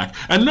girl back.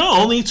 And not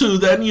only to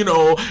then,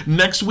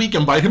 next week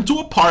invite him to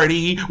a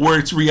party where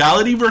it's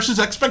reality versus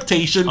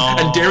expectation,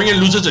 and Darian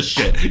loses his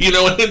shit. And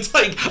it's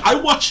like,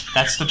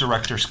 that's the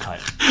director's cut.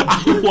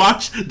 I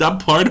watched that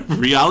part of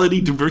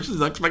reality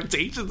versus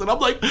expectations, and I'm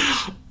like,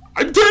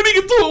 I'm turning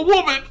into a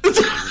woman.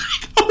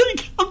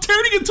 I'm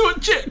turning into a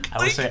chick.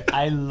 I would say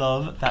I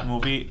love that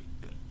movie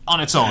on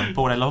its own,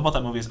 but what I love about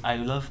that movie is I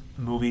love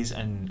movies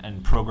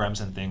and programs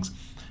and things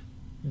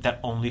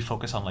that only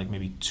focus on like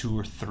maybe 2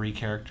 or 3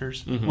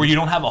 characters, where you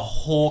don't have a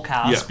whole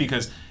cast,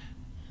 because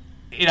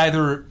it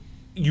either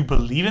you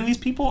believe in these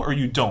people or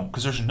you don't,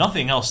 because there's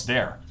nothing else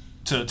there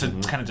to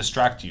kind of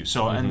distract you.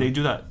 So and they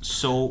do that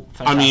so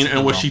fantastically.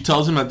 And what she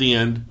tells him at the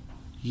end,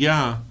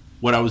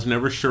 what I was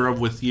never sure of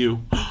with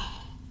you.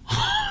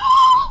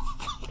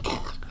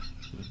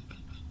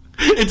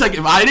 It's like,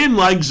 if I didn't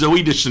like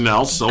Zooey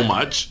Deschanel so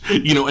much,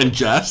 and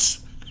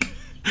Jess,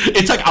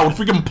 it's like I would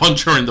freaking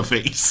punch her in the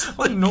face.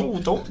 Like, no,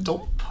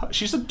 don't.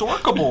 She's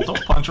adorkable.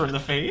 Don't punch her in the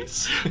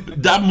face.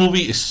 That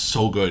movie is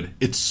so good.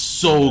 It's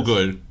so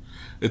good.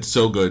 It's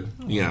so good.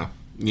 Yeah.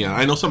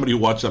 I know somebody who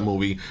watched that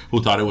movie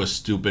who thought it was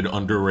stupid,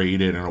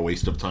 underrated, and a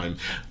waste of time.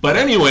 But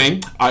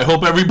anyway, I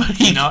hope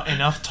everybody...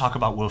 Enough talk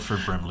about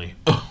Wilford Brimley.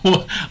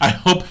 I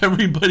hope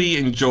everybody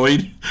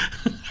enjoyed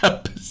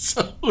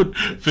episode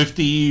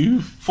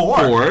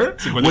 54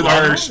 with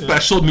our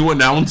special new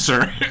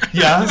announcer.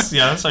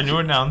 Yes, our new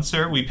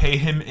announcer. We pay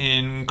him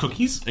in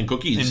cookies. In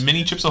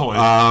mini Chips Ahoy.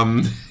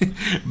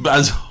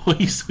 As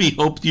always, we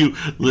hope you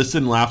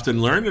listened, laughed, and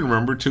learned. And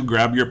remember to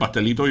grab your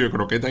pastelito, your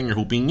croqueta, and your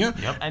jupiña.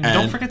 Yep. And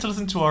don't forget to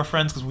listen to our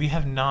friends, because we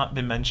have not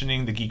been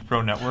mentioning the Geek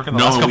Pro Network in the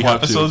last couple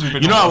episodes. We've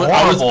been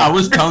I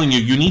was telling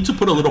you need to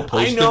put a little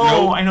post-it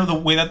note. I know the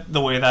way that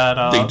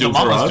they do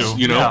for us.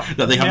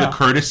 That they have the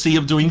courtesy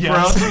of doing for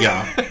us.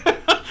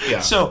 Yeah.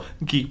 So,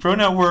 Geek Pro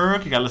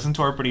Network, you gotta listen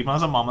to our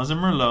Primas and Mamas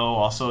and Merlot.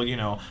 Also,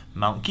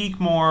 Mount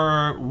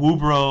Geekmore,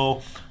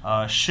 Woobro,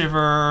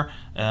 Shiver,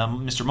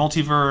 Mr.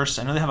 Multiverse.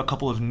 I know they have a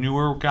couple of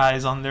newer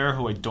guys on there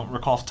who I don't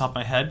recall off the top of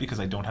my head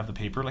because I don't have the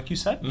paper, like you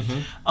said.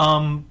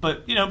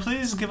 But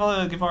please give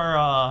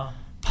our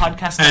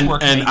podcast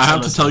network. And I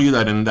have to tell you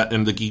that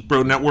in the Geek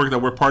Pro Network that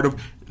we're part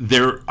of,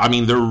 there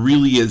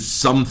really is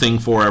something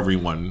for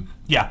everyone.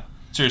 Yeah,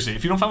 seriously.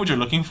 If you don't find what you're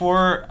looking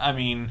for,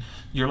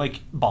 you're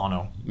like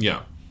Bono.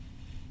 Yeah.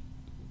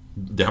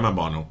 Damn it,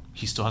 Bono.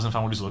 He still hasn't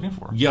found what he's looking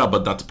for. Yeah,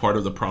 but that's part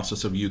of the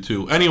process of you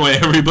too. Anyway,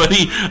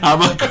 everybody,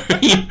 have a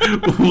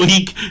great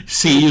week.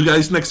 See you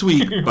guys next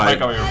week. Bye.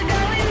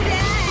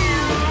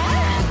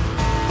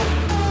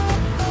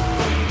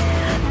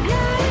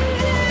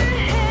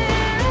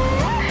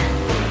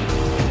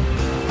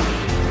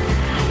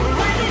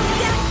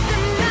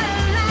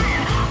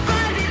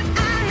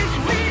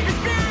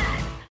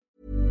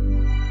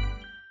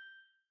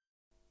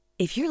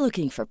 If you're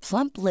looking for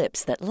plump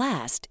lips that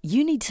last,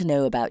 you need to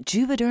know about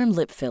Juvederm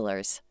lip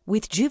fillers.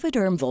 With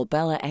Juvederm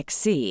Volbella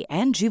XC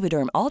and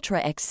Juvederm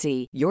Ultra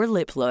XC, your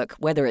lip look,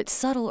 whether it's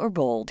subtle or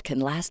bold, can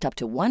last up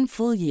to 1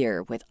 full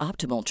year with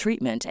optimal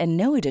treatment and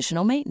no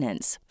additional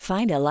maintenance.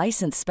 Find a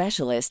licensed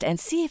specialist and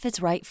see if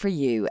it's right for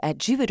you at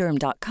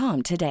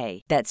Juvederm.com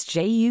today. That's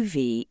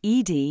JUVEDERM.com.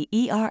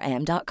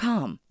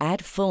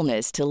 Add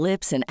fullness to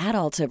lips in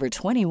adults over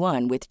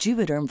 21 with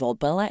Juvederm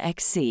Volbella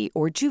XC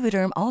or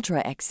Juvederm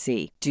Ultra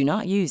XC. Do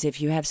not use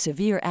if you have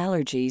severe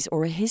allergies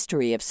or a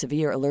history of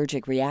severe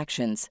allergic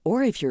reactions,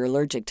 or if you're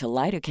allergic to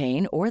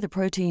lidocaine or the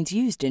proteins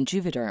used in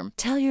Juvederm.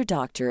 Tell your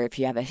doctor if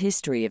you have a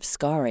history of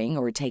scarring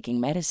or taking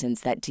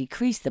medicines that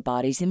decrease the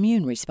body's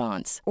immune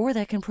response or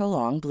that can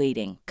prolong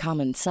bleeding.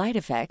 Common side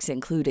effects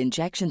include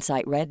injection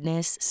site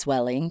redness,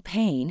 swelling,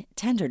 pain,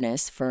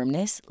 tenderness,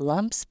 firmness,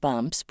 lumps,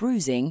 bumps,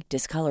 bruising,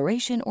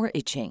 discoloration, or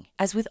itching.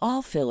 As with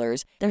all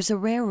fillers, there's a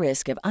rare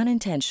risk of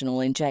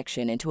unintentional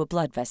injection into a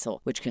blood vessel,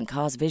 which can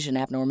cause vision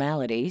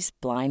abnormalities,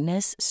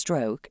 blindness,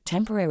 stroke,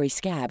 temporary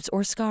scabs,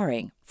 or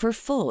scarring. For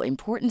full,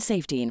 important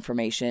safety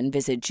information,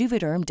 visit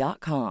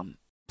Juvederm.com.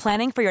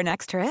 Planning for your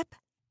next trip?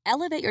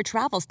 Elevate your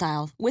travel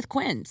style with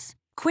Quince.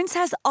 Quince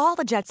has all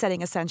the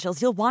jet-setting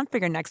essentials you'll want for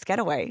your next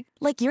getaway,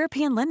 like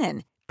European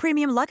linen,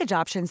 premium luggage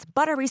options,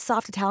 buttery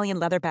soft Italian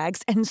leather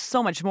bags, and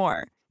so much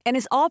more. And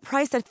is all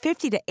priced at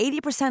 50 to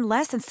 80%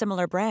 less than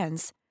similar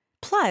brands.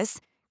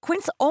 Plus,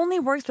 Quince only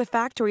works with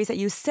factories that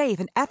use safe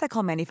and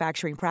ethical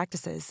manufacturing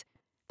practices.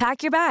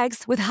 Pack your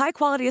bags with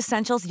high-quality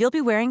essentials you'll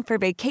be wearing for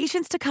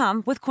vacations to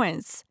come with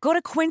Quince. Go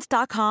to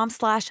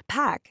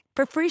quince.com/pack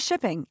for free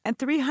shipping and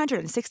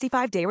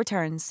 365-day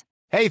returns.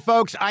 Hey,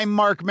 folks, I'm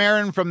Mark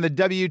Maron from the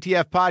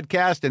WTF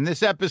Podcast, and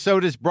this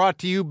episode is brought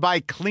to you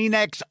by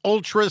Kleenex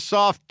Ultra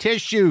Soft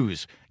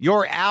Tissues,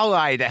 your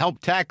ally to help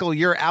tackle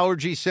your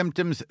allergy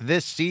symptoms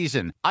this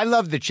season. I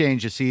love the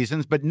change of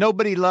seasons, but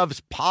nobody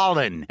loves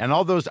pollen and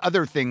all those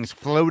other things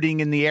floating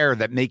in the air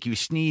that make you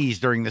sneeze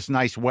during this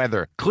nice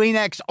weather.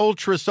 Kleenex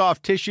Ultra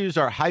Soft Tissues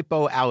are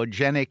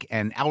hypoallergenic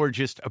and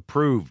allergist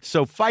approved,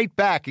 so fight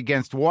back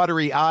against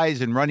watery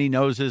eyes and runny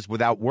noses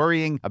without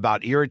worrying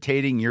about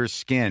irritating your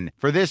skin.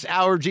 For this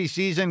allergy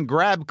season,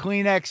 grab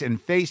Kleenex and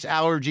face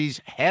allergies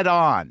head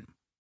on.